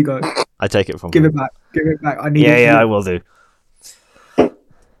 Here you go. I take it from Give him. it back. Give it back. I need Yeah, it. yeah, I will do.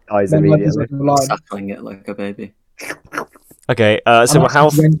 Dies Then like it's immediately. on the line. Suckling it like a baby. Okay, so I'm how...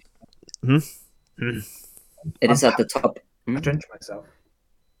 actually It is at the top. I drenched myself.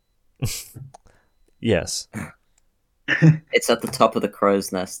 Yes. It's at the top of the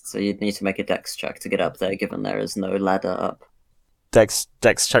crow's nest, so you'd need to make a dex check to get up there, given there is no ladder up. Dex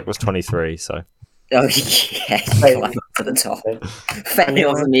check was 23, so... Oh yeah, you climb up to the top.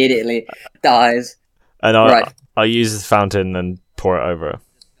 Fails immediately, dies. And Right. I'll use the fountain and pour it over it.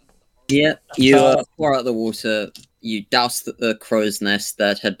 Yeah, you pour out the water, you douse the crow's nest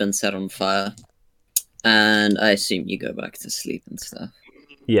that had been set on fire, and I assume you go back to sleep and stuff.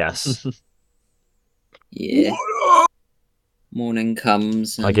 Yes. Yeah. Morning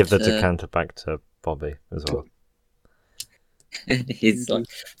comes. I give the and, decanter back to Bobby as well. he's like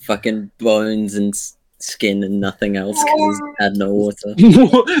fucking bones and skin and nothing else because he's had no water.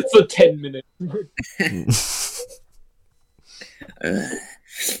 For 10 minutes.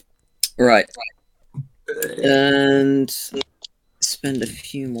 Right. And spend a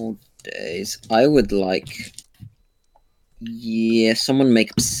few more days. I would like... Yeah, someone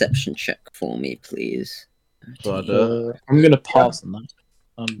make a perception check for me, please. But, I'm gonna pass on that.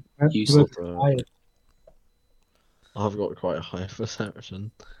 I'm useless. I've got quite a high perception.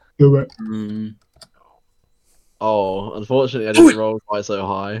 Do it. Oh, unfortunately, I didn't roll quite so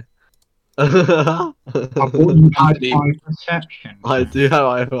high. I thought you had high perception. I do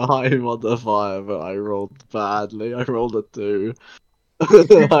have a high modifier, but I rolled badly. I rolled a 2.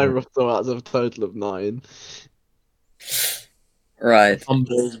 I rolled so that's a total of 9. Right.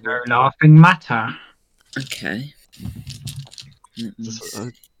 Unbelievable. No laughing matter. Okay. Just,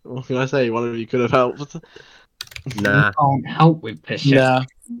 what can I say? One of you could have helped. Nah, Can't help with perception. Nah.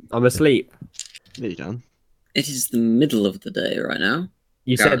 I'm asleep. There you go. It is the middle of the day right now.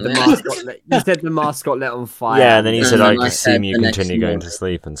 You said the Apparently. mask got lit. You said the mask got lit on fire. Yeah, and then he And said then I I assume said you the next continue going to morning.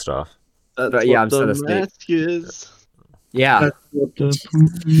 sleep and stuff. But yeah, I'm still The asleep. rescues. Yeah.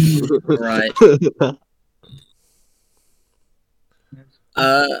 Right.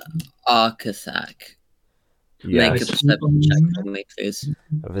 Arkathak. Yeah. Make a perception check for me, please.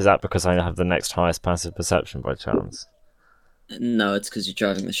 Is that because I have the next highest passive perception by chance? No, it's because you're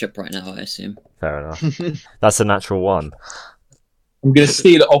driving the ship right now, I assume. Fair enough. That's a natural 1. I'm gonna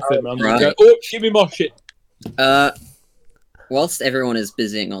steal it off him. I'm gonna Right. go, oh, give me my shit. Whilst everyone is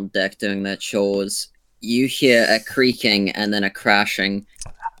busying on deck doing their chores, you hear a creaking and then a crashing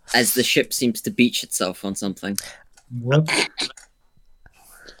as the ship seems to beach itself on something. What?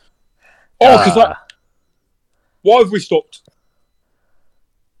 Oh, because why have we stopped?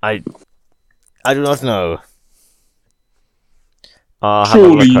 I do not know. I'll have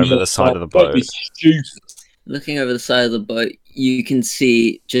Surely a look you over the not side of the stopped. Don't be boat. stupid. Looking over the side of the boat, you can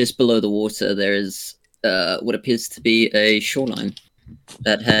see just below the water there is what appears to be a shoreline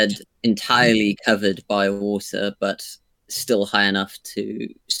that had entirely covered by water, but still high enough to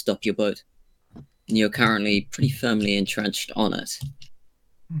stop your boat. And you're currently pretty firmly entrenched on it.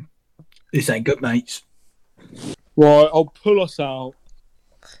 This ain't good, mates. Right, I'll pull us out.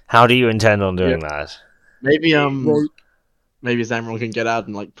 How do you intend on doing that? Maybe Right. maybe Zamrel can get out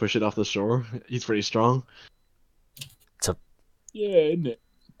and like push it off the shore. He's pretty strong. Yeah, isn't it?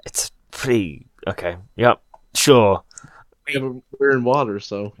 It's pretty... Okay, yep, sure. Yeah, but we're in water,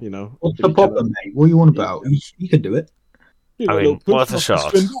 so you know. What's if the you can- problem, mate? What are you on about? You can do it. Give I it a mean, little push worth a and I'll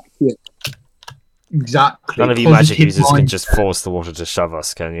shot. swim back to it. Exactly. None of you Positive magic users can mindset. just force the water to shove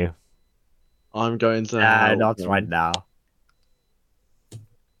us, can you? I'm going to. Nah, help not them. right now.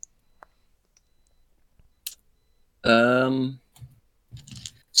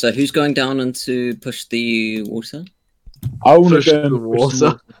 So who's going down and to push the water? I want to Push go the and push the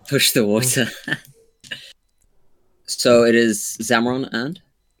water. Push the water. So it is Zamron and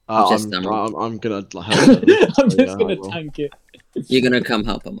Just Zamrel. I'm gonna help them. I'm So, just yeah, I gonna will. tank it. you're gonna come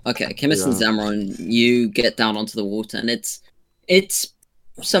help him. Okay, Kimis and Yeah. Zamron, you get down onto the water, and it's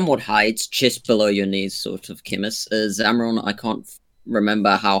somewhat high. It's just below your knees, sort of. Kimis, Zamron, I can't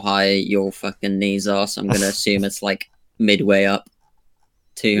remember how high your fucking knees are, so I'm gonna assume it's like midway up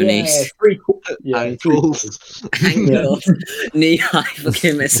to your knees. Ankles. Ankles, knee high for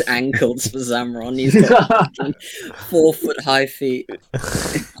Kimis, ankles for Zamron. He's got 4 foot high feet.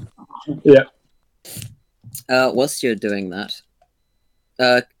 Yeah. Whilst you're doing that,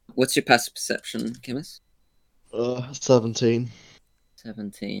 what's your passive perception, Kimis? 17.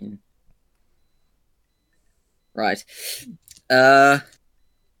 17. Right.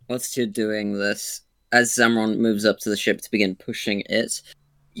 Whilst you're doing this, as Zamron moves up to the ship to begin pushing it,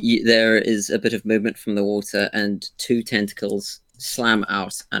 there is a bit of movement from the water, and 2 tentacles slam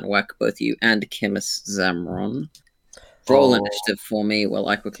out and whack both you and Kimis Zamron. Roll initiative for me while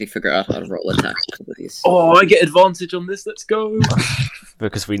I quickly figure out how to roll attacks for these. Oh, I get advantage on this. Let's go.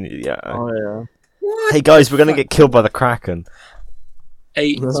 Because we need... Yeah. Oh yeah. What? Hey guys, we're gonna get killed by the Kraken.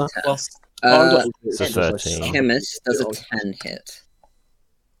 8 Uh-huh. plus. So 13. Kimis does a 10 hit.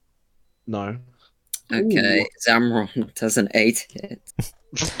 No. Okay, Zamron does an 8 hit.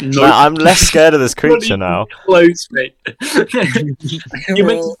 No, I'm less scared of this creature now. Close, mate. I You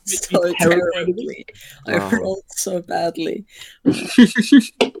meant rolled to so be terrified of terribly. I Oh. rolled so badly.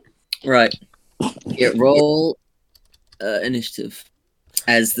 Right. Yeah, roll initiative.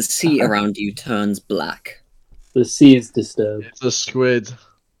 As the sea around you turns black. The sea is disturbed. It's a squid.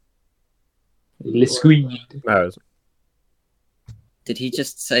 Le squid. No, it's... Did he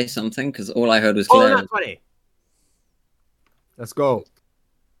just say something? Because all I heard was Oh, Claire. not 20. Let's go.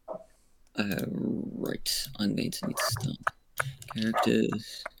 Right. I'm going to need to start.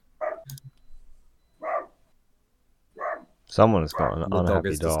 Characters. Someone's got an The dog unhappy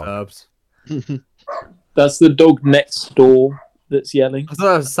is dog. disturbed. That's the dog next door that's yelling. I thought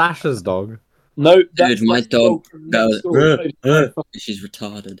that was Sasha's dog. No, that's my that's the dog from next goes, door. She's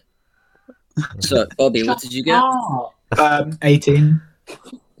retarded. So, Bobby, what did you get? 18.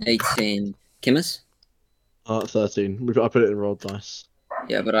 18. Kimis? 13. I put it in rolled dice.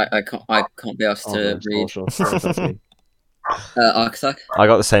 Yeah, but I can't be asked to read. Sure. 13. Arcthak? I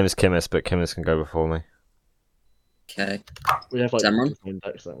got the same as Kimis, but Kimis can go before me. Okay. We have like Zamron? the same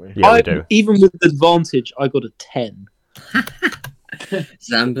decks, don't we? Yeah, we do. Even with advantage, I got a 10.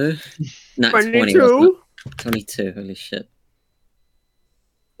 Zambu? Nat 20, wasn't it? 22, holy shit.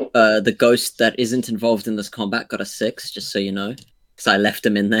 The ghost that isn't involved in this combat got a 6, just so you know. Because I left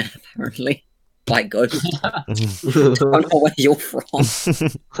him in there, apparently. By ghost. I don't know where you're from.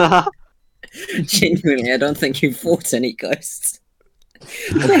 Genuinely, I don't think you fought any ghosts.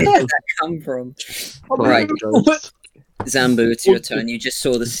 Where did that come from? Right. Zambu, it's your turn. You just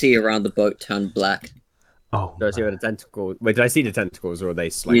saw the sea around the boat turn black. Oh, Did I see where the tentacles? Wait, did I see the tentacles, or are they?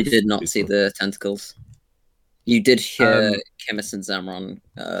 You did not see the tentacles. You did hear Kimis and Zamron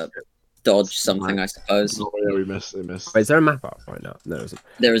dodge something, I suppose. Oh, yeah, we missed. Wait, is there a map up right now? No, there isn't.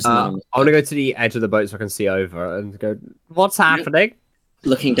 There is none. I want to go to the edge of the boat so I can see over and go. What's happening?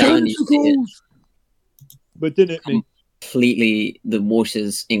 Looking down, you see it But didn't it me? completely. The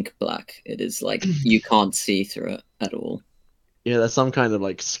water's ink black. It is like you can't see through it at all. Yeah, there's some kind of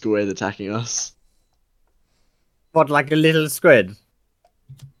like squid attacking us. What, like a little squid?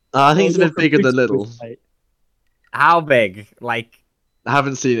 I think it's a bit bigger than little. How big? Like I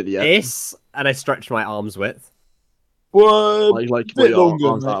haven't seen it yet. this? And I stretch my arms width. What? Like bit your longer,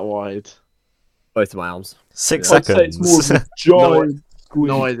 arms mate. that wide. Both of my arms. 6 I'd say it's more seconds. of a giant squid.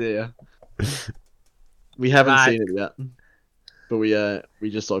 No idea. We haven't Right. seen it yet. But we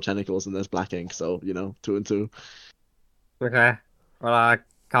just saw tentacles and there's black ink, so 2 and 2. Okay. Well,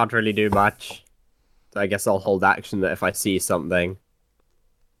 Can't really do much. So I guess I'll hold action that if I see something.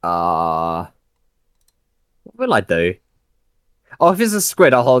 What will I do? Oh, if it's a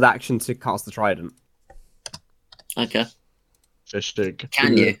squid, I'll hold action to cast the trident. Okay. Fishing.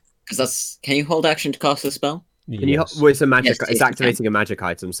 Can you? Because can you hold action to cast a spell? Can you? Well, it's a magic. Yes, it's you activating a magic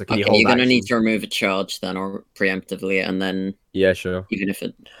item. So can you Okay, hold you're gonna action? need to remove a charge then, or preemptively, and then Yeah, sure. even if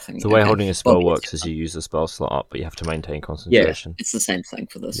it. The way holding a spell Bobby, works is you use the spell slot up, but you have to maintain concentration. It's the same thing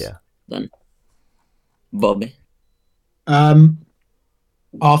for this. Yeah. Then, Bobby.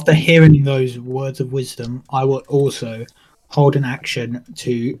 After hearing those words of wisdom, I will also hold an action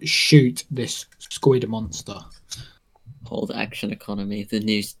to shoot this squid monster. Hold action economy, the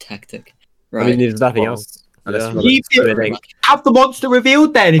new tactic. I Right. mean, there's nothing else. Unless Yeah. you want to Keep do it- anything. Have the monster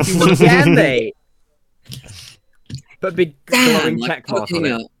revealed then if you want to. Can they? But big Damn, glowing like check mark on fucking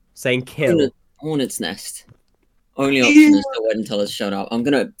it, saying kill. hornet's nest. Only option is to wait until it's shown up. I'm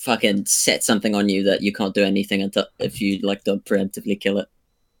gonna fucking set something on you that you can't do anything until if you like don't preemptively kill it.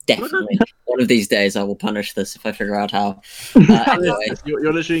 Definitely. One of these days I will punish this if I figure out how. Anyway,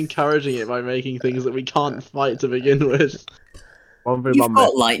 You're literally encouraging it by making things that we can't fight to begin with. you've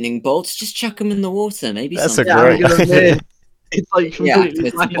got lightning bolts, just chuck them in the water. Maybe That's something. a great. It's like Yeah, completely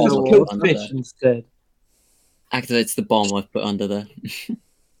it's black in the impossible. wall. Kill fish instead. Activates the bomb I've put under there.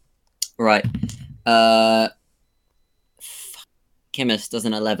 Right. Chemist does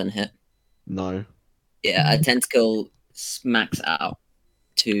an 11 hit. No. Yeah, a tentacle smacks out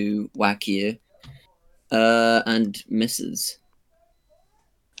to whack you. And misses.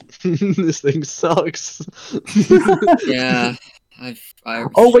 This thing sucks. Yeah.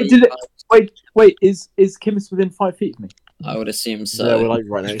 Oh wait, did it? Wait. Is Kimmis within 5 feet of me? I would assume so. Yeah, we're like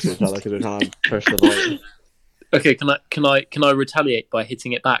right next to each other because we're trying to push the button. Okay, can I retaliate by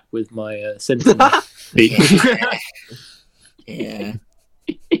hitting it back with my sentinel? Yeah.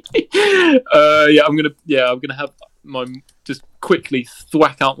 I'm gonna have my just quickly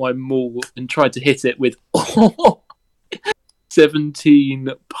thwack out my maul and try to hit it with 17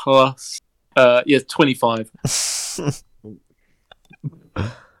 plus 25.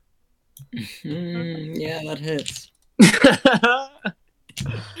 Yeah, that hits.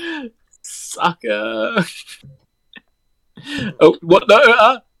 Sucker. Oh, what?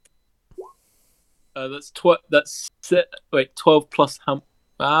 No. That's 12 plus how?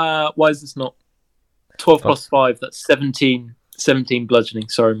 Why is this not 12 plus 5? That's 17 bludgeoning.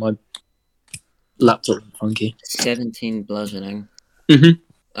 Sorry, my laptop is funky. 17 bludgeoning. Mhm.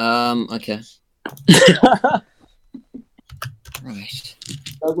 Okay. Right.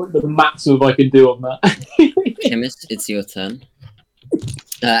 The maximum I can do on that. Chemist, it's your turn.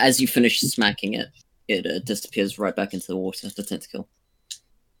 As you finish smacking it, it disappears right back into the water, the tentacle.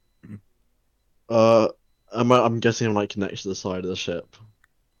 I'm guessing I'm like next to the side of the ship.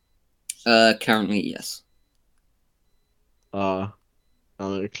 Currently, yes. I'm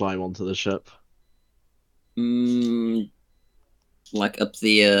gonna climb onto the ship. Like up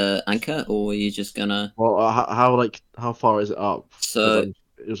the anchor, or are you just gonna? Well, how far is it up? 'Cause So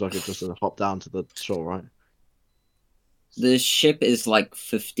it was like just a hop down to the shore, right? the ship is like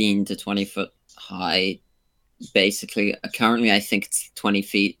 15 to 20 foot high. Basically, currently I think it's 20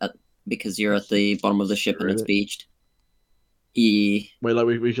 feet because you're at the bottom of the ship and it's Really? beached. E. Wait, like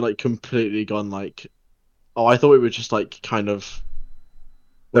we could like completely gone like. Oh, I thought we were just like kind of.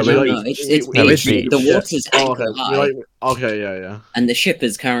 No, Wait, no, it's beached. The water's ankle high, Okay, yeah. and the ship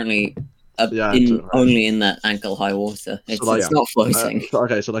is currently Yeah, only in that ankle high water. It's not floating.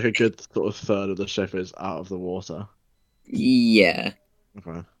 Okay, so like a good sort of third of the ship is out of the water. Yeah.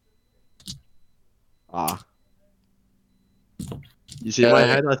 Okay. You see, in my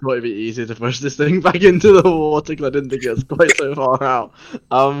head, I thought it'd be easier to push this thing back into the water because I didn't think it was quite so far out.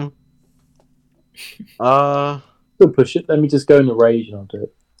 Still push it. Let me just go in the rage and I'll do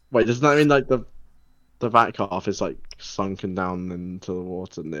it. Wait, doesn't that mean like the back half is like sunken down into the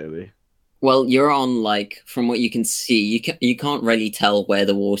water nearly? Well, you're on like from what you can see, you can't really tell where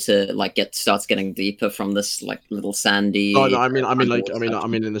the water like starts getting deeper from this like little sandy. Oh no, I mean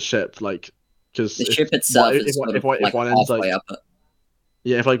in the ship, like because the ship itself is if like one end's halfway like up it.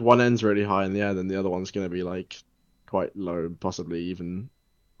 yeah, if like one end's really high in the air, then the other one's gonna be like quite low, possibly even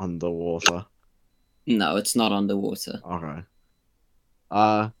underwater. No, it's not underwater. Okay.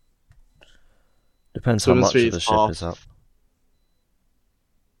 Depends how Swim much of speed's the ship half. is up.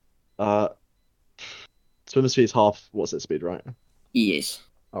 Swim speed's half. What's its speed, right? Yes.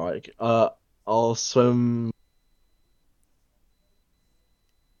 All right. I'll swim.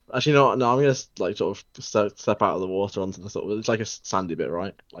 Actually, no. I'm gonna like sort of step out of the water onto the sort of. It's like a sandy bit,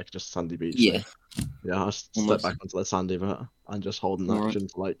 right? Like just a sandy beach. Yeah. Thing. Yeah. I'll just Almost. step back onto the sandy bit and just hold an Alright. action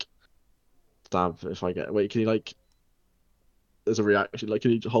to like stab if I get. Wait, can you like? There's a reaction. Like,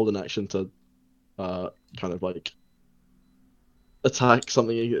 can you hold an action to, kind of like attack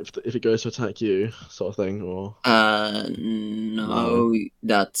something if it goes to attack you, sort of thing, or? No,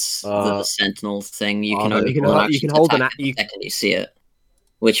 that's the Sentinel thing. You can only hold an attack the second you see it,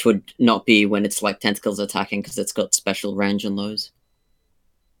 which would not be when it's like tentacles attacking because it's got special range on those.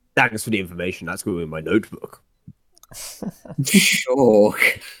 Thanks for the information. That's going in my notebook. Sure.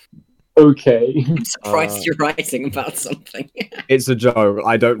 Okay. I'm surprised you're writing about something. It's a joke.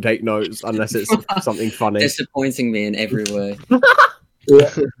 I don't take notes unless it's something funny. Disappointing me in every way.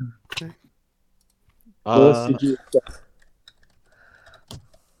 Yeah. How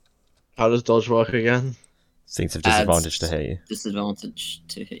does dodge work again? Seems of disadvantage to hit you. Disadvantage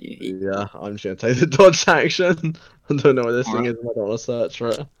to hit you. Yeah, I'm just gonna take the dodge action. I don't know what this thing is. I don't want to search for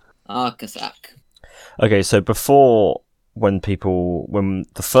it. Kazak. Okay, so before, when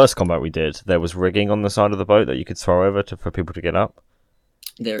the first combat we did, there was rigging on the side of the boat that you could throw over for people to get up.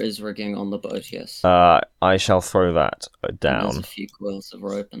 There is rigging on the boat, yes. I shall throw that down. And there's a few coils of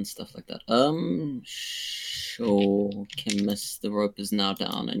rope and stuff like that. Sure, Chemist, the rope is now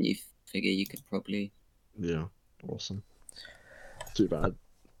down, and you figure you could probably... Yeah, awesome. Too bad.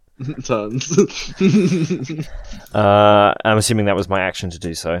 Turns. I'm assuming that was my action to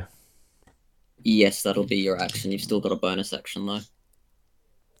do so. Yes, that'll be your action. You've still got a bonus action, though.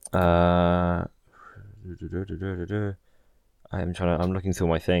 I'm looking through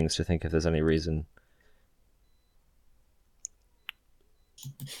my things to think if there's any reason.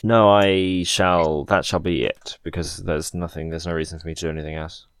 No, that shall be it, because there's no reason for me to do anything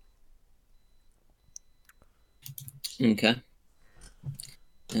else. Okay.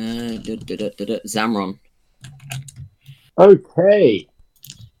 Zamron. Okay.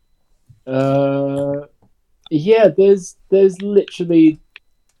 Yeah, there's literally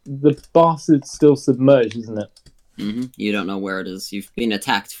the bastard's still submerged, isn't it? Mm-hmm. You don't know where it is. You've been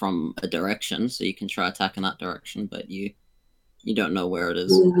attacked from a direction, so you can try attacking that direction, but you don't know where it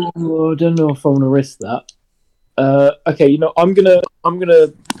is. Ooh, I don't know if I want to risk that. Okay, I'm gonna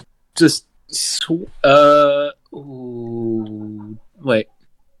just ooh, wait.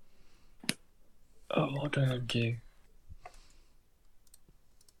 Oh, what do I do?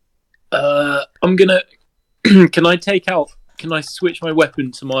 I'm gonna. Can I switch my weapon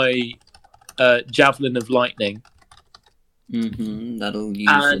to my javelin of lightning? Mm-hmm. That'll use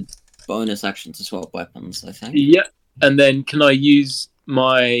a bonus action to swap weapons, I think. Yeah, and then can I use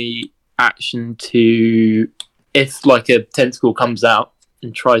my action to, if like a tentacle comes out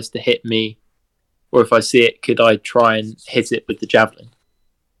and tries to hit me, or if I see it, could I try and hit it with the javelin?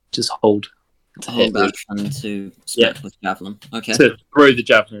 Just hold. Hold action to split with javelin. Okay. To throw the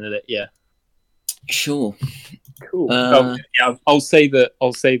javelin at it. Yeah. Sure. Cool. Yeah, I'll say the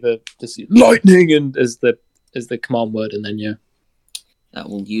lightning and as the command word, and then yeah. That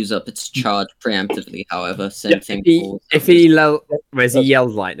will use up its charge preemptively. However, same thing. If he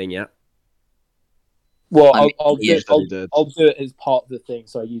yells lightning, yeah. Well, I'll do it as part of the thing,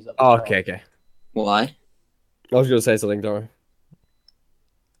 so I use that. Okay. Why? I was going to say something, Dora.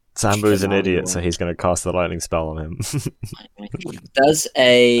 Sambu's an idiot, so he's going to cast the lightning spell on him. Does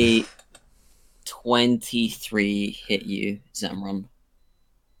a 23 hit you, Zamron?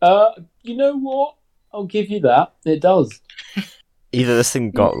 You know what? I'll give you that. It does. Either this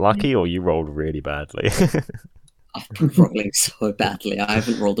thing got lucky or you rolled really badly. I've been rolling so badly. I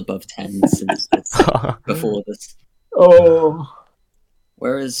haven't rolled above 10 since before this. Oh.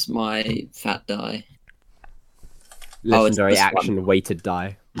 Where is my fat die? Legendary action, weighted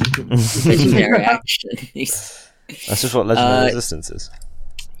die. Legendary action. That's just what legendary resistance is.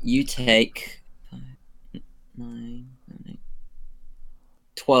 You take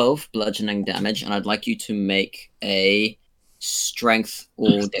 12 bludgeoning damage, and I'd like you to make a strength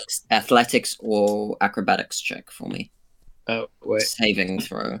or athletics or acrobatics check for me. Oh, wait. Saving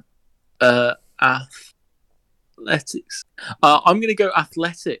throw. Athletics. I'm going to go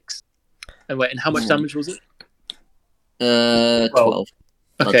athletics. And wait, and how much damage was it? 12.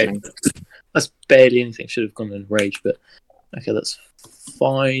 Okay. That's barely anything. Should have gone in rage, but okay, that's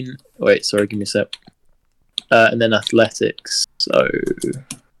fine. Wait, sorry, give me a sec. And then athletics. So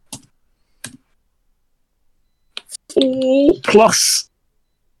 4 plus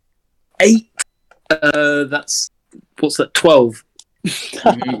 8. That's what's that? 12.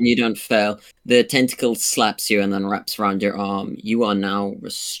 You don't fail. The tentacle slaps you and then wraps around your arm. You are now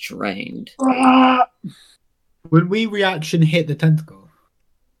restrained. When we reaction hit the tentacle?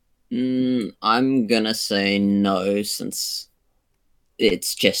 I'm gonna say no, since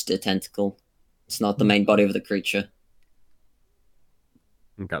it's just a tentacle. It's not the main body of the creature.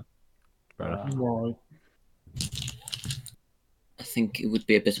 Okay. Fair enough. Right. I think it would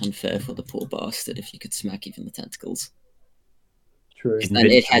be a bit unfair for the poor bastard if you could smack even the tentacles. True. And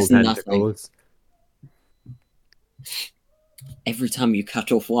it has Invincible nothing. tentacles. Every time you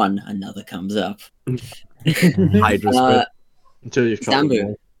cut off one, another comes up. Hydra spread. Until you've cut them Zambu,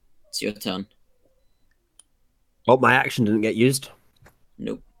 all. it's your turn. Oh, my action didn't get used.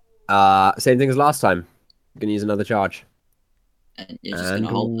 Nope. Same thing as last time. Gonna use another charge. And you're just And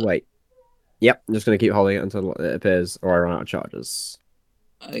gonna hold wait. Yep, I'm just gonna keep holding it until it appears or I run out of charges.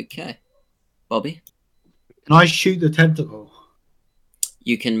 it. Okay. Bobby, Can I shoot the tentacle?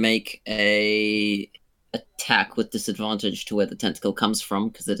 you can make a attack with disadvantage to where the tentacle comes from,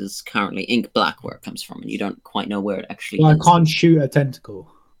 because it is currently ink black where it comes from, and you don't quite know where it actually Well, I is. can't shoot a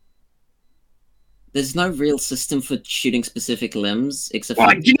tentacle. There's no real system for shooting specific limbs, except for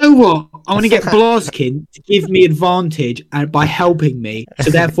Right, do you know what? I want to get Blaskin to give me advantage and by helping me, so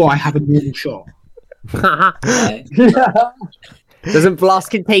therefore I have a normal shot. Okay. Doesn't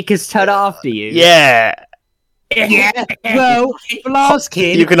Blaskin take his turn after you? Yeah. Yeah. Well,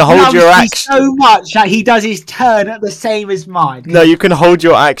 Blaskin. You can hold loves your me action. so much that he does his turn at the same as mine. No, you can hold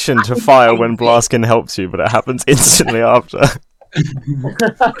your action to fire when Blaskin helps you, but it happens instantly after.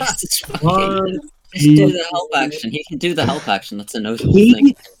 Just fucking- just do the help action. He can do the help action. That's a notable He- thing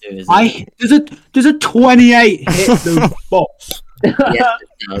to do, isn't it? Does a 28 hit the boss? Yes, it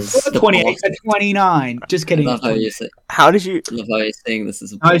does. The 28 boss- to 29. Just I kidding. love how you say. How did you? I love how you're saying this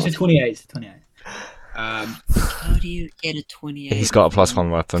is a No, it's a boss. 28. It's a 28. How do you get a 28? He's got a +1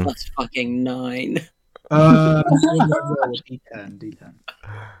 weapon. Plus fucking 9. D10.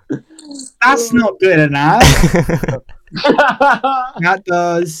 That's not good enough. That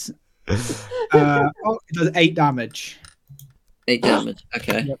does. It does 8 damage. 8 damage.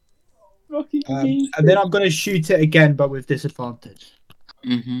 Okay. And then I'm going to shoot it again, but with disadvantage.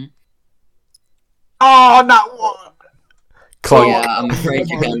 Mm-hmm. Oh, that one! Chloe, Yeah, I'm afraid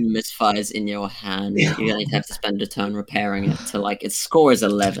your gun misfires in your hand. You're going to have to spend a turn repairing it to, like, its score is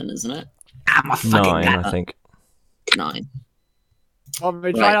 11, isn't it? Ah, my fucking 9, gun. I think. 9.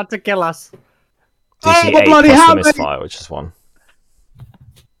 Bobby, try Right. not to kill us. Oh, DC my 8 bloody plus the hammer! misfire, which is 1.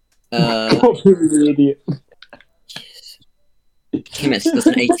 You idiot. Chemist, does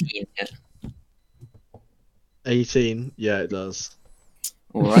an 18 hit. 18. Yeah, it does.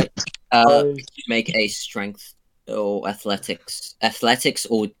 Alright. Make a strength or athletics. Athletics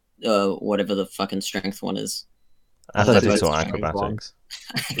or whatever the fucking strength one is. Athletics or Athletics. acrobatics.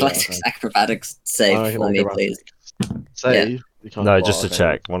 Athletics, acrobatics save I for me, reckon please. Save. You can't No, bar, just to okay.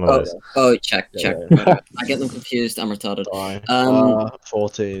 check. One of Oh, those. oh, check. Yeah. I get them confused. I'm retarded. Die.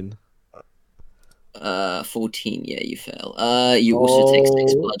 14. 14. Yeah, you fail. You also take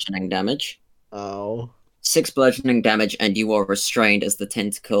 6 Oh. bludgeoning damage. Ow. 6 bludgeoning damage, and you are restrained as the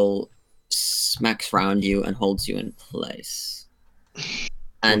tentacle smacks round you and holds you in place.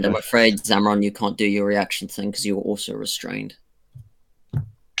 And I'm Okay. afraid, Zamron, you can't do your reaction thing because you are also restrained.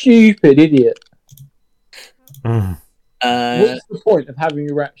 Stupid idiot. Mm. What's the point of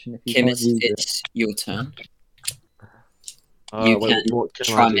having a reaction if you can't Chemist, use it? it's your turn. You can what can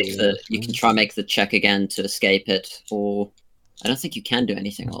try I do? make the you can try make the check again to escape it, or I don't think you can do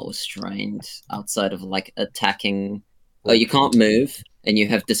anything while restrained outside of like attacking. Oh, you can't move, and you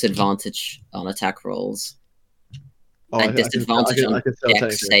have disadvantage on attack rolls Oh, and disadvantage on still dex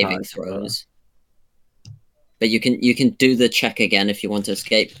technically saving attack, throws. But you can do the check again if you want to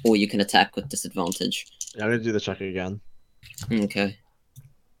escape, or you can attack with disadvantage. Yeah, I'm gonna do the check again. Okay,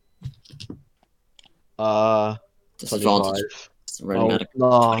 Disadvantage. disadvantage. Doesn't really matter.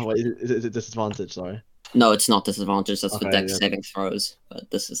 No, wait, is it disadvantage? Sorry. No, it's not disadvantage. That's for Okay, dex yeah. saving throws, but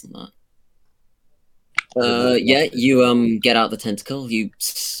this isn't that. Yeah, you get out the tentacle. You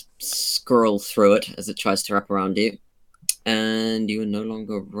scroll through it as it tries to wrap around you, and you are no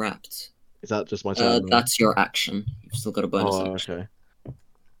longer wrapped. Is that just my turn? That's your action. You've still got a bonus Oh, action. okay.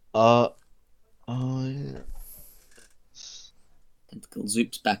 Oh, yeah. Tentacle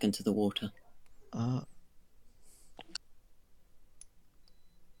zoops back into the water.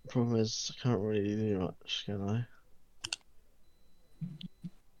 Problem is, I can't really do much, can I?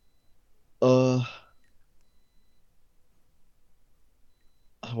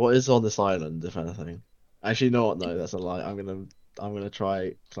 What is on this island, if anything? Actually, you know what? No, that's a lie. I'm gonna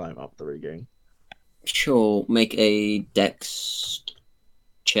try climb up the rigging. Sure, make a dex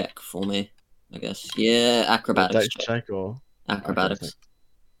check for me, I guess. Yeah, acrobatics Dex check. check or Acrobatics.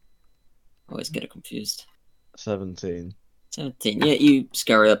 Always get it confused. 17. 17. Yeah, you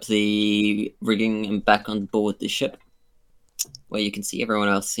scurry up the rigging and back on board the ship, where you can see everyone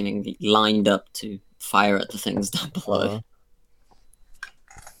else seemingly lined up to fire at the things down below.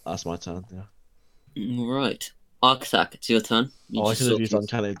 That's my turn. Yeah. Right. Arctac, it's your turn. You I just should have sort used of-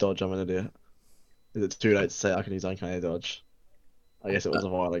 uncanny dodge. I'm an idiot. Is it too late to say I can use uncanny dodge? I guess it was a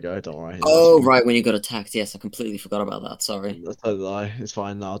while ago. Don't worry. Oh, right, when you got attacked. Yes, I completely forgot about that. Sorry. That's a lie. It's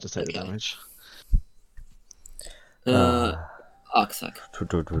fine. No, I'll just take the Okay. damage. Arctac.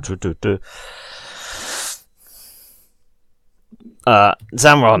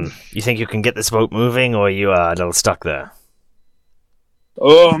 Zamron, you think you can get this boat moving, or are you a little stuck there?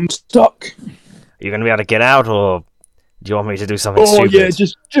 Oh, I'm stuck. Are you going to be able to get out, or do you want me to do something Oh stupid? yeah,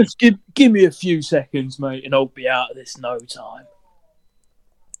 just give me a few seconds, mate, and I'll be out of this no time.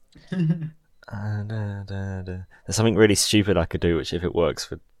 There's something really stupid I could do, which, if it works,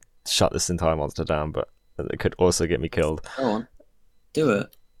 would shut this entire monster down, but it could also get me killed. Go on. Do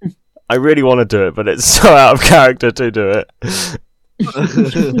it. I really want to do it, but it's so out of character to do it.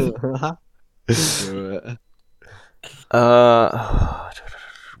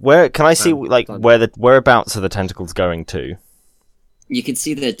 Where can I see whereabouts are the tentacles going to? You can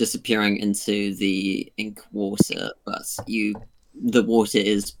see they're disappearing into the ink water, but the water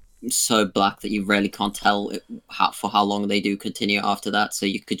is so black that you really can't tell for how long they do continue after that. So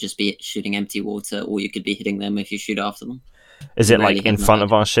you could just be shooting empty water, or you could be hitting them if you shoot after them. Is it like in front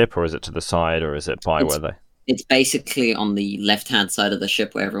of our ship, or is it to the side, or is it by where they? It's basically on the left-hand side of the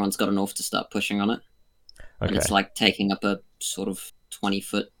ship where everyone's got enough to start pushing on it. Okay. And it's like taking up a sort of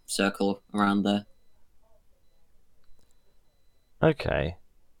 20-foot circle around there. Okay.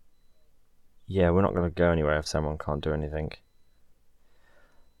 Yeah, we're not going to go anywhere if someone can't do anything.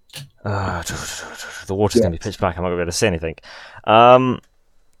 The water's going to be pitch black. I'm not going to be able to see anything. When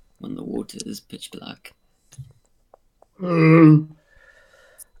the water is pitch black.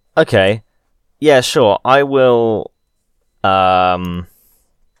 Okay. Yeah, sure. I will. I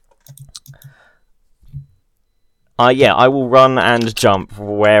will run and jump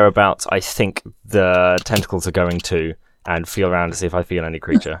whereabouts I think the tentacles are going to, and feel around to see if I feel any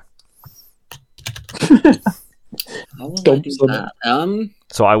creature. How will I do that?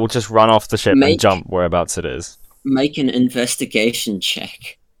 So I will just run off the ship and jump whereabouts it is. Make an investigation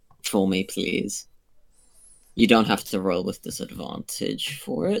check for me, please. You don't have to roll with disadvantage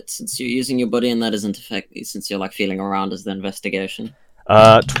for it, since you're using your body, and that isn't effective, since you're like feeling around as the investigation.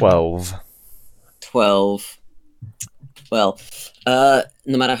 12. 12. Well, no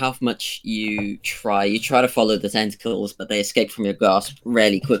matter how much you try to follow the tentacles, but they escape from your grasp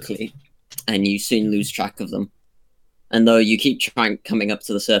really quickly, and you soon lose track of them. And though you keep coming up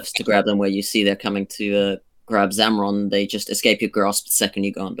to the surface to grab them where you see they're coming to grab Zamron, they just escape your grasp the second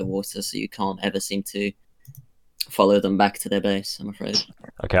you go underwater, so you can't ever seem to follow them back to their base, I'm afraid.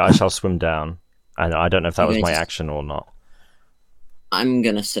 Okay, I shall swim down. And I don't know if that was my action or not. I'm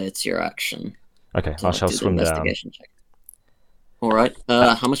gonna say it's your action. Okay, I shall swim down. Alright,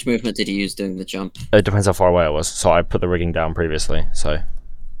 how much movement did you use doing the jump? It depends how far away I was, so I put the rigging down previously, so...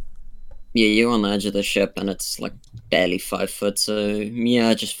 Yeah, you're on the edge of the ship, and it's like barely 5 foot, so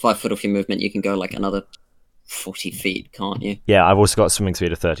yeah, just 5 foot off your movement, you can go like another 40 feet, can't you? Yeah, I've also got a swimming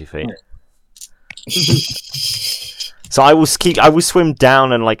speed of 30 feet. So I will swim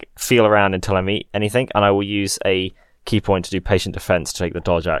down and like feel around until I meet anything, and I will use a key point to do patient defense to take the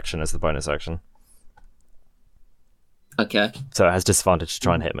dodge action as the bonus action. Okay. So it has disadvantage to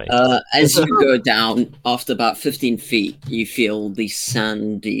try and hit me. As you go down, after about 15 feet, you feel the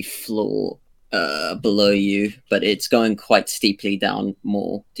sandy floor below you, but it's going quite steeply down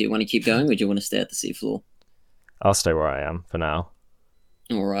more. Do you want to keep going, or do you want to stay at the seafloor? I'll stay where I am for now.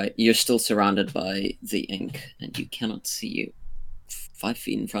 Alright, you're still surrounded by the ink, and you cannot see you 5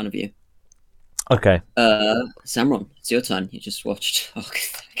 feet in front of you. Okay. Samron, it's your turn. You just watched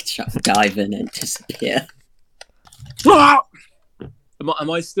Arctac dive in and disappear. Am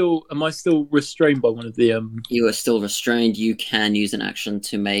I still restrained by one of the You are still restrained. You can use an action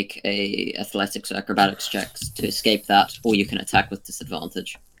to make a athletics or acrobatics checks to escape that, or you can attack with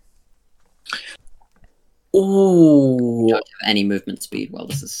disadvantage. Ooh. You don't have any movement speed while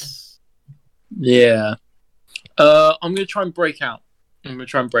this is... Yeah. I'm gonna try and break out.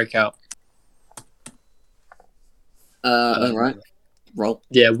 Alright. Roll.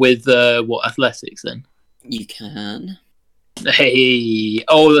 Yeah, with what, athletics then? You can. Hey,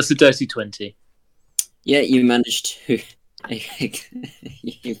 oh, that's a dirty 20. Yeah, you managed to.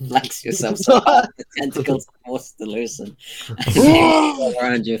 You flex yourself so hard, the tentacles are forced to loosen. And they roll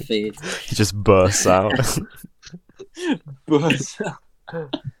around your feet. He just bursts out. Bursts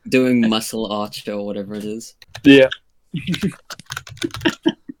out. Doing muscle arch or whatever it is. Yeah.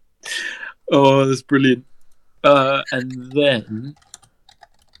 Oh, that's brilliant. And then,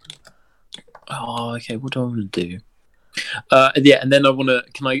 okay, what do I want to do? Yeah, and then I want to.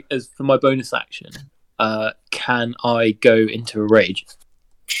 Can I, as for my bonus action, can I go into a rage?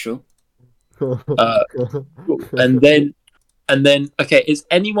 Sure. And then, okay, is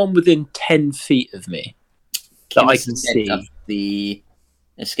anyone within 10 feet of me that I can see?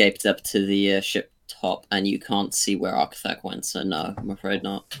 Escaped up to the ship top, and you can't see where Architect went. So no, I'm afraid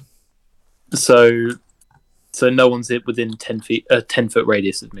not. So no one's within 10-foot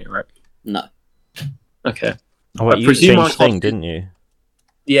radius of me, right? No. Okay. Oh, wait, you changed thing, didn't you?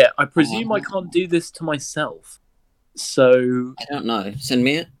 Yeah, I presume I can't do this to myself. So I don't know. Send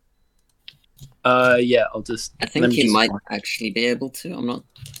me it. Yeah, I'll just. I think you might actually be able to. I'm not.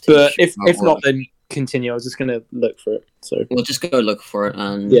 But if not, then continue. I was just gonna look for it. So we'll just go look for it,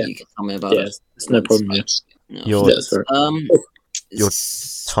 and you can tell me about it. It's no problem. No. You're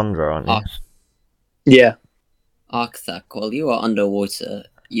Tundra, aren't you? Yeah. Arcthak, while you are underwater,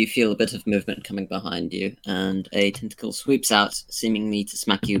 you feel a bit of movement coming behind you, and a tentacle sweeps out, seemingly to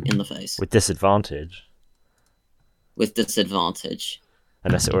smack you in the face. With disadvantage. With disadvantage.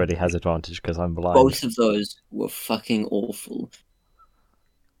 Unless it already has advantage because I'm blind. Both of those were fucking awful.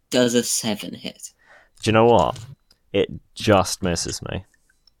 Does a 7 hit? Do you know what? It just misses me.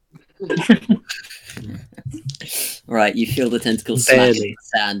 Right, you feel the tentacle smack in the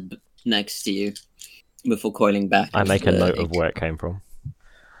sand next to you before coiling back. I make a note of where it came from.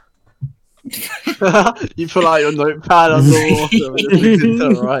 You pull out your notepad underwater and it makes it to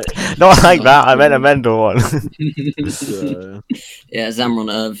the right. Not like that, I meant a mental one. Yeah,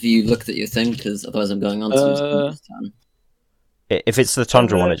 Zamron, have you looked at your thing? Because otherwise I'm going on to turn. If it's the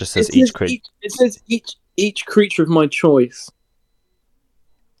Tundra one, it just says each creature. It says each creature of my choice.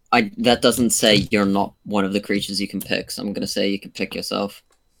 That doesn't say you're not one of the creatures you can pick, so I'm going to say you can pick yourself.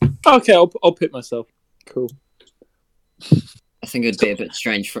 Okay, I'll pick myself. Cool. I think it'd be a bit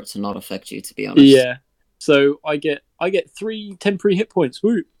strange for it to not affect you, to be honest. Yeah. So I get 3 temporary hit points.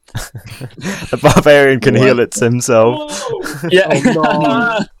 Woo! The barbarian can heal it himself. Yeah.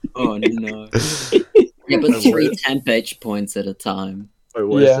 Oh no. Yeah, but 3 temp H points at a time. Wait,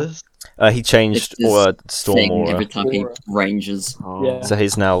 what is this? He changed Storm Aura. Every time he ranges. Yeah. So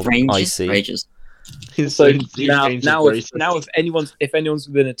he's now icy. Rages. So now if anyone's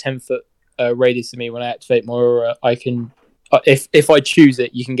within a 10-foot radius of me when I activate my aura, I can. If I choose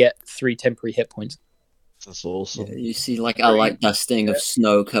it, you can get 3 temporary hit points. That's awesome. Yeah, you see, like, a light dusting of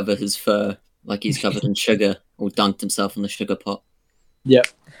snow cover his fur, like he's covered in sugar, or dunked himself in the sugar pot. Yep.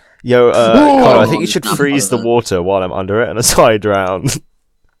 Yo, Connor, I think you should freeze the water while I'm under it, and that's how I drown.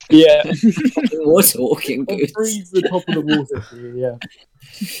 Yeah. Water walking boots. Freeze the top of the water for you, yeah.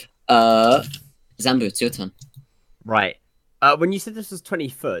 Zambu, it's your turn. Right. When you said this was 20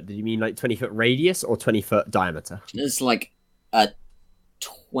 foot, did you mean like 20 foot radius or 20 foot diameter? It's like a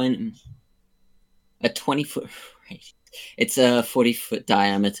 20 foot radius. It's a 40 foot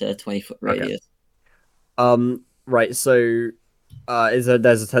diameter, 20 foot radius. Right, so there's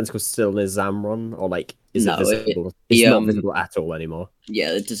a tentacle still near Zamron, or like is it visible? It's not visible at all anymore.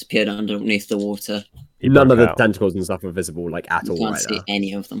 Yeah, it disappeared underneath the water. None of the tentacles and stuff are visible like at all. You can't see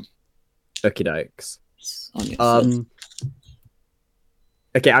any of them. Okie dokes.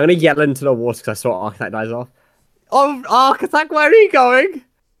 Okay, I'm gonna yell into the water because I saw Architect dies off. Oh, Architect, where are you going?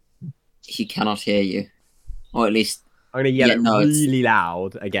 He cannot hear you, or at least I'm gonna yell really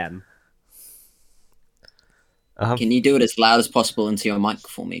loud again. Can you do it as loud as possible into your mic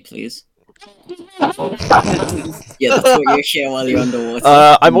for me, please? Yeah, that's what you hear while you're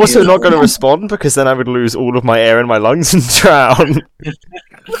underwater. I'm also not going to respond because then I would lose all of my air in my lungs and drown.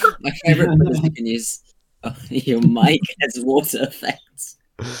 My favorite is you can use your mic as water effects.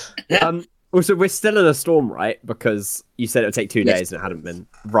 Also, we're still in a storm, right? Because you said it would take 2 days and it hadn't been.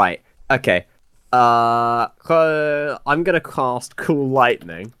 Right. Okay. I'm gonna cast Cool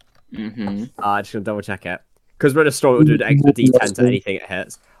Lightning. Mm-hmm. Just gonna double check it. Because we're in a storm, it'll do an extra D10 to anything it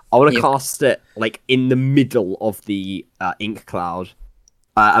hits. I want to cast it like in the middle of the ink cloud,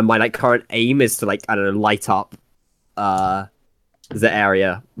 and my current aim is to light up the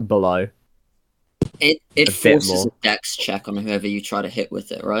area below. It forces a dex check on whoever you try to hit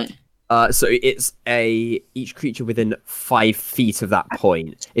with it, right? So it's each creature within 5 feet of that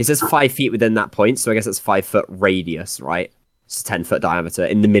point. It says 5 feet within that point, so I guess it's 5 foot radius, right? It's 10 foot diameter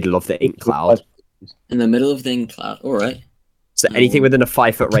in the middle of the ink cloud. In the middle of the ink cloud, all right. So anything within a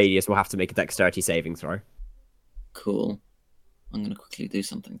 5 foot radius will have to make a dexterity saving throw. Cool. I'm gonna quickly do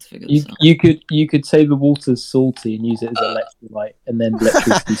something to figure this out. You could say the water's salty and use it as electrolyte, and then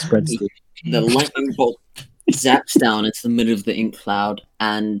electricity spreads through. The lightning bolt zaps down into the middle of the ink cloud,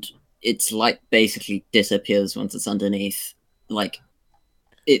 and its light basically disappears once it's underneath. Like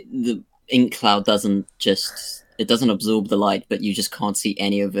the ink cloud doesn't absorb the light, but you just can't see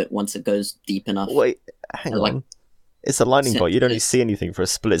any of it once it goes deep enough. Wait, hang on. It's a lightning bolt. You'd only see anything for a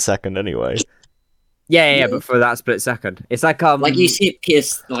split second anyway. Yeah, but for that split second, it's like like you see it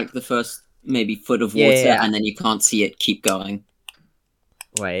pierce like the first maybe foot of water, and then you can't see it keep going.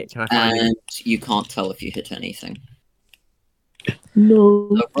 Wait, can I find and you can't tell if you hit anything. No.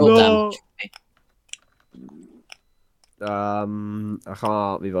 So roll damage. I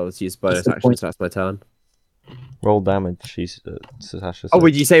can't be bothered to use bonus action, so that's my turn. Roll damage. She's Sasha. Oh,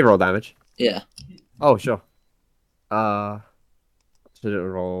 would you say roll damage? Yeah. Oh, sure. Should it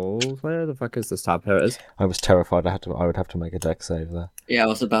roll? Where the fuck is this tab? Here it is. I was terrified. I would have to make a deck save there. Yeah, I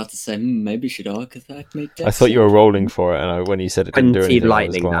was about to say maybe should Architect make deck I thought you were rolling for it, and when you said it didn't do anything,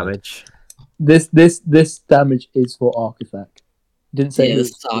 lightning damage. This damage is for Architect. Didn't say this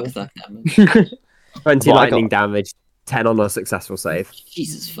is Architect damage. 20 lightning damage, 10 on a successful save.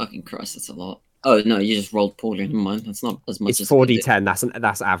 Jesus fucking Christ, that's a lot. Oh no, you just rolled poorly. Never mind. That's not as much. It's 4d10.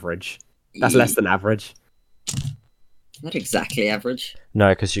 That's average. That's less than average. Not exactly average. No,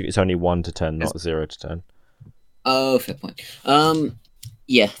 because it's only 1 to 10, not 0 to 10. Oh, fair point.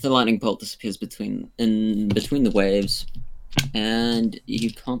 Yeah, the lightning bolt disappears between the waves, and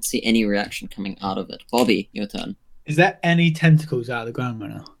you can't see any reaction coming out of it. Bobby, your turn. Is there any tentacles out of the ground right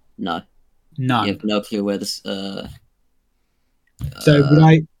now? No. None. You have no clue where this. So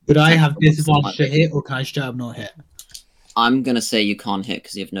would I have disadvantage to hit, or can I straight up not hit? I'm gonna say you can't hit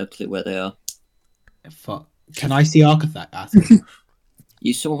because you have no clue where they are. Fuck. Can I see Architect at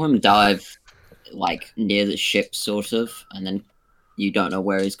You saw him dive, like, near the ship, sort of, and then you don't know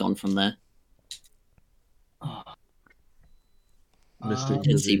where he's gone from there. You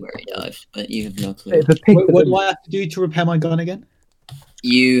can see where he dived, but you have no clue. What do I have to do to repair my gun again?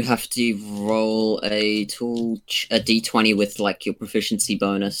 You have to roll a d20 with, like, your proficiency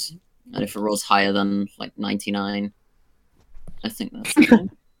bonus, and if it rolls higher than, like, 99, I think that's fine.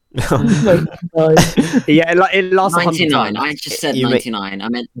 Yeah, it lasts 99. I just said 99. I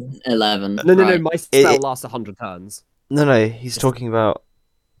meant 11. No, my spell lasts 100 turns. No, he's talking about.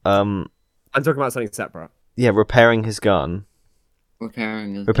 I'm talking about something separate. Yeah, repairing his gun.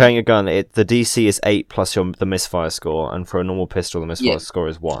 Repairing a gun. The DC is 8 plus the misfire score, and for a normal pistol, the misfire score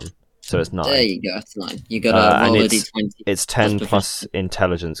is 1, so it's 9. There you go. It's 9. You gotta roll a d20. It's 10 plus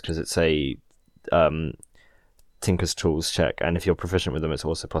intelligence because it's a Tinker's Tools check, and if you're proficient with them, it's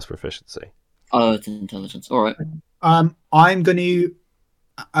also plus proficiency. Oh, it's intelligence. All right. I'm going to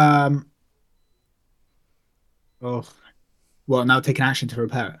now take an action to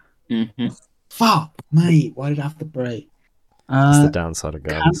repair it. Mm-hmm. Fuck, mate. Why did I have to break? That's the downside of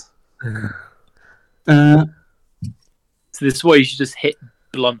guns. So this is why you should just hit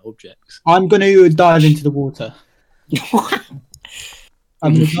blunt objects. I'm going to dive into the water.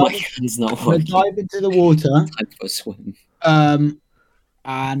 I'm going to dive into the water. Time for a swim. And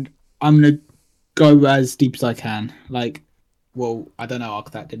I'm going to go as deep as I can. Like, well, I don't know how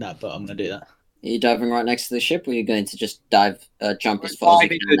Architect did that, but I'm going to do that. Are you diving right next to the ship, or are you going to just jump as far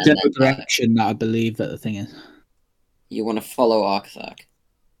as you can? In the general direction that I believe that the thing is. You want to follow Architect?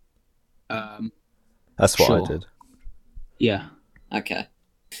 That's what I did. Yeah. Okay.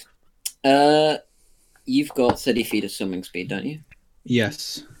 You've got 30 feet of swimming speed, don't you?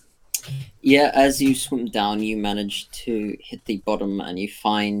 Yes. Yeah, as you swim down, you manage to hit the bottom and you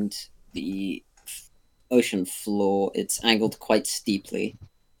find the ocean floor. It's angled quite steeply.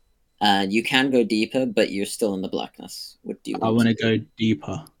 And you can go deeper, but you're still in the blackness. What do you want? I want to go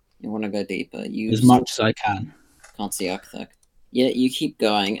deeper. You want to go deeper. As much as I can. Can't see Architect. Yeah, you keep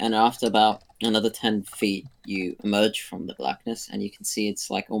going, and after about another 10 feet, you emerge from the blackness, and you can see it's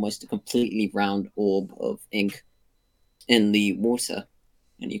like almost a completely round orb of ink in the water,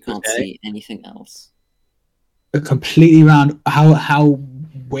 and you can't see anything else. A completely round. How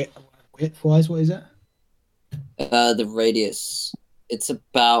width-wise? What is it? The radius. It's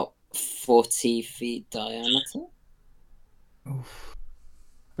about 40 feet diameter. Oof.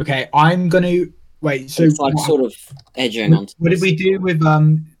 Okay, I'm gonna wait. So it's like sort of edging onto. What did we do with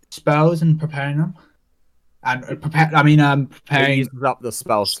spells and preparing them? And preparing. It uses up the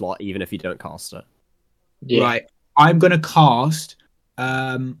spell slot even if you don't cast it. Yeah. Right. I'm gonna cast.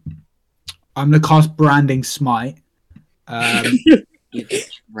 I'm gonna cast Branding Smite.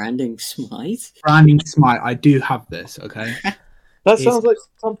 Branding Smite. Branding Smite. I do have this. Okay. That sounds like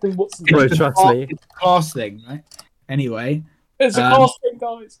something. Bro, trust me. It's a cast thing, right? Anyway. It's a cast thing,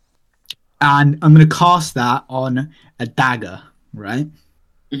 guys. And I'm gonna cast that on a dagger, right?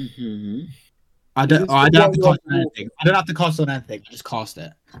 Mm-hmm. I don't have to cast on anything. I don't have to cast on anything. I just cast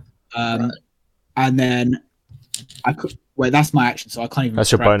it. Right. And then I could wait. That's my action, so I can't even.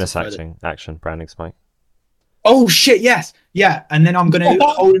 That's your prep bonus to further- action, Branding Smite. Oh shit! Yes, yeah. And then I'm gonna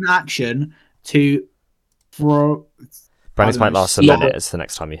hold an action to throw. Branding Smite lasts a minute. It's the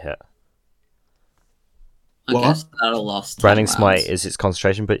next time you hit. Okay, What? so that'll last 10 Branding rounds. Smite is its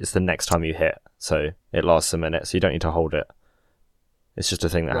concentration, but it's the next time you hit, so it lasts a minute. So you don't need to hold it. It's just a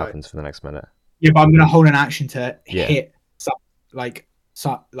thing that Right. happens for the next minute. Yeah, but I'm gonna hold an action to Yeah. hit like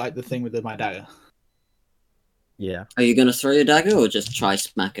the thing with my dagger. Yeah. Are you gonna throw your dagger or just try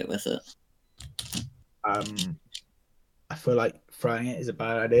smack it with it? I feel like throwing it is a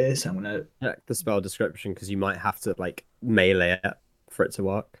bad idea, so I'm gonna. Check the spell description because you might have to like melee it for it to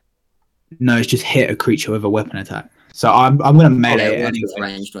work. No, it's just hit a creature with a weapon attack. So I'm gonna melee Okay, it it works with anyway.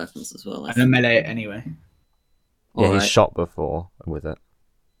 ranged weapons as well. I I'm gonna think. melee it anyway. Yeah, Alright. he's shot before with it.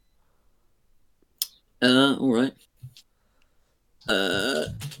 Alright.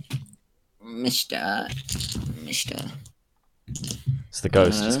 Mister. It's the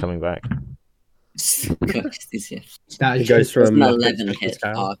ghost just coming back. Ghost is here. That It is goes just- It's from an like, 11 hit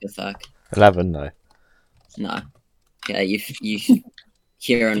scale. arc attack. 11, no. No. Yeah, you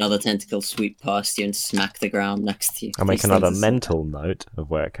hear another tentacle sweep past you and smack the ground next to you. I'll make These another things are mental note of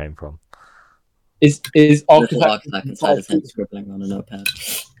where it came from. Is little architect arc attack inside the tent scribbling on a notepad.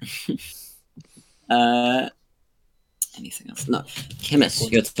 Anything else? No.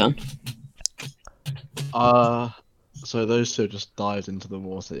 Chemist, your turn. So those two just dived into the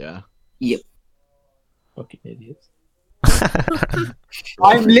water, yeah. Yep. fucking idiots?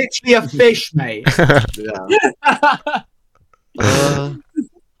 I'm literally a fish, mate. Yeah.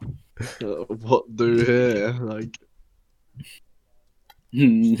 What do here? Like,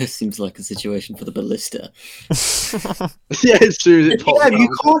 This seems like a situation for the ballista. yeah, it's true. It pops Yeah, you out,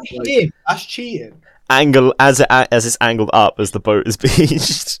 can't like- hit him. That's cheating. Angle as it's angled up as the boat is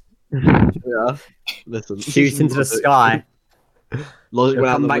beached. Yeah. Listen. Shoot into the sky. Logic It'll went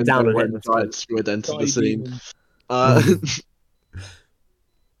out come the back window down and when hit the giant squid entered the scene. Demon.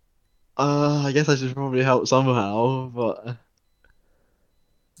 I guess I should probably help somehow, but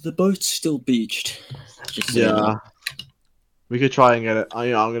The boat's still beached. Just so you yeah, know. we could try and get it.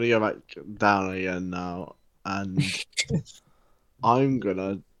 I'm gonna go back down again now, and I'm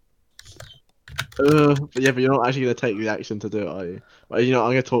gonna. But yeah, but you're not actually gonna take the action to do it, are you? Well, you know, I'm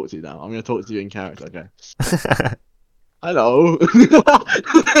gonna talk to you now. I'm gonna talk to you in character. Okay. Hello.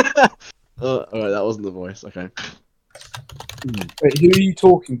 Alright, that wasn't the voice. Okay. Wait, who are you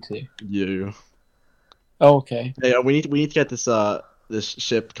talking to? You. Oh, okay. Yeah, we need to get this this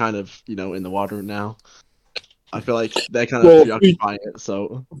ship kind of in the water now. I feel like they're kind of Well, preoccupying it.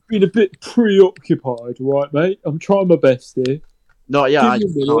 So I've been a bit preoccupied, right, mate? I'm trying my best here. no, yeah,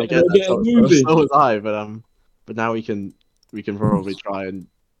 Give me a no, I minute get and I'll that. get So moving. was I, but now we can probably try and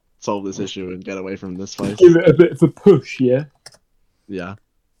solve this issue and get away from this place. Give it a bit of a push, yeah? Yeah.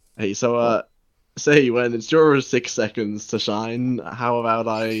 Hey, so say when it's your 6 seconds to shine, how about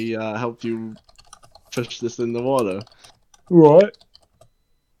I help you push this in the water? Right,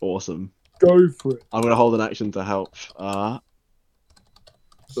 Awesome. go for it. I'm gonna hold an action to help.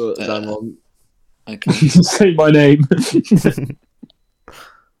 Zamon. Okay. Say my name.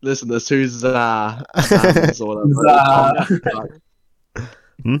 Listen, there's two Zans or whatever.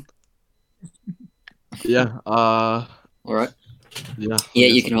 Hmm? Yeah. Alright. Yeah. Yeah,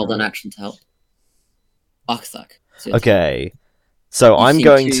 you can hold an action to help. Arcthak. Okay, so You've I'm seen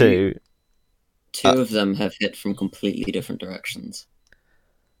going two- to. Two of them have hit from completely different directions.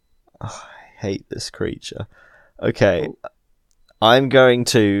 Oh, I hate this creature. Okay, I'm going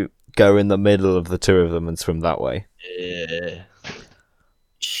to go in the middle of the two of them and swim that way Yeah.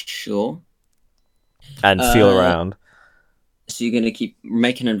 Sure. and feel Uh, around. So you're gonna keep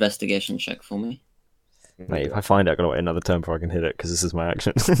make an investigation check for me. Mate, if I find it, I'm gonna wait another turn before I can hit it because this is my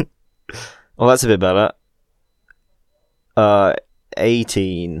action. Well, that's a bit better.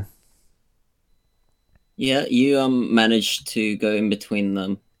 18. Yeah, you managed to go in between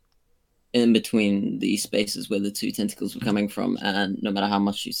them, in between the spaces where the two tentacles were coming from, and no matter how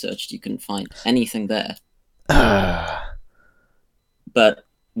much you searched, you couldn't find anything there. But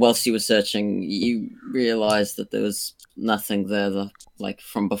whilst you were searching, you realized that there was nothing there, like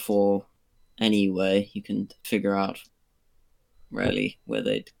from before. Anyway, you can figure out really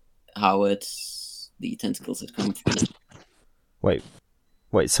the tentacles had come from. Wait,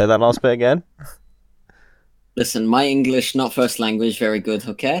 say that last bit again? Listen, my English, not first language, very good,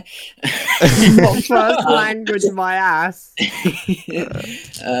 okay? Not first language, my ass. Me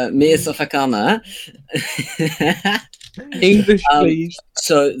is Afrikaner. English, please.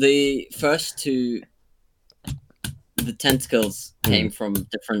 So the first two, the tentacles came from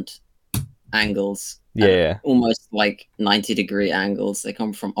different angles. Yeah. Almost like 90-degree angles. They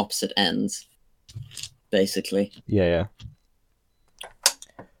come from opposite ends, basically. Yeah.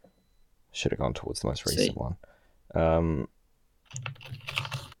 Should have gone towards the most recent one.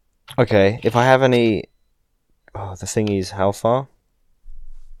 Okay, if I have any... Oh, the thingies, how far?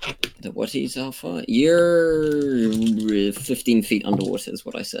 The what is how far? You're 15 feet underwater is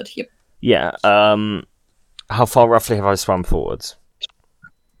what I said. Yep. Yeah, how far roughly have I swum forwards?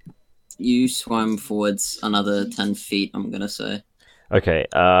 You swam forwards another 10 feet, I'm going to say. Okay,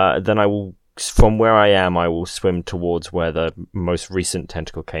 then I will... From where I am, I will swim towards where the most recent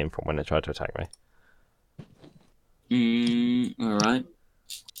tentacle came from when it tried to attack me. Alright.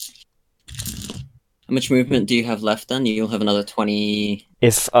 How much movement do you have left then? You'll have another 20...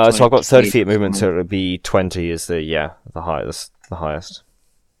 So I've got 30 feet movement, so it would be 20 is the highest.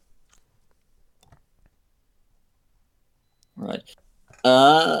 Right.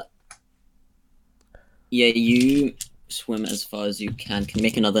 Yeah, you swim as far as you can. Can you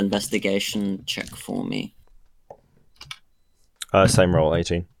make another investigation check for me? Same roll,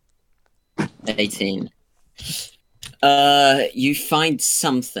 18. 18. You find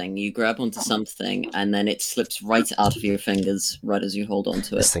something, you grab onto something, and then it slips right out of your fingers right as you hold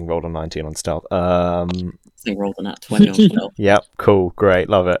onto it. This thing rolled a 19 on stealth. This thing rolled a nat 20 on stealth. Yep, cool, great,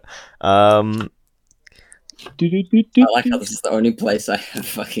 love it. I like how this is the only place I have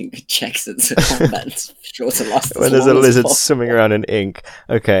fucking checks into combat. It's sure to last when there's a lizard swimming around in ink.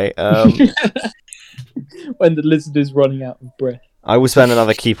 Okay. When the lizard is running out of breath. I will spend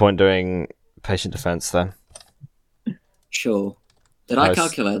another key point doing patient defense then. Sure. Did I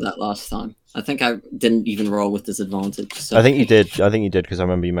calculate that last time? I think I didn't even roll with disadvantage. So. I think you did because I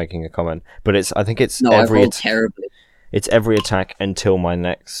remember you making a comment. But I think it's I rolled terribly. It's every attack until my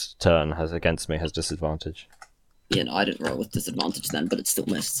next turn has disadvantage. Yeah, no, I didn't roll with disadvantage then, but it still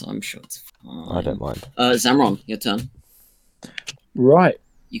missed, so I'm sure it's fine. I don't mind. Zamron, your turn. Right.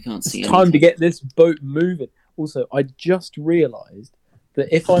 You can't see It's time to get this boat moving. Also, I just realised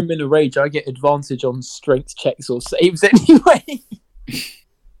that if I'm in a rage, I get advantage on strength checks or saves anyway.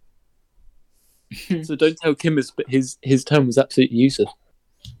 So don't tell Kimmus, but his turn was absolutely useless.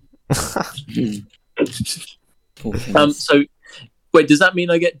 So, wait, does that mean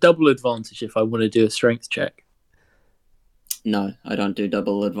I get double advantage if I want to do a strength check? No, I don't do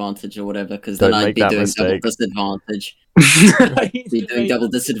double advantage or whatever, because then I'd be doing double disadvantage. Be doing double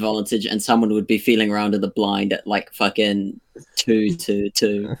disadvantage, and someone would be feeling around in the blind at like fucking 2 to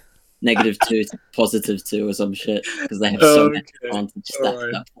 2, -2 to +2 or some shit, because they have so much advantage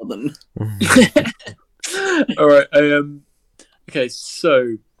stacked up for them. All right. Okay,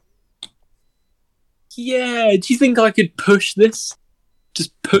 so yeah, do you think I could push this?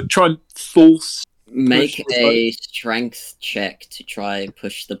 Just try and force. Make a strength check to try and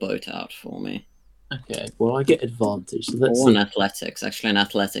push the boat out for me. Okay, well, I get advantage. So or in athletics. Actually, in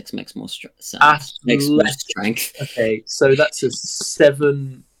athletics makes more sense. Makes less strength. Okay, so that's a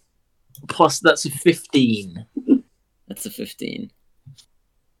 7 plus, that's a 15. That's a 15.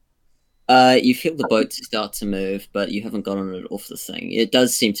 You feel the boat start to move, but you haven't gotten it off the thing. It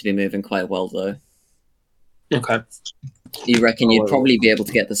does seem to be moving quite well, though. Okay. You reckon you'd probably be able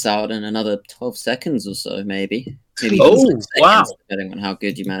to get this out in another 12 seconds or so, maybe? Maybe wow. Depending on how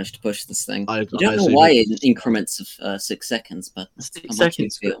good you manage to push this thing. I don't know why in increments of 6 seconds, but 6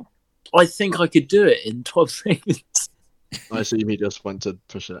 seconds. I think I could do it in 12 seconds. I assume he just went to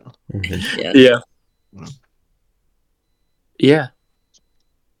push it. Yeah. Yeah.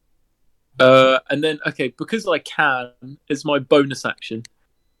 And then, okay, because I can, it's my bonus action.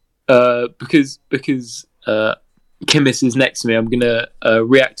 Because Kimmis is next to me, I'm gonna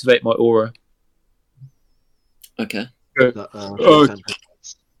reactivate my aura. Okay.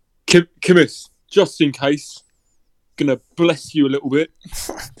 Kimmis, just in case, gonna bless you a little bit,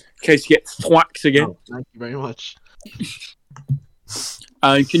 in case you get thwacked again. Oh, thank you very much.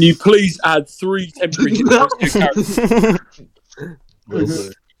 And can you please add 3 temporary hit points to your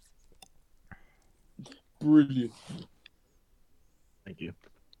character? Brilliant. Thank you.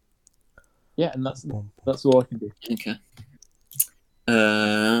 Yeah, and that's all I can do. Okay.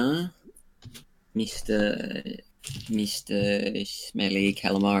 Mr. Smelly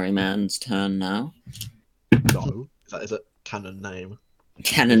Calamari Man's turn now. No, is that canon name?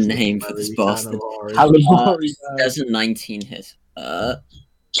 Canon name for this bastard. Calamari. Does a 19 hit? Arc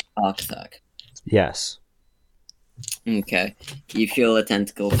attack. Yes. Okay. You feel a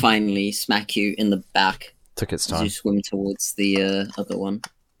tentacle finally smack you in the back. Took its as time. you swim towards the other one.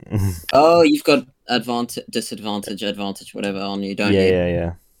 Oh, you've got disadvantage, whatever on you, don't you?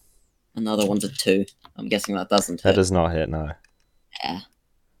 Yeah. Another one's a 2. I'm guessing that doesn't hit. That does not hit, no. Yeah.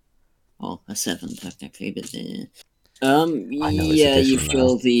 Well, a 7 technically, but yeah, you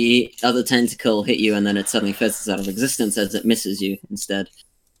feel the other tentacle hit you, and then it suddenly fizzles out of existence as it misses you instead.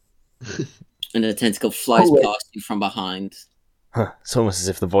 And the tentacle flies past you from behind. Huh. It's almost as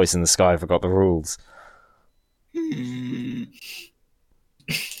if the voice in the sky forgot the rules.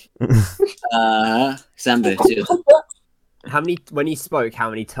 Sambu, When he spoke, how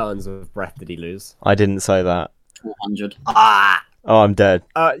many turns of breath did he lose? I didn't say that. 400. Ah! Oh, I'm dead.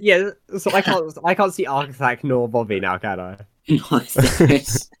 Yeah, so I can't see Architect nor Bobby now, can I? No, there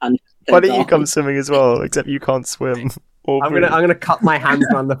is. Why don't you come swimming as well? Except you can't swim. I'm gonna cut my hands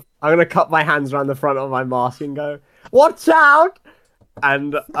around the front of my mask and go, "Watch out!"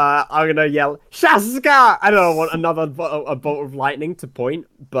 And I'm gonna yell, "Shaska!" I don't want another a bolt of lightning to point,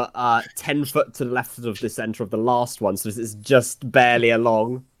 but 10 foot to the left of the center of the last one, so this is just barely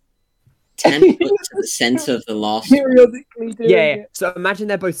along. 10 foot to the center of the last one. Periodically doing Yeah. it. So imagine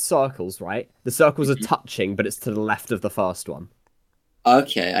they're both circles, right? The circles are touching, but it's to the left of the first one.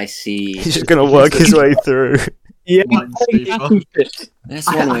 Okay, I see. He's just gonna work his way through. Yeah. That's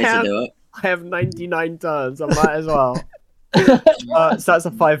one way to do it. I have 99 turns. I might as well. So that's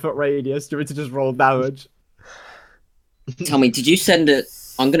a 5-foot radius. Do you want me to just roll damage? Tell me, did you send it?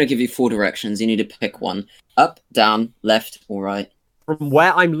 I'm gonna give you 4 directions. You need to pick one: up, down, left, or right. From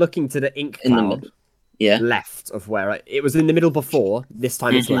where I'm looking to the ink In the cloud, middle. Yeah. left of where it was in the middle before. This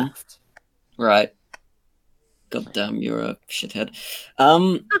time it's Mhm. left. Right. God damn, you're a shithead.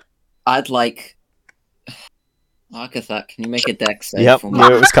 I'd like. Architect, can you make a deck save Yep, for me?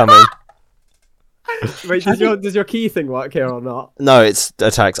 knew it was coming. Wait, does your key thing work here or not? No, it's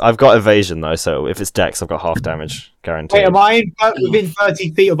attacks. I've got evasion though, so if it's dex, I've got half damage guaranteed. Wait, am I within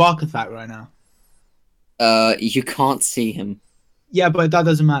 30 feet of Architect right now? You can't see him. Yeah, but that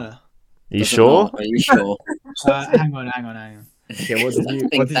doesn't matter. You Doesn't sure? matter. Are you sure? Hang on. Okay, what I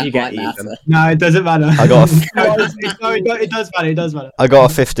think did that you get, might Ethan? matter. No, it doesn't matter. I got a it does matter. It does matter. I got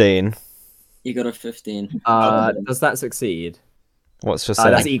a 15. You got a 15. Does that succeed? What's just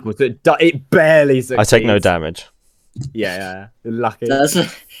That's saying? equal to it barely succeeds. I take no damage. Yeah. You're lucky. Does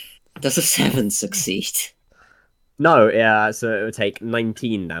a 7 succeed? No, yeah, so it would take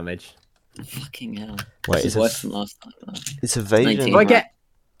 19 damage. Fucking hell. Wait, This is is worse it? than last time. though. It's evasion. 19.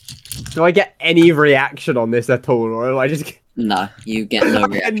 Do I get any reaction on this at all, or am I just No, you get no I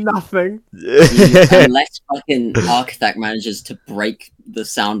get reaction. nothing? Unless fucking Architect manages to break the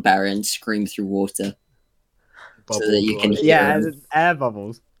sound barrier and scream through water. So that you can hear Yeah, him. air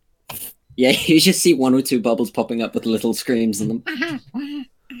bubbles. Yeah, you just see 1 or 2 bubbles popping up with little screams in them.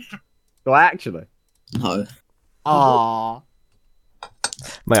 Do I actually? No. Ah.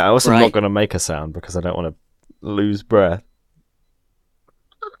 Mate, I also Right. not going to make a sound because I don't want to lose breath.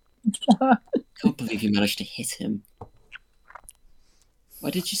 Can't believe you managed to hit him. Why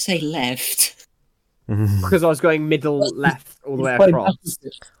did you say left? Because I was going middle left all the way Playing across.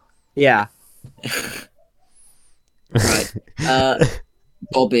 opposite. Yeah. Right.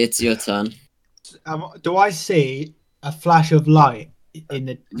 Bobby, it's your turn. Do I see a flash of light in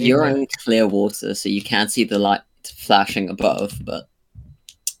the? You're in clear water, so you can't see the light flashing above, but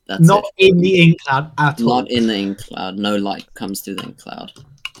that's not it. in the ink cloud at all. Not in the ink cloud. No light comes through the ink cloud.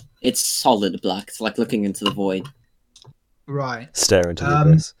 It's solid black. It's like looking into the void. Right. Stare into the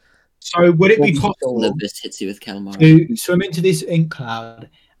abyss. So would it be The possible abyss hits you with calamari. to swim into this ink cloud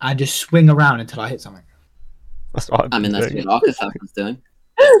and just swing around until I hit something? That's what I mean, that's what Architect was doing.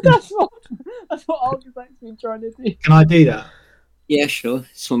 that's what Architect's been trying to do. Can I do that? Yeah, sure.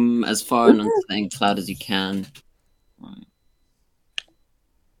 Swim as far into the ink cloud as you can. Right.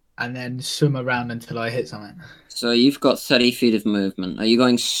 And then swim around until I hit something. So you've got 30 feet of movement. Are you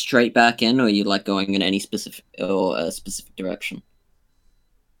going straight back in, or are you like going in any specific or a specific direction?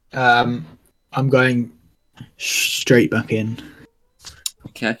 I'm going straight back in.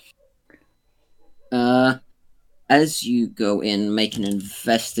 Okay. As you go in, make an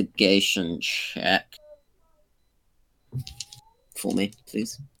investigation check for me,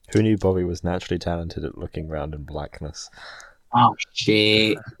 please. Who knew Bobby was naturally talented at looking round in blackness? Oh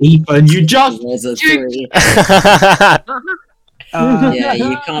shit, Ethan, you just. There's a 3. Yeah,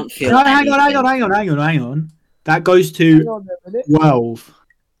 you can't feel. No, hang anything. on. That goes to Hang on a minute. 12.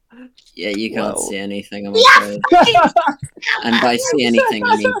 Yeah, you can't Well. see anything, I'm afraid. And by see anything,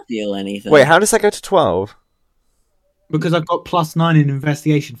 I mean feel anything. Wait, how does that go to 12? Because I've got +9 in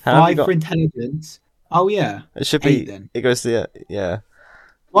investigation, How have you 5 got- for intelligence. Oh yeah. It should 8 be. then. It goes to yeah.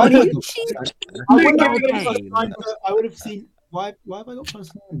 Why What not? are you I would doing have again? I would have seen Why have I got +9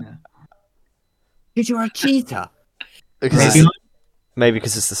 there? Because you're a cheater. Because maybe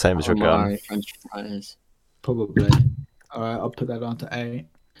because it's the same as your gun. my French fries. Probably. All right, I'll put that on to 8.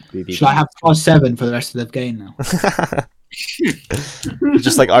 Should I have +7 for the rest of the game now?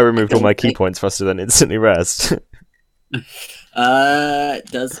 Just like I removed all my key points for us to then instantly rest.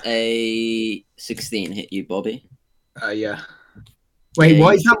 Does a 16 hit you, Bobby? Yeah. Wait,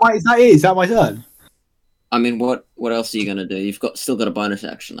 what is that? Is that my turn? I mean, what else are you gonna do? You've still got a bonus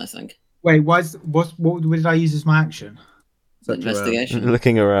action, I think. Wait, what did I use as my action? Investigation.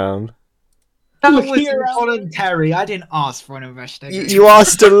 Looking around. That was voluntary. I didn't ask for an investigation. You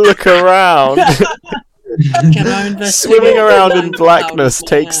asked to look around. Can I investigate? Swimming around in blackness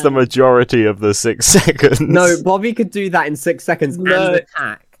takes the majority of the 6 seconds. No, Bobby could do that in 6 seconds and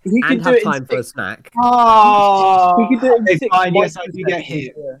attack. He And could have time for a snack. Oh, He could do it in 6 fine. Yes, seconds. I do get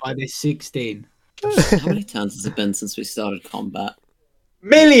hit by this 16. How many times has it been since we started combat?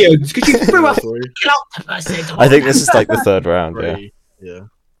 Millions, because you threw a Three. octopus into I think this is like the 3rd round, yeah. Three. Yeah.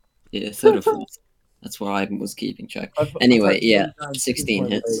 Yeah, third or fourth. That's where I was keeping track. Anyway, yeah, 16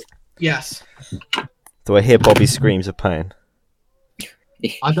 hits. Yes. Do I hear Bobby screams of pain?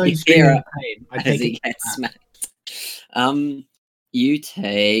 I don't You scream hear in it pain. I as take he it gets back. smacked. You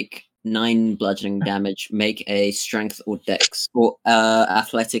take 9 bludgeoning damage. Make a strength or dex or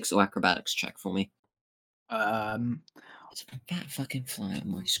athletics or acrobatics check for me. There's a fat fucking fly on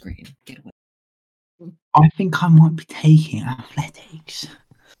my screen. Get away. I think I might be taking athletics.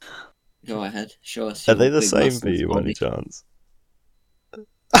 Go ahead. Show us. Are your they the big same muscles, for you by any Bobby. chance?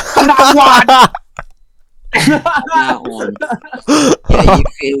 That one. Yeah, you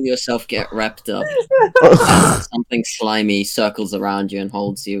feel yourself get wrapped up. And something slimy circles around you and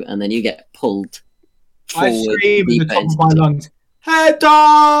holds you, and then you get pulled I forward scream at the deeper top into of my the- lungs. Head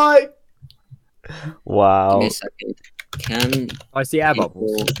die! Give Wow. me a second. Can I see air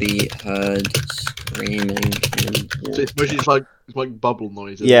bubbles. people be heard screaming in So it's mostly it's like bubble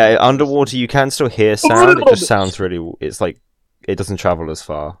noises. Yeah, underwater you can still hear sound. It just sounds really. It's like it doesn't travel as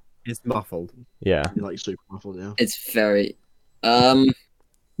far. It's muffled. Yeah. You're like super muffled, yeah. It's very.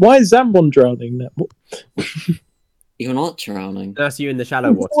 Why is Zambon drowning now? You're not drowning. That's you in the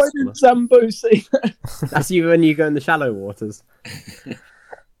shallow waters. Why did Zambo say that? That's you when you go in the shallow waters.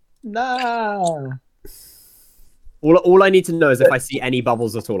 Nah. All I need to know is if I see any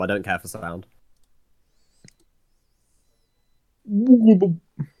bubbles at all. I don't care for sound.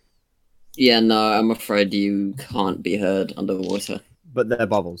 Yeah, no, I'm afraid you can't be heard underwater. But they're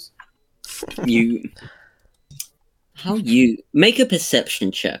bubbles. You make a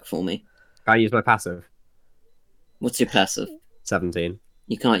perception check for me. Can I use my passive? What's your passive? 17.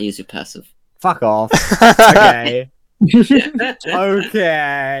 You can't use your passive. Fuck off. Okay.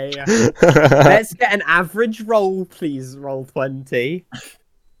 Okay. Let's get an average roll, please. Roll 20.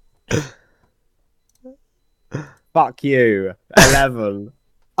 Fuck you. 11.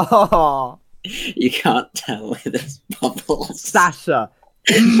 Oh, You can't tell with this bubbles. Sasha.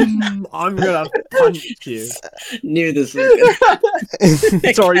 I'm gonna punch you. Knew this was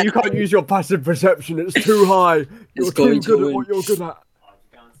gonna... Sorry, you can't use your passive perception. It's too high. You're too going to good at win. what you're good at.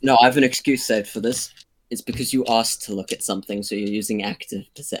 No, I have an excuse saved for this. It's because you asked to look at something, so you're using active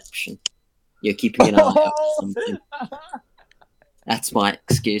perception. You're keeping an eye out for something. That's my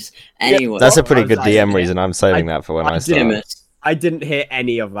excuse. Anyway, That's a pretty good DM reason. I'm saving that for when I damn start. it. I didn't hear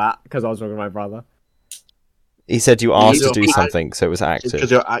any of that because I was talking to my brother. He said you asked to You do don't- something, so it was Because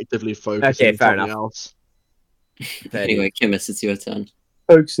active. you're actively focusing Okay, on fair something enough. else. Anyway, Kimis, it's your turn.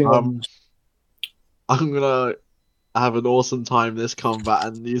 Focusing on. I'm gonna have an awesome time this combat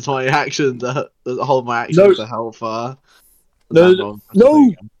and use my action to hold my action No. to help No.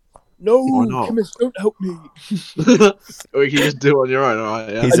 No, Why not? Chemist, don't help me. Or you can just do it on your own,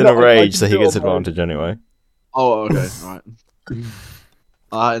 alright? Yeah. He's in I a can rage, so he do gets it on my own. advantage anyway. Oh, okay, right.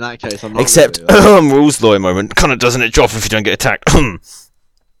 In that case, I'm not Except, gonna do that. rules lawyer moment. Kinda doesn't it drop if you don't get attacked?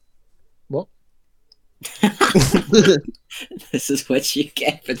 What? This is what you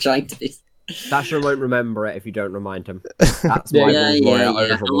get for trying to be... Sasha won't remember it if you don't remind him. That's my Yeah, rules lawyer How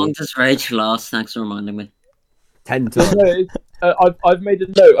long overrule. does rage last? Thanks for reminding me. 10 to No, I've made a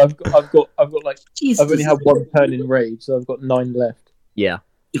note. I've got like Jesus. I've only had one turn in rage, so I've got 9 left. Yeah.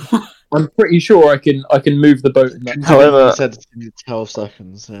 I'm pretty sure I can move the boat in that. However- You said 12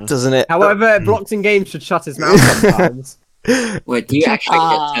 seconds. Yeah. Doesn't it? However, blocks in games should shut his mouth sometimes. Wait, do you actually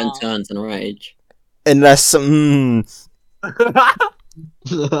get 10 turns in rage? Unless You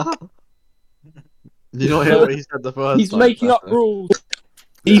not hear what he said the first He's time? making up Sasha? rules.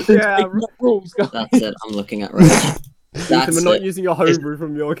 Ethan's Yeah, making up rules, guys. That's it, I'm looking at rage. That's we're not it. using your homebrew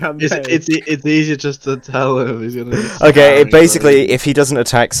from your campaign. It's easier just to tell him he's gonna. Okay, basically, if he doesn't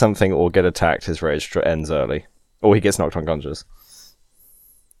attack something or get attacked, his rage ends early, or he gets knocked unconscious,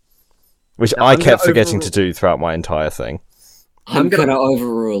 which No, I I'm kept gonna forgetting overrule- to do throughout my entire thing. I'm gonna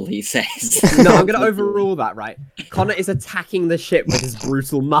overrule, he says. No, I'm gonna overrule that, right? Connor is attacking the ship with his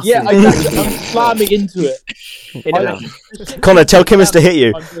brutal muscle. Yeah, exactly. I'm slamming into it. Hit it down. Connor, tell Kimmers to hit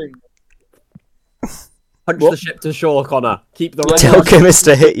you. I'm doing that. Punch What? the ship to shore, Connor. Keep the Tell Kimmers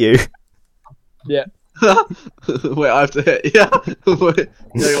to hit you. Yeah. Wait, I have to hit. Yeah. Wait.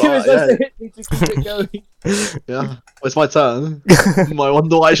 Yeah, Kim is yeah. to hit me to keep it going. Yeah. Well, it's my turn. I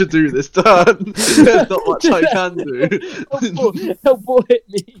wonder what I should do this turn. There's not much I can do. Help boy hit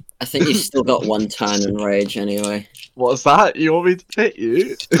me. I think you've still got one turn in rage anyway. What's that? You want me to hit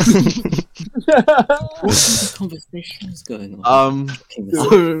you? What conversation is going on?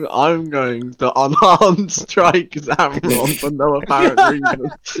 So I'm going to unarmed strike Zamron for no apparent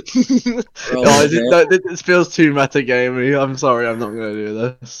reason. This feels too metagamey. I'm sorry, I'm not going to do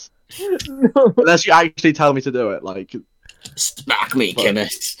this. No. Unless you actually tell me to do it, like. Smack me,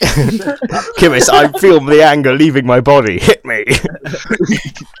 Kimmis. Kimmis, I feel the anger leaving my body. Hit me.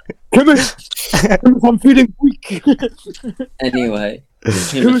 Kimmis, I'm feeling weak. Anyway,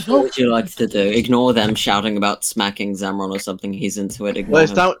 Kimmis, what would you like to do? Ignore them shouting about smacking Zamron or something. He's into it. Ignore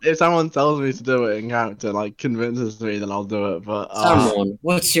Well, him. if someone tells me to do it in character, like convinces me, then I'll do it. But Zamron,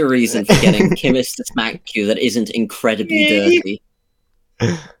 what's your reason for getting Kimmis to smack you that isn't incredibly dirty?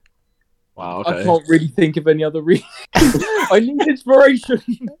 wow, I okay. can't really think of any other reason. I need inspiration.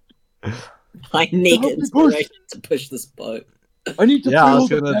 I need Help me inspiration to push this boat. I need to Yeah, I feel was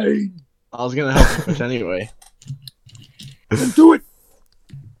the gonna- pain. I was gonna help you push anyway. Then do it.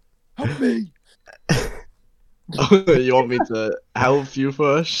 Help me. You want me to help you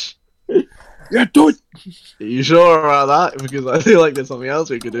push? Yeah, do it. Are you sure about that? Because I feel like there's something else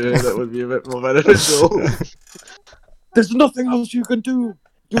we could do here that would be a bit more beneficial. There's nothing else you can do.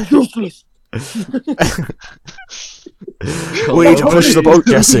 You're useless. We need to push the boat,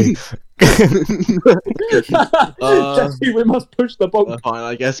 Jesse. Jesse, we must push the boat. Fine,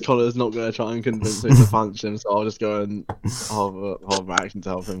 I guess Connor's not going to try and convince me to punch him, so I'll just go and hold my action to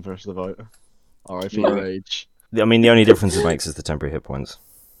help him push the boat. R.I.P. Right. Rage. I mean, the only difference it makes is the temporary hit points.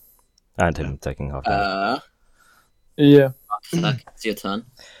 And him taking half damage. Yeah. It's your turn.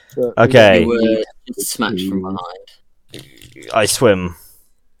 Okay, You were just smashed from behind. I swim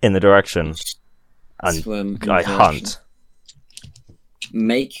in the direction. And Swim in I direction. hunt.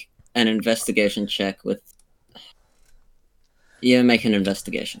 Make an investigation check with. Yeah, make an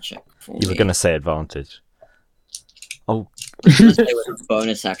investigation check for You were me. going to say advantage. Oh, I'm gonna say with a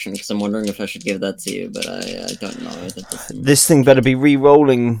bonus action because I'm wondering if I should give that to you, but I don't know. That doesn't... this thing better be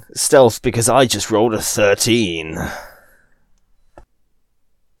re-rolling stealth because I just rolled a 13.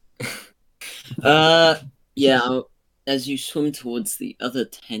 Yeah. As you swim towards the other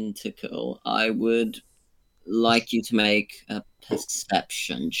tentacle, I would like you to make a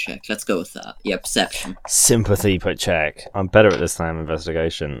perception check. Let's go with that. Yeah, perception. Sympathy per check. I'm better at this than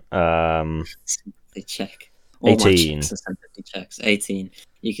investigation. Sympathy check. All my 18. checks are sympathy checks. 18.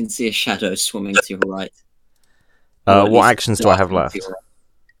 You can see a shadow swimming to your right. Or at What least actions do I have darting to left? your right.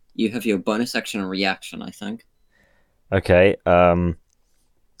 You have your bonus action and reaction, I think. Okay, can't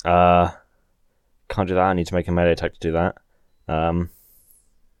do that. I need to make a melee attack to do that.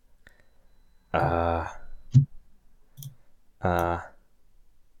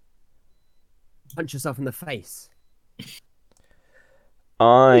 Punch yourself in the face.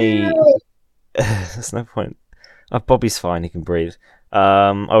 There's no point. Oh, Bobby's fine. He can breathe. I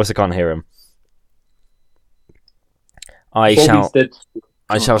also can't hear him. I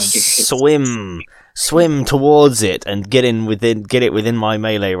shall swim towards it and get it within my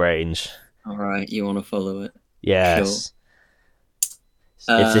melee range. Alright, you want to follow it. Yes.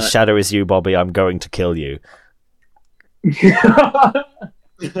 If this shadow is you, Bobby, I'm going to kill you.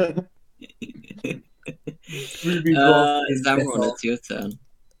 Zamron, it's your turn.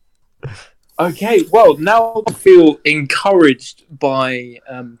 Okay, well, now I feel encouraged by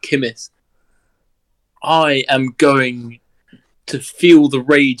Kimmis. I am going to feel the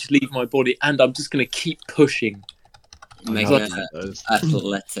rage leave my body, and I'm just going to keep pushing. Make Like an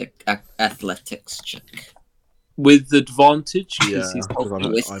athletics check. With advantage? 'cause Yeah, he's- because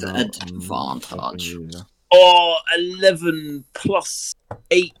With I'm advantage. Oh, 11 plus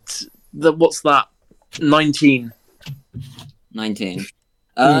 8. What's that? 19. 19.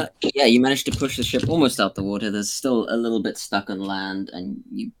 Yeah, you managed to push the ship almost out the water. There's still a little bit stuck on land, and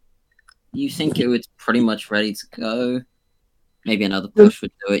you think it was pretty much ready to go. Maybe another push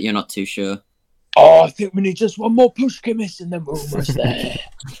would do it. You're not too sure. Oh, I think we need just one more push, Chemist, and then we're almost there.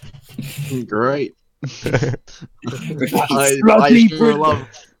 Great. I Bloody sure brilliant. love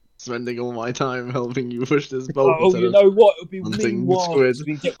spending all my time helping you push this bolt. Oh, instead you of know what? It'll be hunting meanwhile squid. so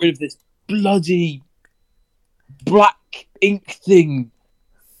we can get rid of this bloody black ink thing.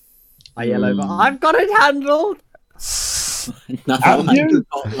 I yell over. I've got it handled. Nothing like you?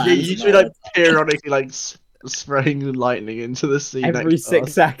 Yeah, you should be like periodically like spraying lightning into the sea Every next to 6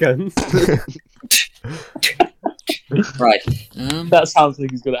 us. seconds. Right. That sounds like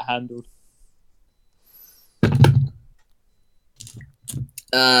he's got it handled.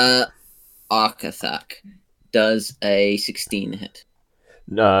 Arkathak does a 16 hit.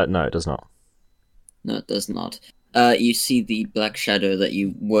 No, it does not. No, it does not. You see the black shadow that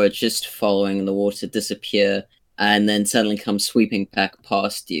you were just following in the water disappear, and then suddenly come sweeping back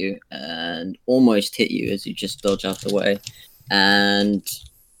past you and almost hit you as you just dodge out the way. And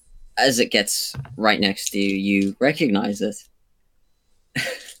as it gets right next to you, you recognize it.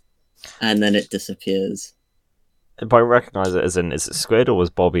 And then it disappears. If I recognise it as in, is it squid or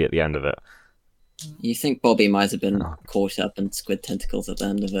was Bobby at the end of it? You think Bobby might have been caught up in squid tentacles at the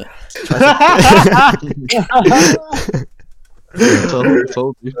end of it.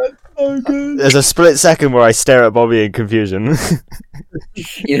 Told you. There's a split second where I stare at Bobby in confusion.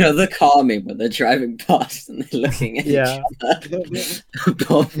 You know the car meme when they're driving past and they're looking at each other.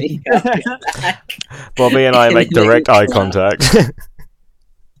 Bobby, Bobby and I make direct eye contact.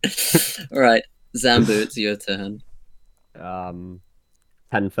 Alright, Zambu, it's your turn. 10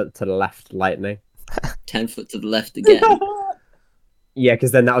 foot to the left, lightning. 10 foot to the left again. Yeah,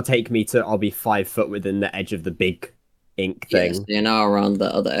 because then that'll take me to. I'll be 5 foot within the edge of the big ink thing. Yes, you're now around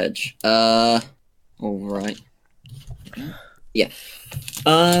the other edge. Alright. Yeah.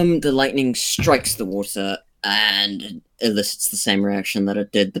 The lightning strikes the water and elicits the same reaction that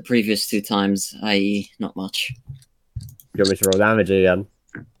it did the previous 2 times, i.e. not much. You want me to roll damage again?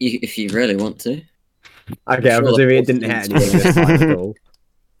 If you really want to. Okay, I'm sure assuming it the didn't hit poor anything this time at all.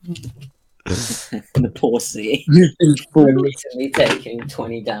 The poor sea. Literally taking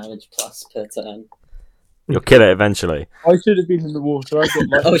 20 damage plus per turn. You'll kill it eventually. I should have been in the water. I got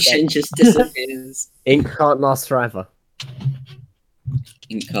my Ocean just disappears. Ink can't last forever.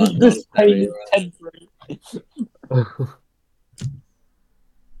 Ink can't This last pain very is well.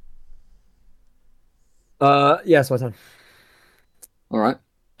 temporary. Yeah, it's my turn. Alright.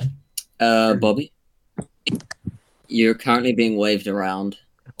 Bobby. You're currently being waved around.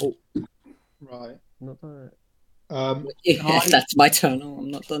 Right. Not that. Yeah, that's my turn. Oh,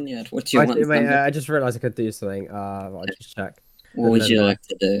 I'm not done yet. What do you want? Wait, I just realised I could do something. I'll just check. What would you like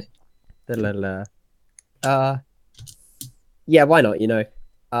to do? Yeah, why not? You know,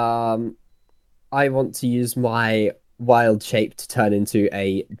 I want to use my wild shape to turn into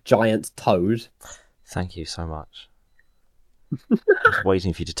a giant toad. Thank you so much. I was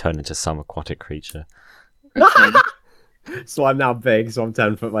waiting for you to turn into some aquatic creature. Okay. So I'm now big, so I'm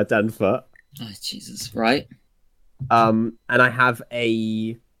 10 foot by 10 foot. Oh, Jesus. Right. And I have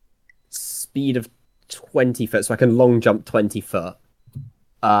a speed of 20 foot, so I can long jump 20 foot.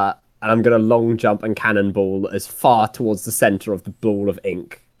 And I'm going to long jump and cannonball as far towards the center of the ball of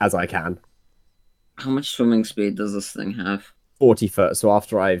ink as I can. How much swimming speed does this thing have? 40 foot, so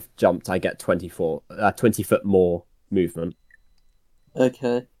after I've jumped, I get 20 foot more movement.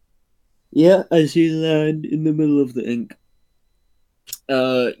 Okay. Yeah, as you land in the middle of the ink,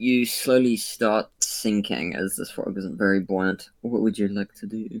 you slowly start sinking as this frog isn't very buoyant. What would you like to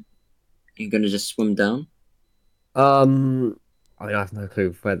do? You're gonna just swim down? I mean, I have no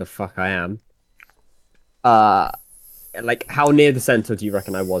clue where the fuck I am. Like, how near the center do you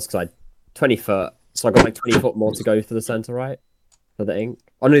reckon I was? Because 20 foot, so I got like 20 foot more to go for the center, right? For the ink.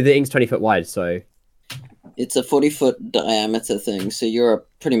 Oh no, the ink's 20 foot wide, so. It's a 40-foot diameter thing, so you're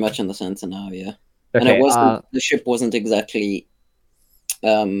pretty much in the center now, yeah. Okay, And it wasn't the ship wasn't exactly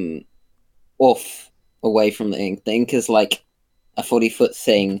off away from the ink. The ink is like a 40-foot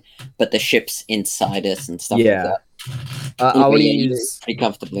thing, but the ship's inside it and stuff Yeah. like I that. want to You're use. pretty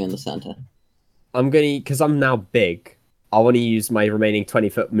comfortably in the center. I'm gonna, because I'm now big. I want to use my remaining 20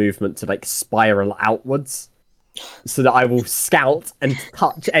 foot movement to like spiral outwards, so that I will scout and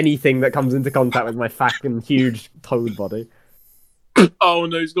touch anything that comes into contact with my fucking huge toad body. Oh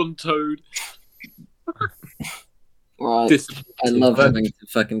no, he's gone toad. Right. I love having to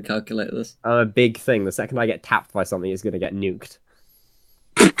fucking calculate this. I'm a big thing. The second I get tapped by something, it's gonna get nuked.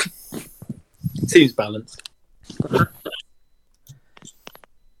 Seems balanced.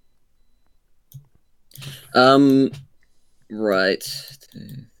 Right.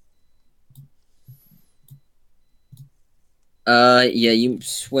 Yeah, you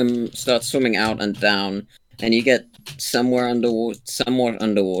start swimming out and down, and you get somewhat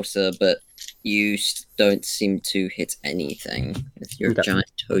underwater, but you don't seem to hit anything with your Okay.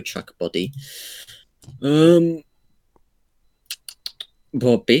 giant tow truck body.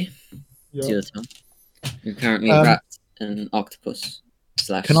 Bobby, it's your turn. You're currently wrapped in octopus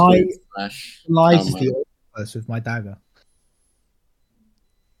slash Can I squid slash slice salmon. the octopus with my dagger?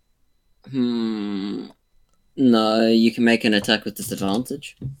 No, you can make an attack with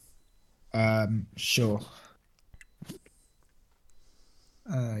disadvantage. Sure.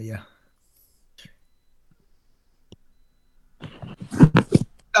 Yeah.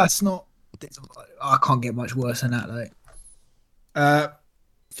 That's not. I can't get much worse than that, though.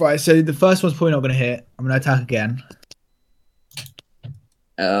 Right. So the first one's probably not going to hit. I'm going to attack again.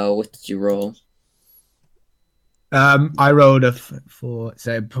 What did you roll? I rolled a 4,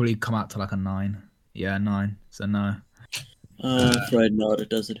 so it'd probably come out to like a 9. Yeah, 9. So no. I'm afraid not. It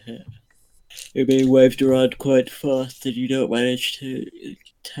doesn't hit. You're being waved around quite fast, and you don't manage to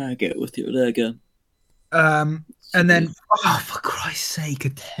tag it with your dagger. And then, for Christ's sake, a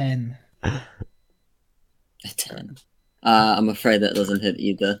 10. A 10. I'm afraid that doesn't hit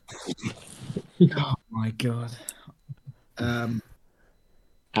either. Oh my god.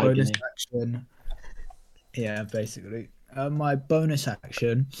 Bonus action. Yeah, basically. My bonus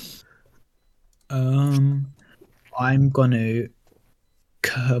action. I'm gonna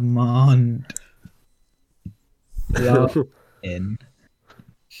command in.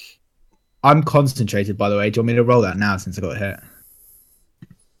 I'm concentrated, by the way. Do you want me to roll that now since I got hit?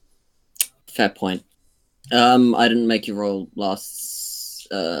 Fair point. I didn't make you roll last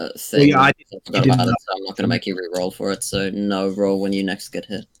thing. Yeah, I forgot about it, so I'm not going to make you re-roll for it. So no, roll when you next get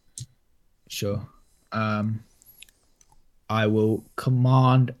hit. Sure. I will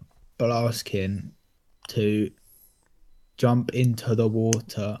command Blaskin to jump into the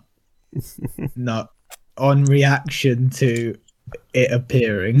water. No, on reaction to it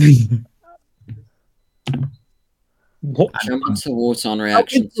appearing. What? Jump into water on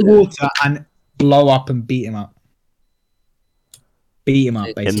reaction to water and blow up and beat him up. Beat him up,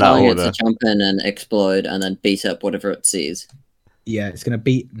 basically. In that Telling it order. to jump in and explode and then beat up whatever it sees. Yeah, it's gonna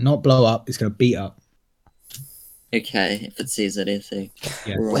beat, not blow up. It's gonna beat up. Okay, if it sees anything.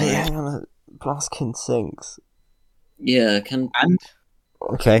 Yeah. Right. Wait, hang on. Blaskin sinks. Yeah, can. And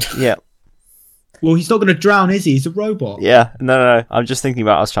Okay, yeah. well, he's not gonna drown, is he? He's a robot. Yeah, no. I'm just thinking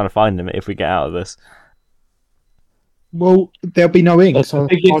about us trying to find him if we get out of this. Well, there'll be no ink. That's So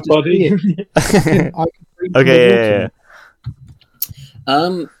the biggest body. Okay, yeah.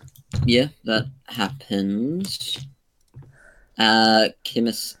 Yeah, that happens.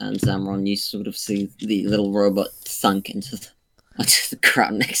 Kimis and Zamron, you sort of see the little robot sunk onto the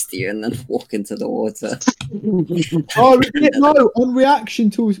ground next to you and then walk into the water. No, on reaction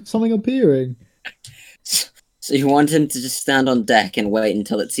to something appearing. So you want him to just stand on deck and wait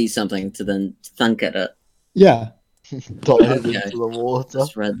until it sees something to then thunk at it? Yeah. Dive into the water.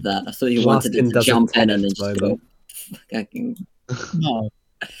 Just read that. I thought you wanted it Blaskin to doesn't jump in tell and then us just moment. go. Fucking... No.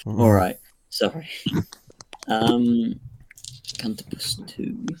 Alright, sorry. Cantopus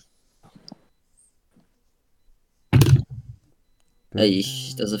 2. Hey,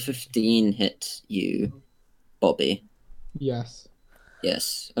 does a 15 hit you, Bobby? Yes.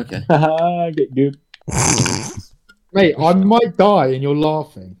 Yes, okay. Haha, get good. Mate, I might die and you're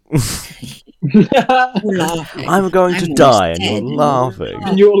laughing. Laughing. I'm going to I'm die and almost you're dead. laughing.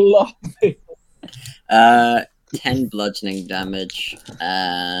 And you're laughing. 10 bludgeoning damage,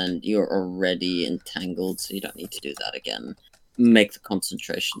 and you're already entangled, so you don't need to do that again. Make the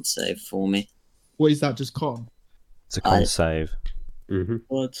concentration save for me. What is that? Just con? It's a con save. Mm-hmm.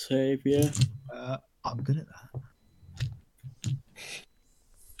 Blood save, yeah. I'm good at that.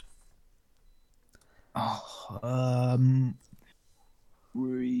 Oh,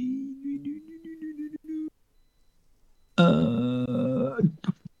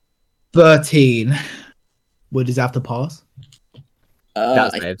 13. What does it have to pass?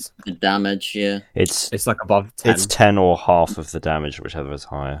 That I saves. the damage, yeah. It's like above 10. It's 10 or half of the damage, whichever is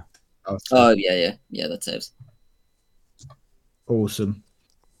higher. Oh, yeah, that saves. Awesome.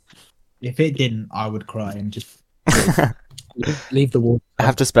 If it didn't, I would cry and just leave the water. I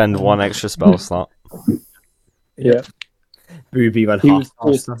have to spend one extra spell slot. Yeah. Booby went He half was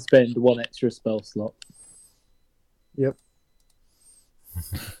forced to spend one extra spell slot. Yep.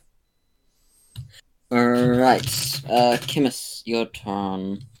 Alright, Kimis, your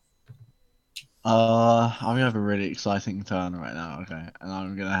turn. I'm gonna have a really exciting turn right now, okay? And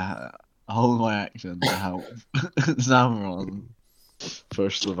I'm gonna hold my action to help Zamron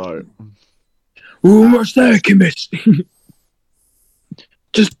push the vote. What's there, Kimis?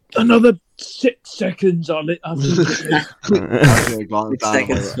 Just another 6 seconds on it. I'm gonna glance 6 down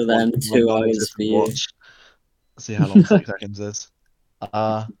seconds for them, 2 hours for you. watch. See how long 6 seconds is.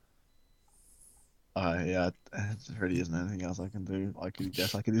 Yeah, there really isn't anything else I can do. I could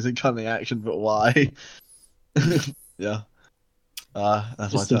guess I could use a cunning action, but why? Yeah.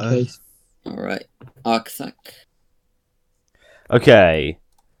 That's Just my in turn. case. Alright. Arcthak. Okay.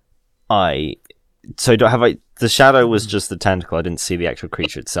 So do I have the shadow was just the tentacle. I didn't see the actual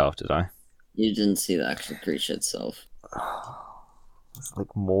creature itself, did I? You didn't see the actual creature itself. It's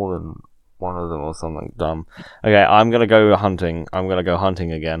like more than one of them or something dumb. Okay, I'm gonna go hunting. I'm gonna go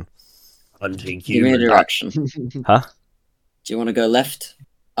hunting again. Hunting Give me a human. direction. Huh? Do you want to go left,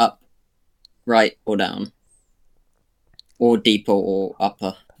 up, right, or down? Or deeper or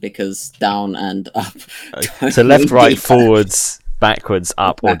upper? Because down and up. So left, don't right, need that. forwards, backwards,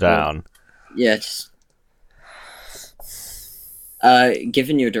 up, or Backward. down. Yeah, just...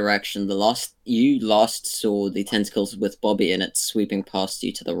 given your direction, you last saw the tentacles with Bobby in it sweeping past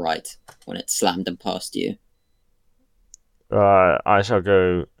you to the right when it slammed them past you. I shall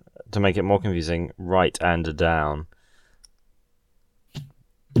go, to make it more confusing, right and down.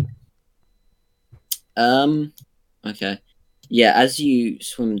 Okay. Yeah, as you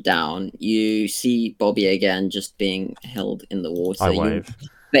swim down, you see Bobby again just being held in the water. I You're wave.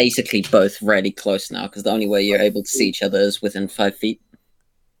 basically both really close now, because the only way you're able to see each other is within 5 feet.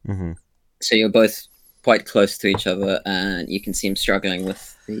 Mm-hmm. So you're both quite close to each other, and you can see him struggling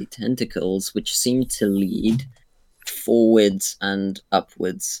with the tentacles, which seem to lead forwards and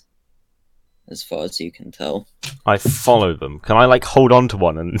upwards, as far as you can tell. I follow them. Can I hold on to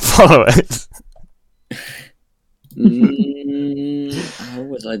one and follow it? How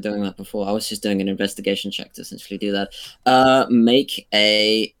was I doing that before? I was just doing an investigation check to essentially do that. Make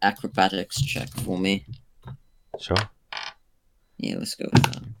a acrobatics check for me. Sure. Yeah, let's go with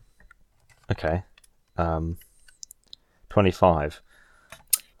that. Okay. 25.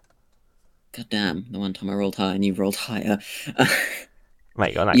 God damn, the one time I rolled high and you rolled higher. Mate,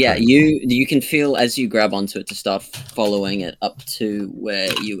 you got that Yeah, clean. you can feel as you grab onto it to start following it up to where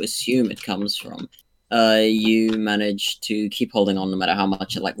you assume it comes from. You manage to keep holding on no matter how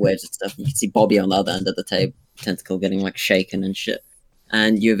much it waves and stuff. You can see Bobby on the other end of the tentacle getting shaken and shit.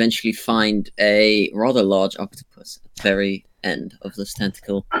 And you eventually find a rather large octopus at the very end of this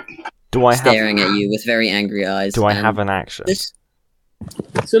tentacle, staring at you with very angry eyes. Do I have an action? It's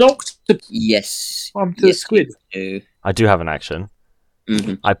an octopus. Yes. I'm to squid. You do. I do have an action.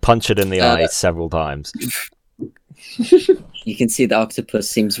 Mhm. I punch it in the eye several times. You can see the octopus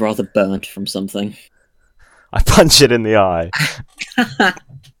seems rather burnt from something. I punch it in the eye.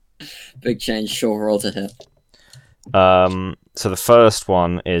 Big change. Sure, roll to hit. So the first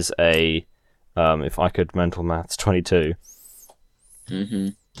one is a, if I could mental maths, 22. Mm-hmm.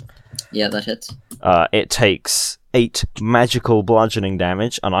 Yeah, that hits. It takes 8 magical bludgeoning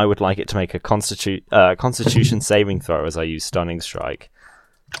damage, and I would like it to make a Constitution saving throw as I use Stunning Strike.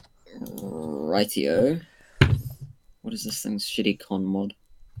 Rightio. What is this thing's shitty con mod?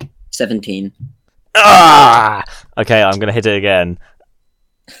 17. Ah! Okay, I'm gonna hit it again.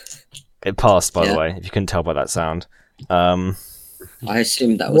 It passed, by the way, if you couldn't tell by that sound. I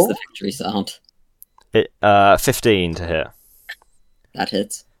assumed that was the victory sound. 15 to hit. That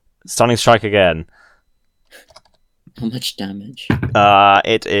hits. Stunning Strike again. How much damage?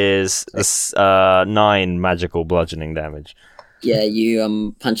 It is 9 magical bludgeoning damage. Yeah,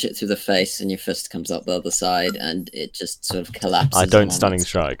 you punch it through the face, and your fist comes out the other side, and it just sort of collapses. I don't Stunning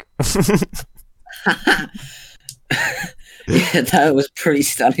Strike. Yeah, that was pretty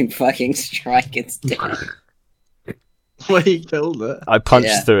stunning fucking strike. It's dead. Well, he killed it. I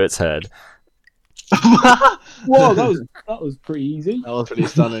punched through its head. Whoa, that was pretty easy. That was pretty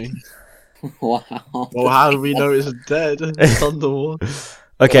stunning. Wow. Well, how do we know it's dead? It's underwater.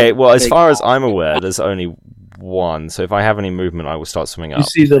 Okay, well, as far as I'm aware, there's only one. So if I have any movement, I will start swimming up. You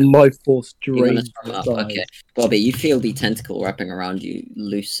see the life force You're gonna drain. swim up. Okay, Bobby, you feel the tentacle wrapping around you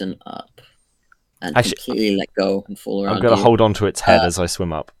loosen up and Actually, completely let go and fall around. I'm gonna hold on to its head as I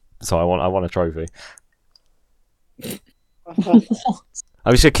swim up. So I want a trophy.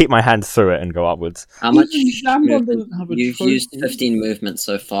 I'm just gonna keep my hand through it and go upwards. How much? You've You've used 15 movement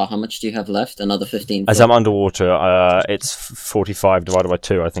so far. How much do you have left? Another 15. As I'm underwater, it's 45 divided by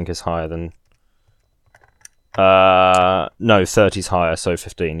 2. I think is higher than. No, 30's higher, so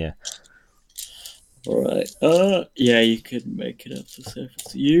 15. Yeah. Alright. Yeah, you could make it up to the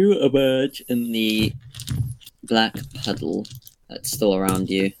surface. You emerge in the black puddle that's still around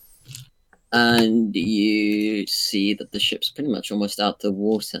you. And you see that the ship's pretty much almost out the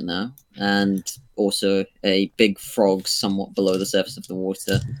water now, and also a big frog somewhat below the surface of the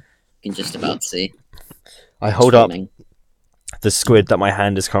water. You can just about see. I hold up Swimming. the squid that my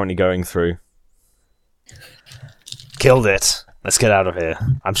hand is currently going through. Killed it. Let's get out of here.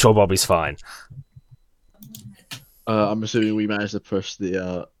 I'm sure Bobby's fine. I'm assuming we managed to push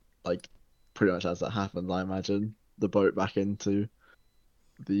the like pretty much as that happened. I imagine the boat back into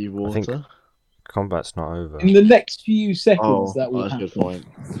the water. think combat's not over. In the next few seconds, Oh, that will that's a happen. good point.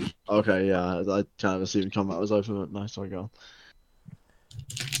 Okay, yeah, I kind of assumed combat was over, but no, sorry, go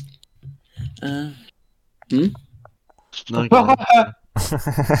on. No, go on.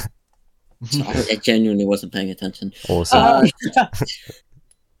 I genuinely wasn't paying attention. Awesome.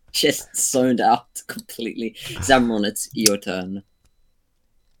 Just zoned out completely. Zamron, it's your turn.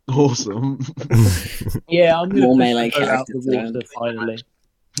 Awesome. Yeah, I'm More going melee to push it out the characters water finally.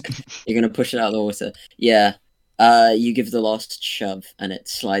 You're gonna push it out of the water. Yeah. You give the last shove, and it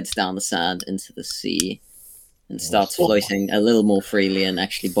slides down the sand into the sea, and starts floating a little more freely and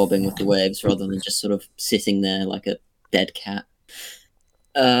actually bobbing with the waves rather than just sort of sitting there like a dead cat.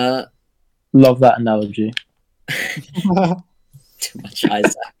 Love that analogy. Too much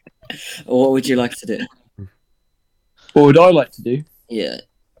Isaac. What would you like to do? What would I like to do? Yeah,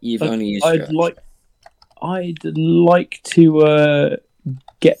 you've only used. your I'd like to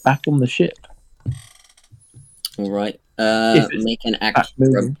get back on the ship. All right. If it's Make an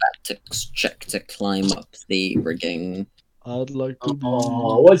moving. acrobatics check to climb up the rigging. I'd like to.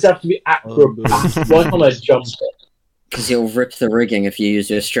 Oh, why does it have to be acrobat? Why can't I jump it? Because you'll rip the rigging if you use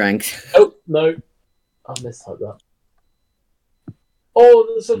your strength. Oh, no. I mistyped that. Oh,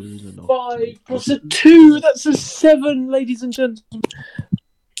 that's a 5 plus a 2. That's a 7, ladies and gentlemen.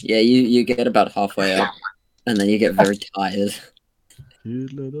 Yeah, you get about halfway up, and then you get very tired.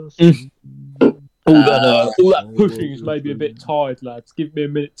 All that pushing is maybe a bit tired, lads. Give me a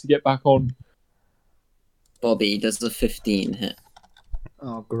minute to get back on. Bobby, does the 15 hit?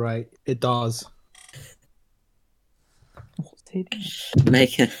 Oh, great. It does.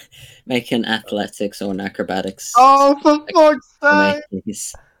 Make an athletics or an acrobatics. Oh, for fuck's sake!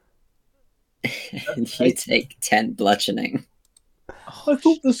 Please. You take 10 bludgeoning. I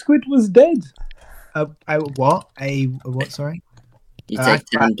thought the squid was dead. What? A what? Sorry. You take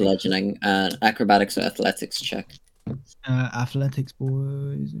 10 bludgeoning. Acrobatics or athletics check. Athletics,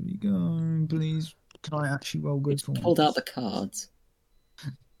 boys. Here we go. Please, can I actually roll good for Pulled out the cards.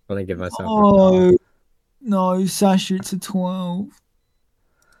 I'm gonna give myself. Oh no, Sasha! It's a 12.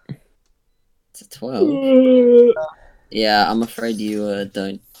 It's a 12. Yeah, I'm afraid you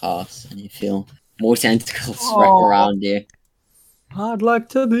don't pass, and you feel more tentacles wrap around you. I'd like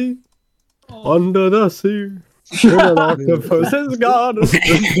to be under the sea. In an octopus's garden.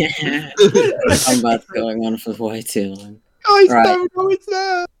 Combat's going on for way too long. Guys, Right. don't know it's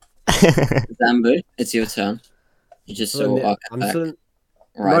there. Zambu, it's your turn. You just saw I'm still.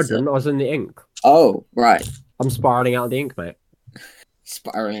 Right. Imagine I was in the ink. Oh, right. I'm spiraling out of the ink, mate.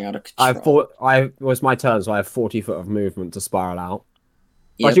 Spiraling out of control. It was my turn, so I have 40 foot of movement to spiral out.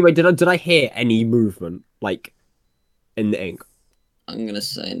 Yep. Actually, wait, did I hear any movement like in the ink? I'm gonna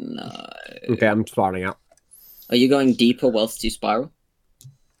say no. Okay, I'm spiraling out. Are you going deeper whilst you spiral?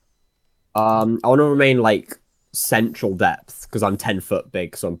 I want to remain like central depth because I'm 10 foot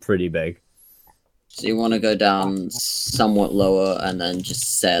big, so I'm pretty big. So you want to go down somewhat lower and then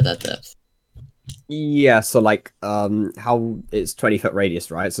just stay at that depth. Yeah, so like how it's 20 foot radius,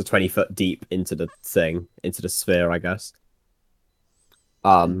 right? So 20 foot deep into the thing, into the sphere, I guess.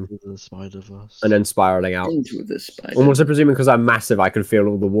 The Spider-Verse. And then spiraling out. Into the spider. I'm also presuming because I'm massive, I can feel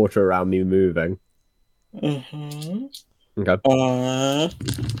all the water around me moving. Okay.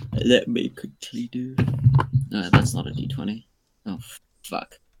 Let me quickly do. No, that's not a d20. Oh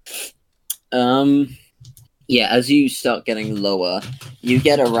fuck. Yeah, as you start getting lower, you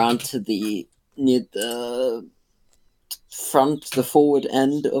get around to near the forward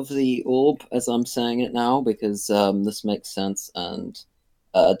end of the orb, as I'm saying it now, because this makes sense and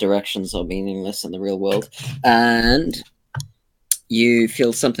directions are meaningless in the real world. And you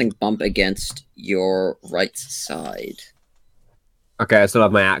feel something bump against your right side. Okay, I still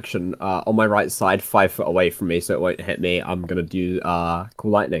have my action. On my right side, 5 foot away from me, so it won't hit me. I'm gonna do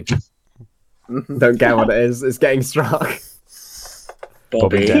cool lightning. Don't get what it is. It's getting struck.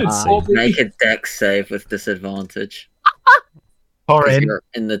 Bobby, Bobby. make a dex save with disadvantage. 'Cause Corin, you're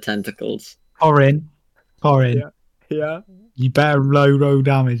in the tentacles. Corin. Yeah. You better roll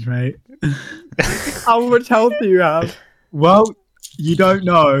damage, mate. How much health do you have? Well, you don't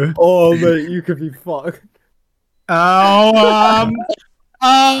know. Oh, mate, you could be fucked. Oh,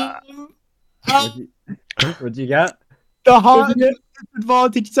 What'd you get? The hard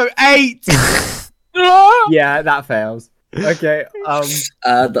advantage, so 8. Yeah, that fails. Okay.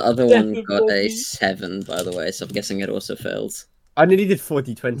 The other one got a Definitely. 7, by the way, so I'm guessing it also fails. I nearly did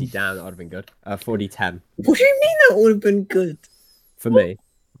 40-20. Damn, that would have been good. 40-10 What do you mean that would have been good? for me.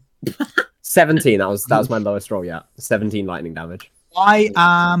 17. That was my lowest roll yet. 17 lightning damage. I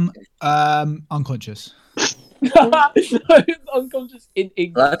am unconscious. Unconscious in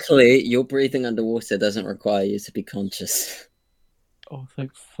English. Luckily, your breathing underwater doesn't require you to be conscious. Oh,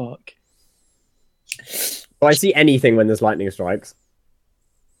 thank fuck. Do I see anything when there's lightning strikes?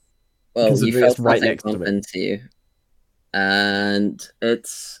 Well, you Considering felt it's right something next to bump me. into you. And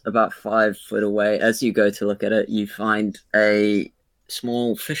it's about 5 foot away. As you go to look at it, you find a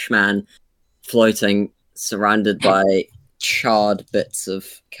small fishman floating, surrounded by charred bits of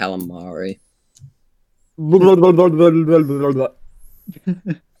calamari.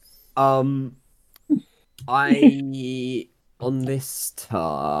 I on this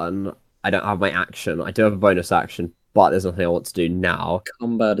turn I don't have my action. I do have a bonus action, but there's nothing I want to do now.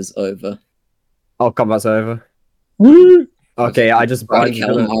 Combat is over. Oh, combat's over. Woo! Okay, I just Right, I'm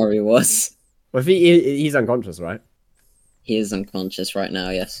gonna- calamari was. Well, if he's unconscious, right? He is unconscious right now,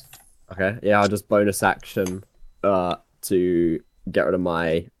 yes. Okay, yeah, I'll just bonus action to get rid of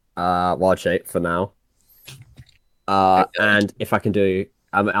my wild shape for now. And if I can do,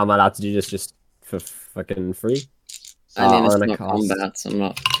 am I allowed to do this just for fucking free? I mean, it's I'm gonna not cast- combat, so I'm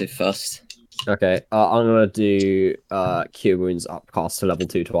not too fussed. Okay, I'm gonna do Cure Wounds upcast to level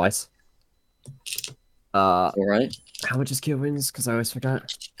 2 twice. Alright. How much is Cure Wounds? Because I always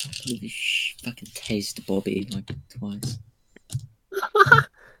forget. You fucking taste Bobby like twice.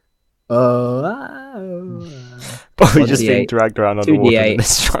 Bobby just being 1d8, dragged around on the water 2d8, in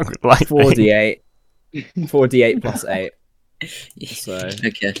this strong with lightning. 4d8, 4d8 plus 8. So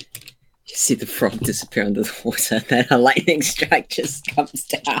Okay. You see the frog disappear under the water, and then a lightning strike just comes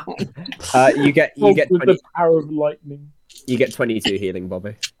down. you get With 20, the power of lightning. you get 22 healing,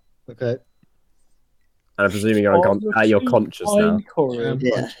 Bobby. Okay. And I'm presuming you're you're conscious now.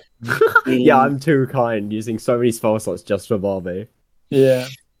 Yeah. Yeah, I'm too kind, using so many spell slots just for Bobby, Yeah.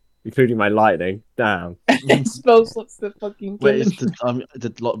 including my lightning. Damn. It smells like the fucking Wait, killing.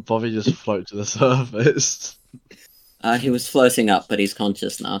 did Bobby just float to the surface? He was floating up, but he's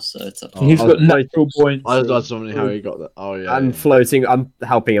conscious now, so it's up. He's I got was natural buoyancy. I was wondering how he got that. Oh yeah. I'm yeah. floating. I'm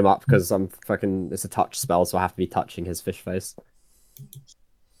helping him up because I'm fucking. It's a touch spell, so I have to be touching his fish face.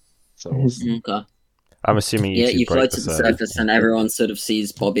 So Okay. I'm assuming you Yeah, two you break float the to the surface. surface, and everyone sort of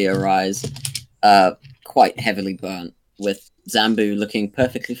sees Bobby arise, quite heavily burnt, with Zambu looking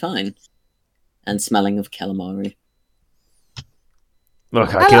perfectly fine, and smelling of calamari.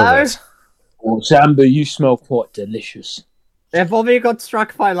 Look, I killed it. Oh, Zambu, you smell quite delicious. Yeah, Bobby got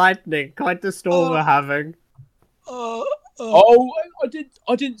struck by lightning. Quite the storm we're having. Oh,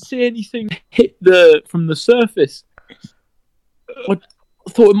 I didn't see anything hit from the surface. I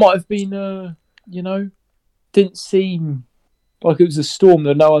thought it might have been, didn't seem like it was a storm.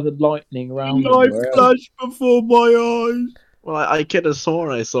 There were no other lightning around. Light flashed before my eyes. well, I could have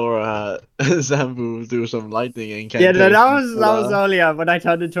sworn I saw Zambu do some lightning and Yeah, no, that was earlier when I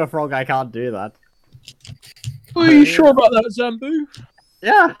turned into a frog. I can't do that. Are you sure about that, Zambu?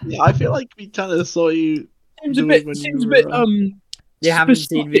 Yeah, Yeah, I feel like we kind of saw you. Seems a do bit. it when Seems a you bit. were, you haven't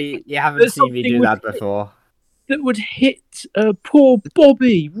seen me. You haven't There's seen me something do with that it. before. That would hit poor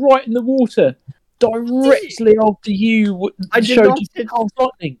Bobby right in the water directly after you I did showed not you hit- cast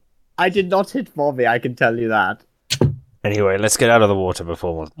lightning. I did not hit Bobby. I can tell you that. Anyway, let's get out of the water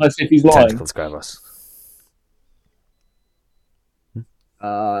before Unless if he's lying. tentacles grab us.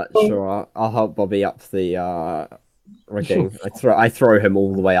 Sure. I'll help Bobby up the rigging. I throw him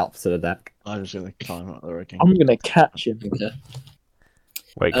all the way up to the deck. I'm just gonna climb up the rigging. I'm gonna catch him. Okay.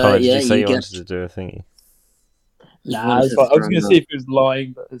 Wait, Colin, yeah, did you say you you get- wanted to do a thingy? Nah, it's fine. I was gonna see if he was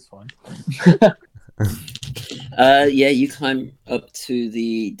lying, but it's fine. Yeah, you climb up to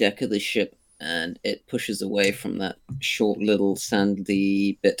the deck of the ship, and it pushes away from that short little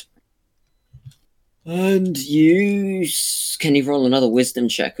sandy bit. And can you roll another wisdom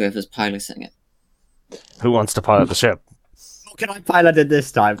check, whoever's piloting it? Who wants to pilot the ship? What can I pilot it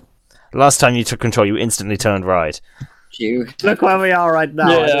this time? Last time you took control, you instantly turned right. You. Look where we are right now.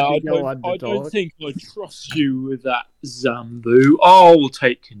 Yeah, I I don't, want to don't talk. think I trust you with that, Zambu. I'll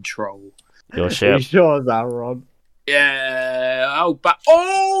take control. Your Are you ship. sure, Zamron? Yeah, I'll back.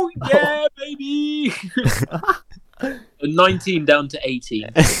 Oh yeah, baby. 19 down to 18.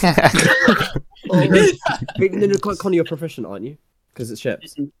 Wait, no, Connie, you're proficient, aren't you? Because it's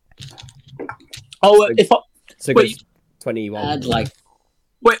ships. Oh, if I So it Wait. goes 21. Add like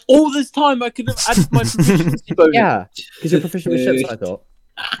Wait, all this time I could have added my proficiency bonus. Yeah, because you're proficient with ships, I thought.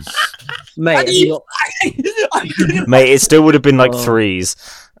 Mate, have you not... Mate, it still would have been like Oh. 3s.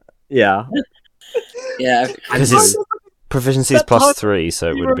 Yeah. Yeah. Because it's proficiency is +3, so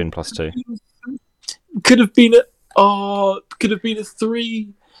it would have been +2. Could have been a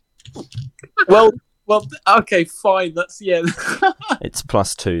 3. Well, okay, fine. That's It's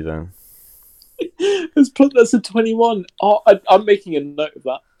 +2 then. That's a 21. Oh, I'm making a note of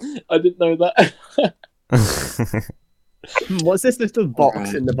that. I didn't know that. What's this little box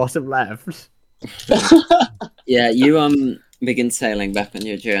Right. in the bottom left? Yeah, you begin sailing back on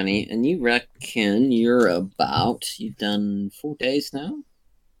your journey, and you reckon you've done 4 days now?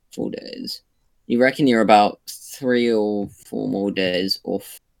 4 days. You reckon you're about 3 or 4 more days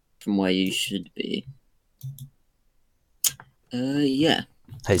off from where you should be. Yeah.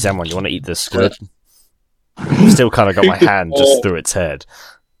 Hey, Zamwan, you want to eat this squid? Still kind of got my hand just through its head.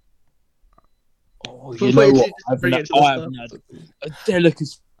 Oh, you know what? I haven't had a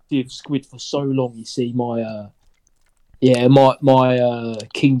delicacy of squid for so long. You see, my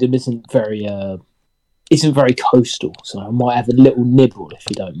kingdom isn't very coastal, so I might have a little nibble if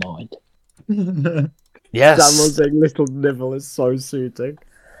you don't mind. Yes. Someone saying little nibble is so suiting.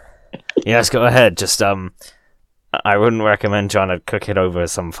 Yes, go ahead. Just I wouldn't recommend trying to cook it over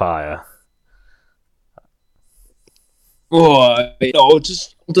some fire. Oh, I'll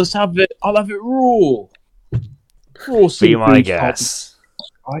just have it. I'll have it raw. Raw Be my seafood. guess.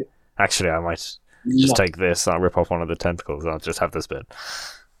 Right. Actually, I might just take this. I'll rip off one of the tentacles. I'll just have this bit.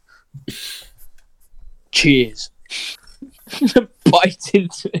 Cheers. Bite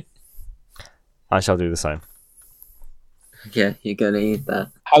into it. I shall do the same. Yeah, you're gonna eat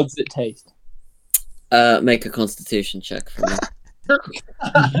that. How does it taste? Make a constitution check for me.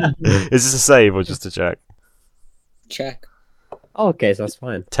 Is this a save or just a check? Check. Oh, okay, so that's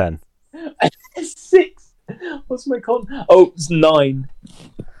fine. 10. 6. What's my con? Oh, it's 9.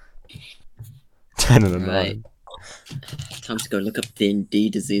 10 and a 9. Right. Time to go look up D&D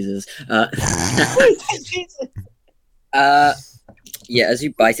diseases. Yeah, as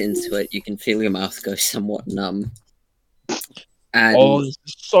you bite into it, you can feel your mouth go somewhat numb. And Oh, this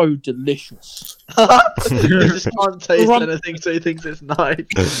is so delicious. He just can't taste anything, so he thinks it's nice.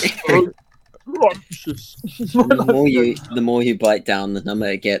 Scrumptious. the more you bite down, the number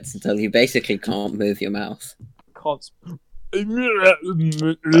it gets until you basically can't move your mouth. Can't.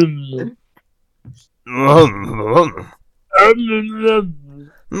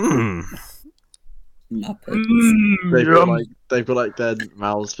 Muppets. They've got like their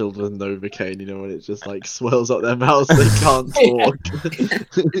mouths filled with Novocaine, you know, and it just like swells up their mouths. They can't talk.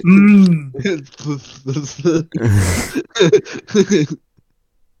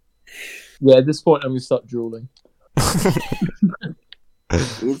 Yeah, at this point I'm gonna start drooling.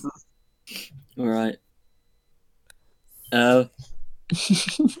 Alright. That's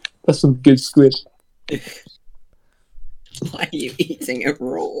some good squid. Why are you eating it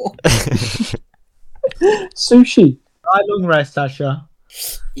raw? Sushi. I long rest, Asha.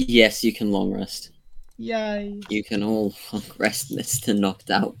 Yes, you can long rest. Yay. You can all long rest Mr. Knocked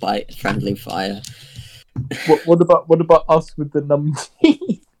Out by friendly fire. What about us with the numb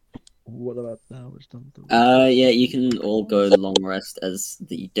teeth? What about now? Yeah, you can all go long rest as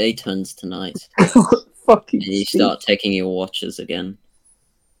the day turns to night. Fucking. And you start taking your watches again.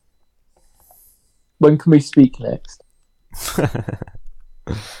 When can we speak next?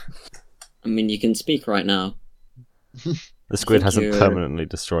 I mean, you can speak right now. The squid think hasn't you're- permanently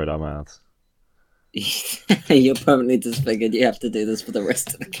destroyed our mouths. You're permanently disfigured. You have to do this for the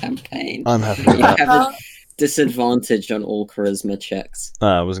rest of the campaign. I'm happy with You that. have a disadvantage on all charisma checks.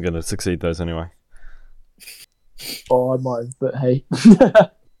 I wasn't going to succeed those anyway. Oh, I might have, but hey.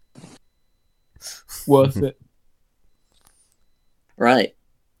 Worth it. Right.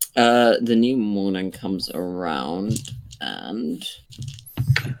 The new morning comes around, and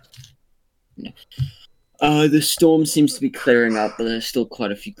the storm seems to be clearing up, but there's still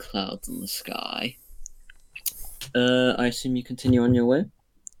quite a few clouds in the sky. I assume you continue on your way?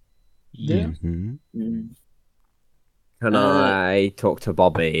 Yeah. Mm-hmm. Can I talk to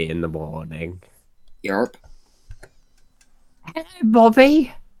Bobby in the morning? Yarp. Hello,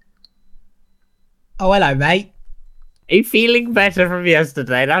 Bobby. Oh, hello, mate. Are you feeling better from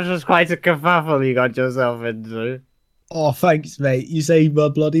yesterday? That was quite a kerfuffle you got yourself into. Oh, thanks, mate. You saved my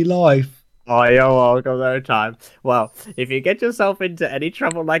bloody life. Oh, you're welcome, no time. Well, if you get yourself into any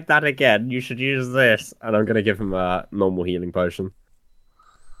trouble like that again, you should use this. And I'm going to give him a normal healing potion.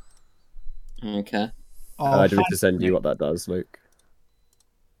 Okay. Oh, Do we to send you what that does, Luke?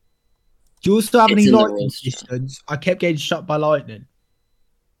 do you also have It's any in the lightning rules. resistance? I kept getting shot by lightning.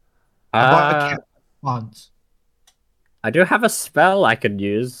 Once. I do have a spell I can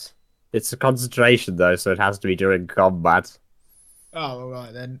use. It's a concentration though, so it has to be during combat. Oh, all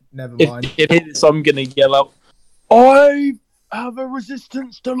right then. Never If mind. it's, I'm gonna yell out, I have a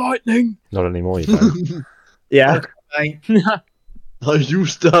resistance to lightning. Not anymore, you don't. Yeah. Okay. I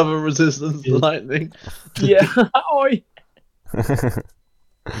used to have a resistance to lightning. Yeah. I.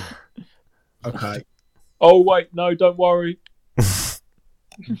 Okay. Oh wait, no, don't worry.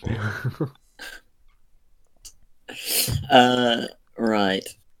 Right.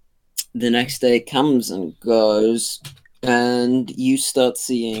 The next day comes and goes, and you start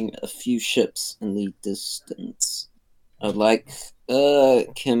seeing a few ships in the distance. I'd like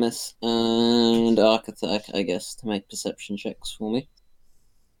Chemist and Architect, I guess, to make perception checks for me.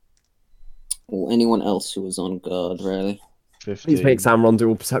 Or anyone else who was on guard, really. 15. Please make Samron do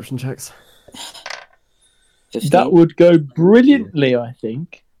all perception checks. 15? That would go brilliantly, I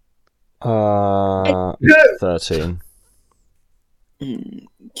think. 13.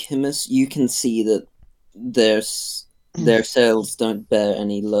 Chemist, you can see that their sails don't bear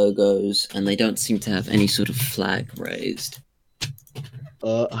any logos, and they don't seem to have any sort of flag raised.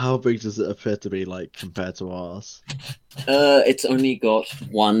 How big does it appear to be, like, compared to ours? It's only got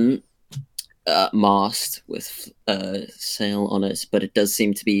one mast with sail on it, but it does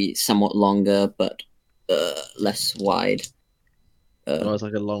seem to be somewhat longer, but less wide. It's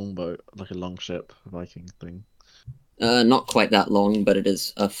like a long boat, like a long ship, Viking thing. Not quite that long, but it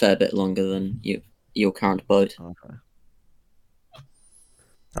is a fair bit longer than your current boat. Okay.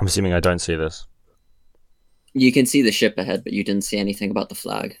 I'm assuming I don't see this. You can see the ship ahead, but you didn't see anything about the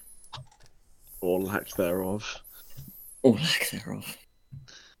flag. Or lack thereof. Or lack thereof.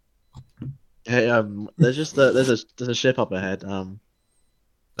 Hey, there's just there's a ship up ahead. Do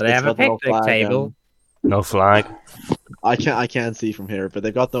they it's have a got no picnic flag, table? No flag. I can't see from here, but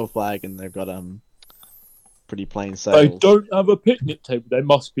they've got no flag and they've got pretty plain They sails. don't have a picnic table. They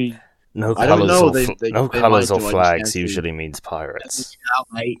must be. No I don't colours know, or, they no might colours do, or I just flags can't see. usually means pirates. Out,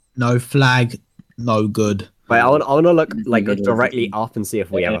 mate. No flag. No good. Wait, I want to look like directly up and see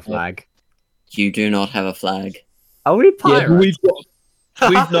if we have a flag. You do not have a flag. Are we pirates? Yeah,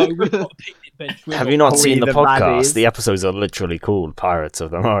 we've got a picnic bench. Have you not Are seen we the the podcast? baddies? The episodes are literally called Pirates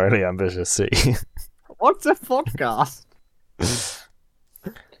of the Morally Ambitious Sea. What's a podcast?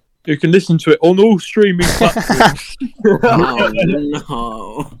 You can listen to it on all streaming platforms.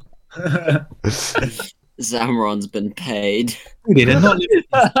 Oh no. Zamron's been paid. We didn't. Not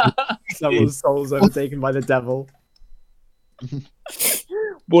Someone's soul's overtaken by the devil.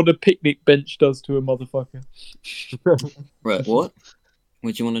 What a picnic bench does to a motherfucker. Right, what?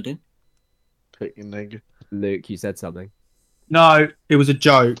 What do you want to do? Picnic. Luke, you said something. No, it was a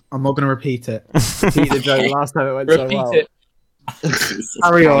joke. I'm not going to repeat it. Repeat the joke last time it went so Repeat well. it.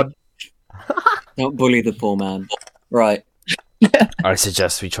 Carry on. Don't bully the poor man. Right. I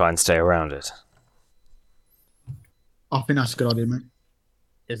suggest we try and stay around it. I think that's a good idea, mate.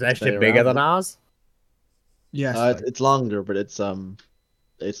 Is that Stay ship bigger around than it. ours? Yes. It's longer, but it's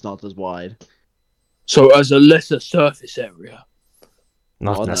not as wide. So as a lesser surface area.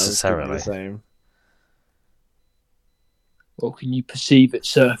 Not Oh, no, it's gonna be necessarily. the same. Or can you perceive its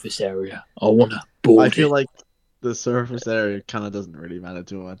surface area? I want to board I feel it. like the surface area kind of doesn't really matter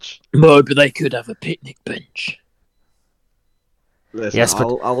too much. No, but they could have a picnic bench. Listen, Yes,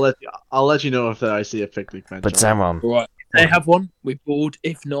 but- I'll let you know if I see a picnic bench. But alright? Zamron, Right. If they have one, we board.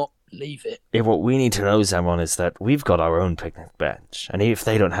 If not, leave it. what we need to know, Zamron, is that we've got our own picnic bench. And if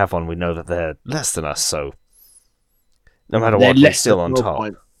they don't have one, we know that they're less than us, so no matter They're what, we're less still There's on no top.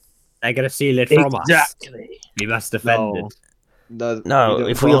 point. They're gonna steal it from us. Exactly. We must defend No. it. No, you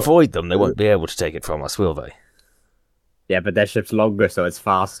if we don't- avoid them, they won't be able to take it from us, will they? Yeah, but their ship's longer, so it's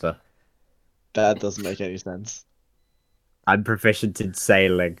faster. That doesn't make any sense. I'm proficient in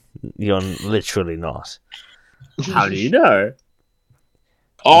sailing. You're literally not. How do you know?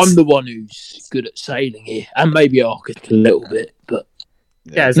 I'm the one who's good at sailing here, and maybe Arcus a little bit, but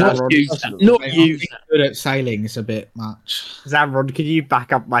Yeah, not Zamron, you. Not Mate, you. I'm good at sailing. It's a bit much. Zamron, can you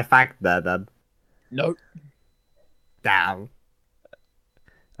back up my fact there then? No. Damn.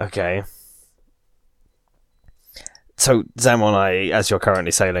 Okay. So, Zamon, as you're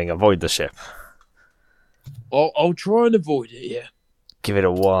currently sailing, avoid the ship. I'll try and avoid it. Yeah. Give it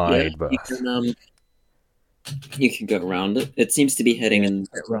a wide You berth. can, you can go around it. It seems to be heading in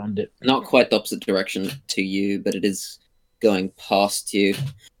Get around it. not quite the opposite direction to you, but it is going past you.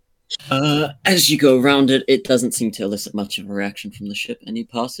 As you go around it, it doesn't seem to elicit much of a reaction from the ship, and you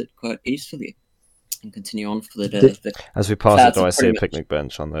pass it quite peacefully and continue on for the day. As we pass That's it, do I see a pretty much- picnic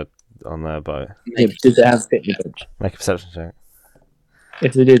bench on their boat? Did they have picnic bench? Make a perception check.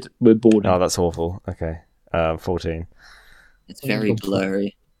 If they did, we're bored. Oh, that's awful. Okay. 14. It's very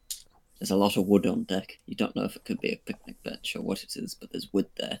blurry. There's a lot of wood on deck. You don't know if it could be a picnic bench or what it is, but there's wood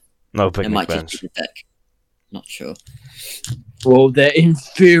there. No It picnic might bench. just be the deck. Not sure. Well, they're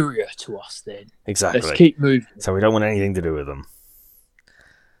inferior to us then. Exactly. Let's keep moving. So we don't want anything to do with them.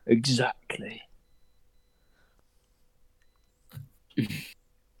 Exactly.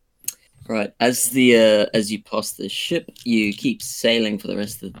 Right. As you pass the ship, you keep sailing for the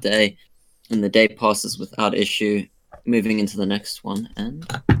rest of the day, and the day passes without issue. Moving into the next one, and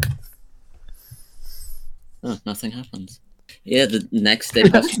nothing happens. Yeah, the next day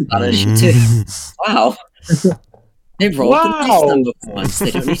passes without issue too. Wow. They rolled the nice number for once. They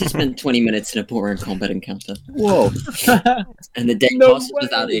don't need to spend 20 minutes in a boring combat encounter. Whoa. And the day passes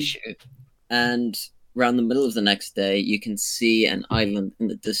without issue. And around the middle of the next day, you can see an island in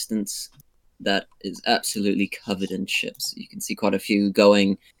the distance that is absolutely covered in ships. You can see quite a few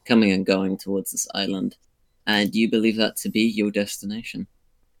coming and going towards this island. And you believe that to be your destination.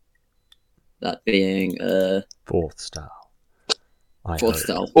 That being Fourth style. Fourth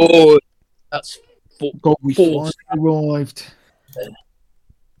style. Oh, that's God, we fourth. arrived.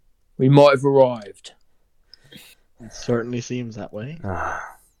 We might have arrived. It certainly seems that way.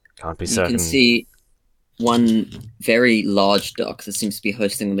 Can't be You certain. can see one very large dock that seems to be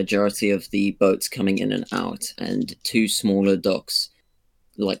hosting the majority of the boats coming in and out, and two smaller docks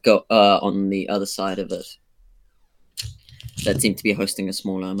go on the other side of it that seem to be hosting a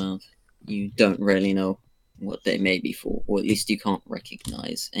smaller amount. You don't really know what they may be for, or at least you can't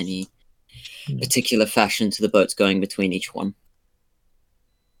recognize any particular fashion to the boats going between each one.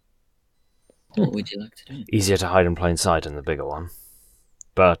 What would you like to do? Easier to hide in plain sight in the bigger one.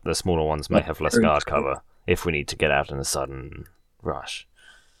 But the smaller ones may have less guard cover if we need to get out in a sudden rush.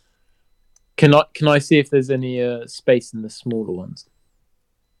 Can I see if there's any space in the smaller ones?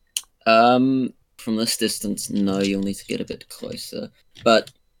 From this distance, no, you'll need to get a bit closer.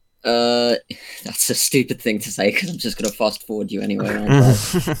 But that's a stupid thing to say because I'm just going to fast forward you anyway.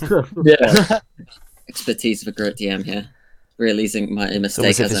 Yeah. Expertise of a great DM here. Realizing my It's mistake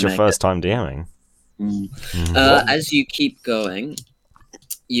almost if as it's I your make first time DMing. As you keep going,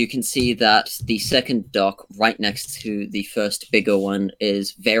 you can see that the second dock right next to the first bigger one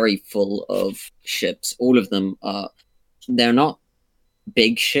is very full of ships. All of them they're not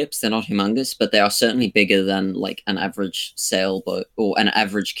big ships, they're not humongous, but they are certainly bigger than like an average sailboat or an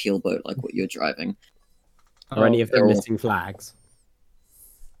average keelboat like what you're driving. Are any of them they're all- missing flags?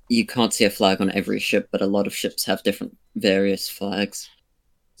 You can't see a flag on every ship, but a lot of ships have different various flags.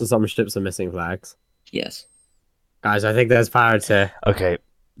 So some ships are missing flags. Yes. Guys, I think there's pirates here. Okay,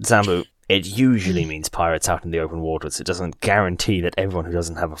 Zambu, it usually means pirates out in the open waters. It doesn't guarantee that everyone who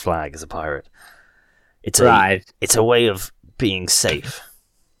doesn't have a flag is a pirate. It's a way of being safe.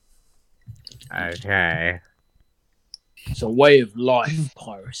 Okay. It's a way of life,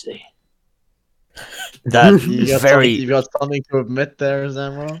 piracy. That You got something to admit there,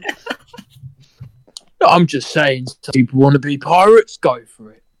 Zamro? No, I'm just saying, some people want to be pirates, go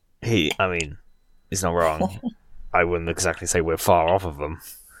for it. He's not wrong. I wouldn't exactly say we're far off of them.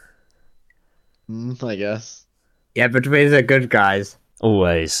 I guess. Yeah, but we're the good guys.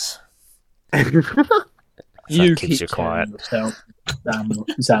 Always. You keeps keep you quiet. yourself,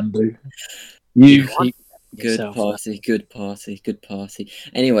 Zambu. You keep Good yourself. good party.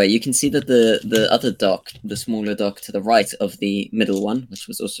 Anyway, you can see that the other dock, the smaller dock to the right of the middle one, which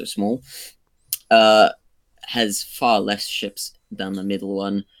was also small, has far less ships than the middle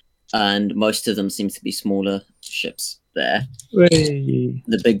one, and most of them seem to be smaller ships there. Hey.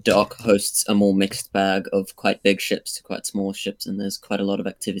 The big dock hosts a more mixed bag of quite big ships to quite small ships, and there's quite a lot of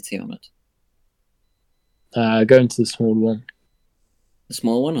activity on it. Go into the small one. The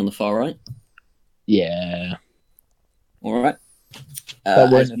small one on the far right? Yeah. Alright.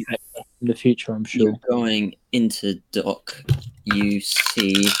 That won't As you- affect us in the future, I'm sure. You're going into dock, you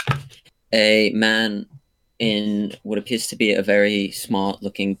see a man in what appears to be a very smart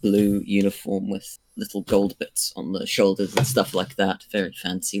looking blue uniform with little gold bits on the shoulders and stuff like that, very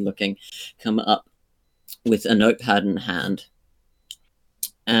fancy looking, come up with a notepad in hand,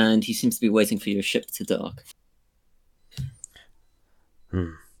 and he seems to be waiting for your ship to dock.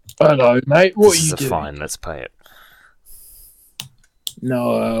 Hello, mate. What This are is you a doing? fine, let's pay it.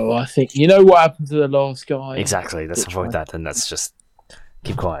 No, I think you know what happened to the last guy. Exactly, let's Which avoid one? that, and let's just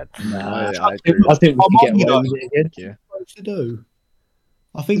keep quiet. Nah, I agree. I think we Come can on, get you away know. with it again. Yeah. What to do?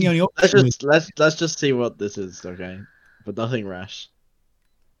 I think the only Let's option is let's just see what this is, okay? But nothing rash.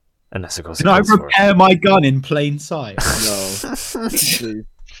 Unless, of course, can it I calls for it. prepare my gun in plain sight? No.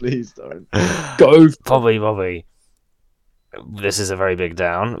 Please don't. Go. Bobby. this is a very big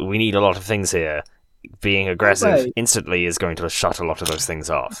down. We need a lot of things here. Being aggressive Wait. instantly is going to shut a lot of those things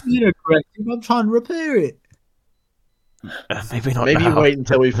off. You're correct. I'm trying to repair it. Maybe not Maybe now. wait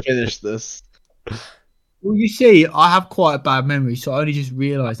until we finish this. Well, you see, I have quite a bad memory, so I only just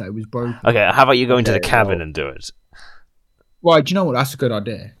realised that it was broken. Okay, how about you go into the Okay, cabin well. and do it? Right, do you know what? That's a good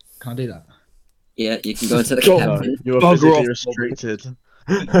idea. Can I do that? Yeah, you can go into the Go on. cabin. You are Bugger physically off, restricted.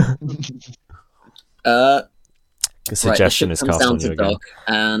 The Right, suggestion the is ship comes cast down on to you again. dock,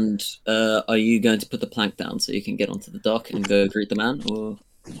 and are you going to put the plank down so you can get onto the dock and go greet the man, or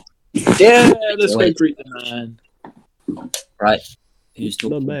Yeah, let's go Wait. greet the man. right? Who's The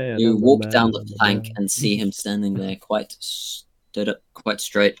talking? man, You the walk man, down the the plank man. and see him standing there, quite stood up, quite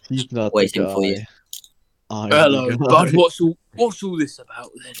straight, He's not waiting the guy. for you. I'm Hello, the guy. bud. What's all this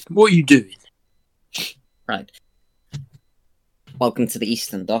about then? What are you doing? Right. Welcome to the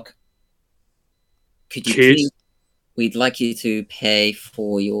Eastern Dock. Could you Cheers. please? We'd like you to pay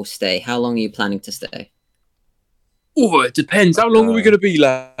for your stay. How long are you planning to stay? Oh, it depends. How long are we going to be,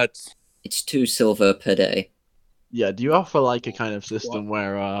 lads? It's 2 silver per day. Yeah, do you offer like a kind of system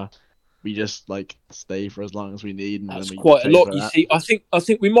where we just like stay for as long as we need and That's then we quite a pay lot. for You that? see, I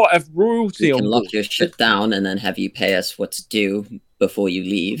think we might have royalty We on can board. lock your ship down and then have you pay us what's due before you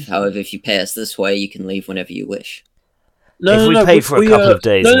leave. However, if you pay us this way, you can leave whenever you wish. If we pay for a couple of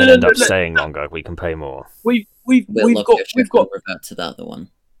days no, and then no, end no, up no, staying longer, we can pay more. We've We'll lock got your ship we've got. and revert to the other one.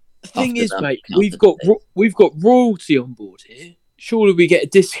 The thing after is, that, mate, count we've the got days. we've got royalty on board here. Surely we get a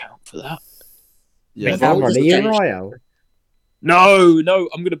discount for that. Yeah, Roll no, the Cameron, are you station. royal? No,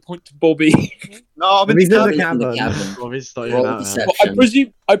 I'm going to point to Bobby. No, I'm in He's the in the cabin. cabin. Bobby's not Roll even out now.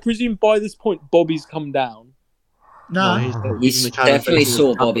 deception. I presume by this point Bobby's come down. No, No. he's You in the cabin. definitely facing saw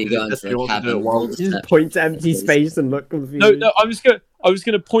the cabin Bobby because go he into said he the wants to do cabin. it while Roll Just deception. point to empty Please. space and look confused. No, I was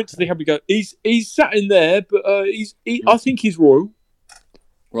gonna point to the cabin and go. He's sat in there, but I think he's royal.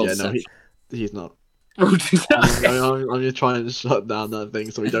 Roll Yeah, no, deception. he's not. Roll I'm just trying to shut down that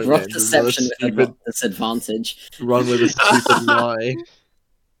thing so we don't Roll get into another deception with stupid a disadvantage. run with a stupid lie.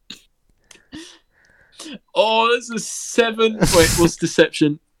 Oh, that's a 7. Wait, what's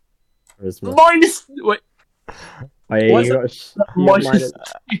deception? Charisma. Minus. Wait, Wait, What's you that? got, you got minus.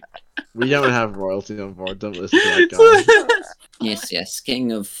 We don't have royalty on board. Don't listen to that guy. Yes.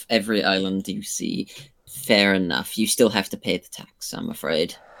 King of every island you see. Fair enough. You still have to pay the tax, I'm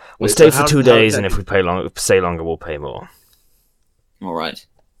afraid. We'll Wait, stay so for how- 2 how days, can- and if we stay longer, we'll pay more. All right.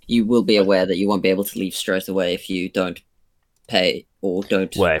 You will be aware that you won't be able to leave straight away if you don't pay or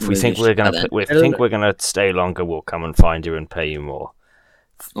don't. Where if we move think your we're ship gonna, by then. if we think we're gonna stay longer, we'll come and find you and pay you more.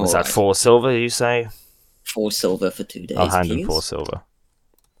 Was that Alright. 4 silver? You say? 4 silver for 2 days, I'll hand please. him 4 silver.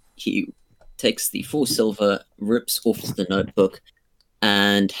 He takes the 4 silver, rips off the notebook,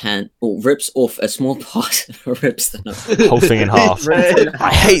 and rips off a small part, rips the notebook. Whole thing in half.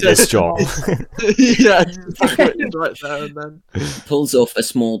 I hate this job. Yeah, right there and then. Pulls off a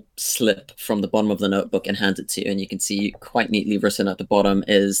small slip from the bottom of the notebook and hands it to you, and you can see quite neatly written at the bottom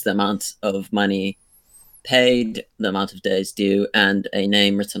is the amount of money paid, the amount of days due, and a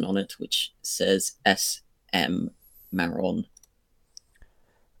name written on it which says S.M. Maron.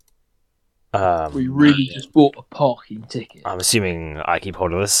 We really just bought a parking ticket. I'm assuming I keep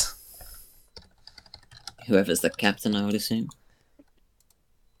hold of this. Whoever's the captain, I would assume.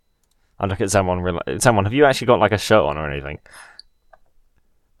 I look at someone. Someone, have you actually got like a shirt on or anything?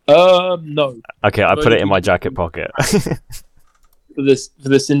 No. Okay, I But put it in you- my jacket pocket. For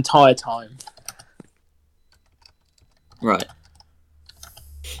this entire time. Right.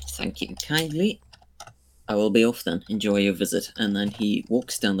 Thank you kindly. I will be off then. Enjoy your visit. And then he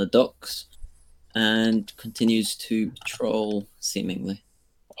walks down the docks and continues to patrol, seemingly.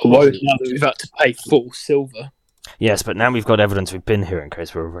 I won't now that we've had to pay 4 silver. Yes, but now we've got evidence we've been here in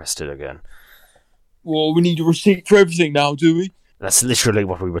case we're arrested again. Well, we need a receipt for everything now, do we? That's literally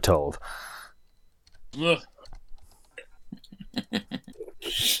what we were told. Ugh.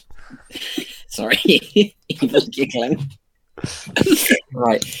 Sorry, evil giggling.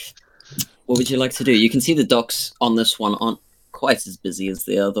 Right. What would you like to do? You can see the docks on this one aren't quite as busy as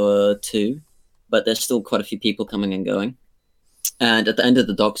the other two, but there's still quite a few people coming and going. And at the end of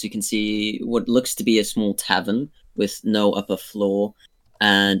the docks, you can see what looks to be a small tavern with no upper floor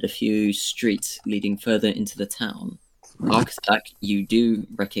and a few streets leading further into the town. Architect, you do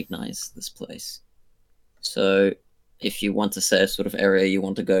recognize this place. So if you want to say a sort of area you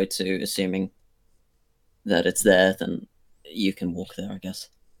want to go to, assuming that it's there, then you can walk there, I guess.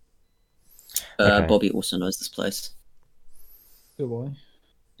 Okay. Bobby also knows this place. Good boy.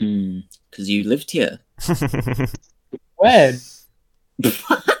 Because you lived here. When?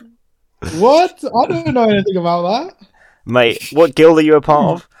 What? I don't know anything about that. Mate, what guild are you a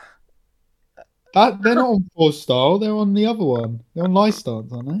part of? They're not on 4-star. They're on the other one. They're on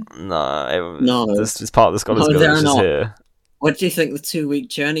Lystance, aren't they? No, this is part of the Scholars Guild, they're which is not. here. What do you think the 2-week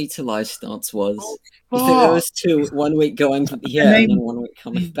journey to Lystance was? Oh, You think there was 1 week going here and then 1 week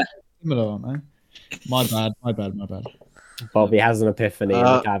coming back? Similar, aren't they? My bad. Bobby has an epiphany in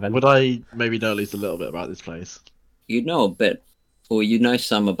the cabin. Would I maybe know at least a little bit about this place? You'd know a bit, or you'd know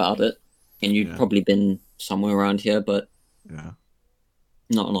some about it, and you'd probably been somewhere around here, but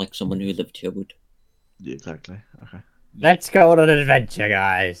not like someone who lived here would. Yeah, exactly. Okay. Let's go on an adventure,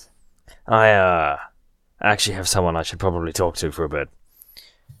 guys. I actually have someone I should probably talk to for a bit.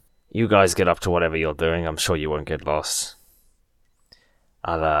 You guys get up to whatever you're doing. I'm sure you won't get lost.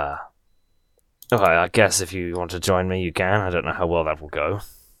 Okay, I guess if you want to join me, you can. I don't know how well that will go.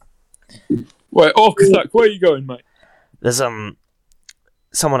 Wait, Orcasac, where are you going, mate? There's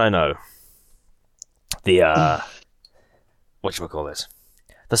someone I know. The whatchamacallit?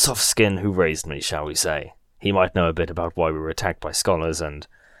 The soft skin who raised me, shall we say. He might know a bit about why we were attacked by scholars, and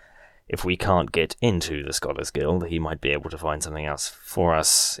if we can't get into the Scholars Guild, he might be able to find something else for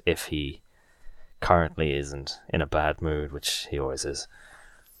us if he currently isn't in a bad mood, which he always is.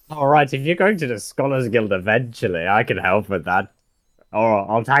 Alright, if you're going to the Scholars Guild eventually, I can help with that. Or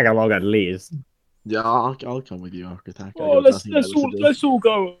I'll tag along at least. Yeah, I'll come with you, Architect. Oh, let's all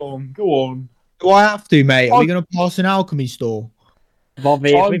go on. Go on. Do I have to, mate? Are we going to pass an alchemy store?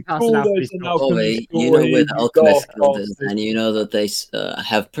 Bobby, if we pass an alchemy store... Bobby, you know where the Alchemist Guild is, and you know that they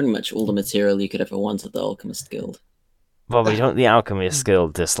have pretty much all the material you could ever want at the Alchemist Guild. Bobby, don't the Alchemist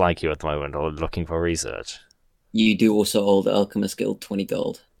Guild dislike you at the moment, or looking for research? You do also owe the Alchemist Guild 20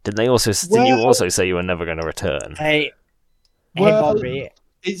 gold. Didn't you also say you were never going to return? Hey, Well, Bobby.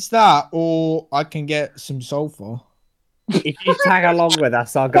 It's that, or I can get some sulfur. If you tag along with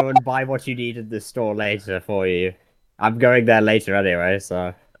us, I'll go and buy what you need in the store later for you. I'm going there later anyway,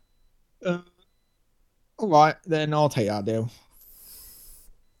 so... Alright, then I'll take that deal.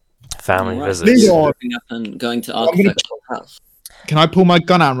 Family Right. visits. Up and going to Architect's house. Can I pull my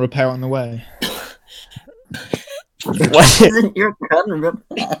gun out and repair it on the way? Your gun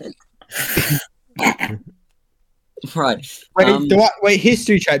repaired. Right. Wait,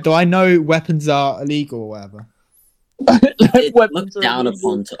 history check. Do I know weapons are illegal or whatever? It's looked down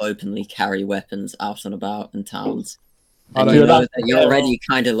upon to openly carry weapons out and about in towns. And you know that you're already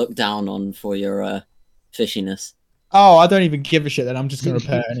kind of looked down on for your fishiness. Oh, I don't even give a shit then. I'm just going to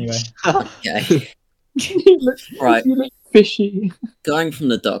repair it anyway. Okay. Right. You look fishy. Going from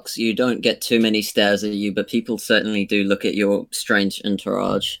the docks, you don't get too many stares at you, but people certainly do look at your strange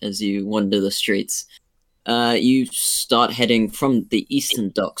entourage as you wander the streets. You start heading from the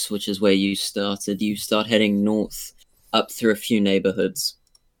eastern docks, which is where you started. You start heading north up through a few neighborhoods.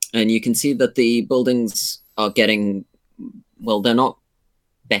 And you can see that the buildings are getting... Well, they're not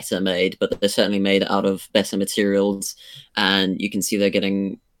better made, but they're certainly made out of better materials. And you can see they're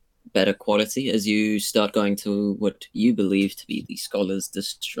getting better quality as you start going to what you believe to be the Scholars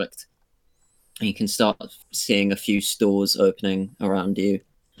District. And you can start seeing a few stores opening around you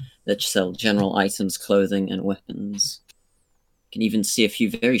that sell general items, clothing, and weapons. You can even see a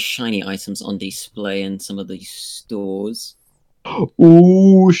few very shiny items on display in some of these stores.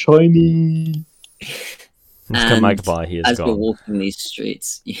 Ooh, shiny. And magpie, he is as gone. you're walking these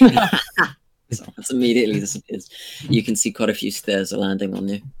streets, it's immediately disappears. You can see quite a few stairs are landing on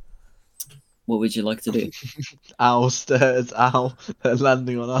you. What would you like to do? Ow, stairs, ow. They're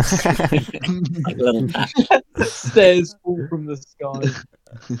landing on us. Like a little pat. Stairs fall from the sky.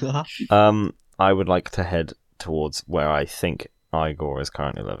 I would like to head towards where I think Igor is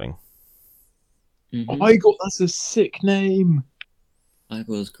currently living. Igor, that's a sick name.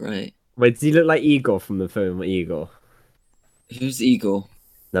 Igor's great. Wait, does he look like Igor from the film Igor? Who's Igor?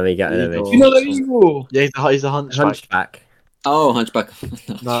 Let me get an Igor. image. You know that Igor? Yeah, he's a hunchback. Hunchback. Oh, Hunchback.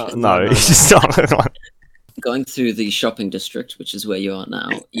 No, he's just not. Going through the shopping district, which is where you are now,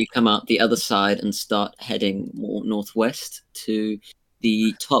 you come out the other side and start heading more northwest to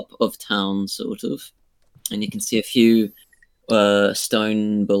the top of town, sort of. And you can see a few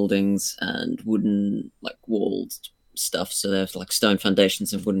stone buildings and wooden, like, walled stuff. So there's, like, stone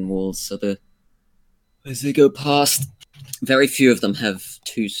foundations and wooden walls. So as they go past, very few of them have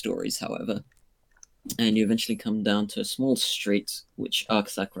 2 stories, however. And you eventually come down to a small street, which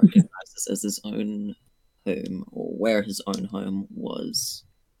Arksak recognizes as his own home, or where his own home was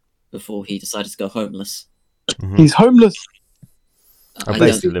before he decided to go homeless. He's homeless. I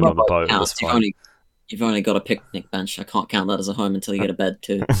basically live on a boat. That's fine. You've only got a picnic bench. I can't count that as a home until you get a bed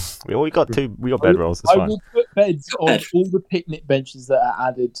too. we got bedrolls. It's I fine. will put beds on all the picnic benches that are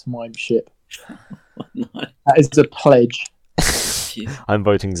added to my ship. No. That is a pledge. I'm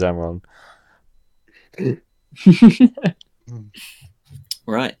voting Zamron.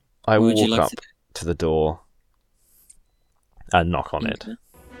 Right. I What would you walk like up to the door and knock on it.